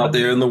everyone out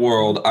there in the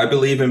world. I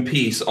believe in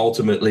peace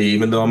ultimately,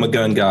 even though I'm a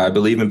gun guy. I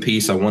believe in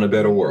peace. I want a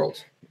better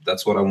world.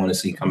 That's what I want to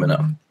see coming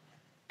up.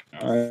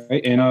 All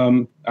right.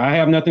 And I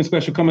have nothing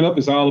special coming up.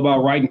 It's all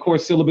about writing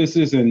course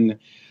syllabuses and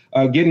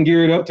getting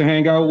geared up to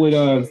hang out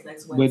with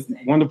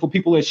wonderful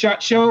people at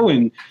SHOT Show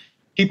and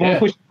keep on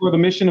pushing for the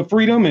mission of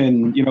freedom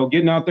and,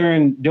 getting out there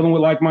and dealing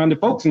with like-minded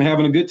folks and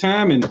having a good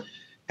time and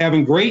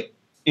having great,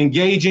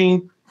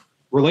 engaging,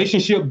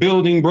 relationship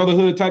building,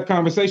 brotherhood type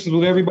conversations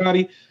with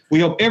everybody. We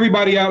help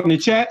everybody out in the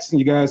chats, and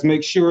you guys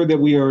make sure that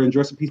we are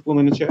addressing people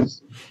in the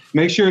chats.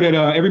 Make sure that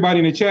everybody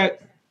in the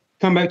chat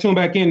tune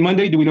back in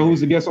Monday. Do we know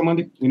who's the guest on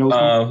Monday?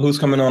 Who's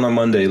coming on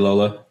Monday,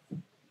 Lola?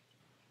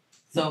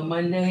 So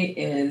Monday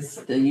is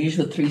the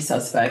usual 3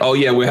 suspects. Oh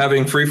yeah, we're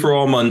having Free for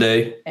All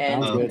Monday.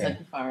 And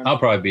Kentucky Firearms. I'll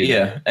probably be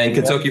there. And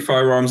Kentucky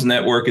Firearms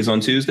Network is on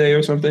Tuesday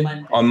or something?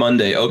 On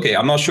Monday. Okay,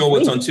 I'm not sure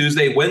what's on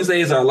Tuesday.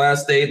 Wednesday is our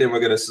last day. Then we're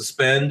going to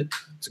suspend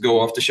to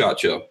go off the SHOT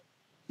Show.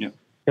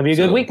 It'll be a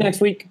good week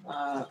next week.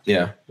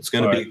 It's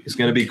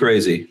gonna be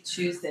crazy.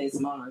 Tuesday's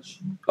March.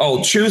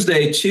 Oh,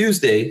 Tuesday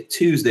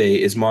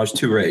is March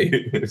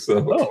Touré.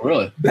 So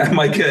really? That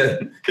might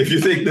get, if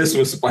you think this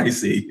was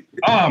spicy.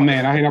 Oh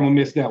man, I think I'm gonna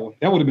miss that one.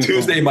 That would have been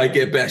Tuesday fun. might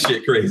get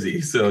batshit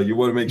crazy. So you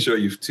want to make sure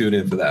you tune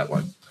in for that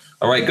one.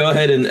 All right, go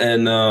ahead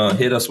and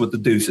hit us with the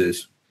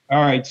deuces.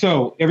 All right,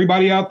 so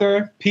everybody out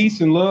there, peace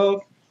and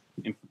love,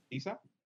 and peace out.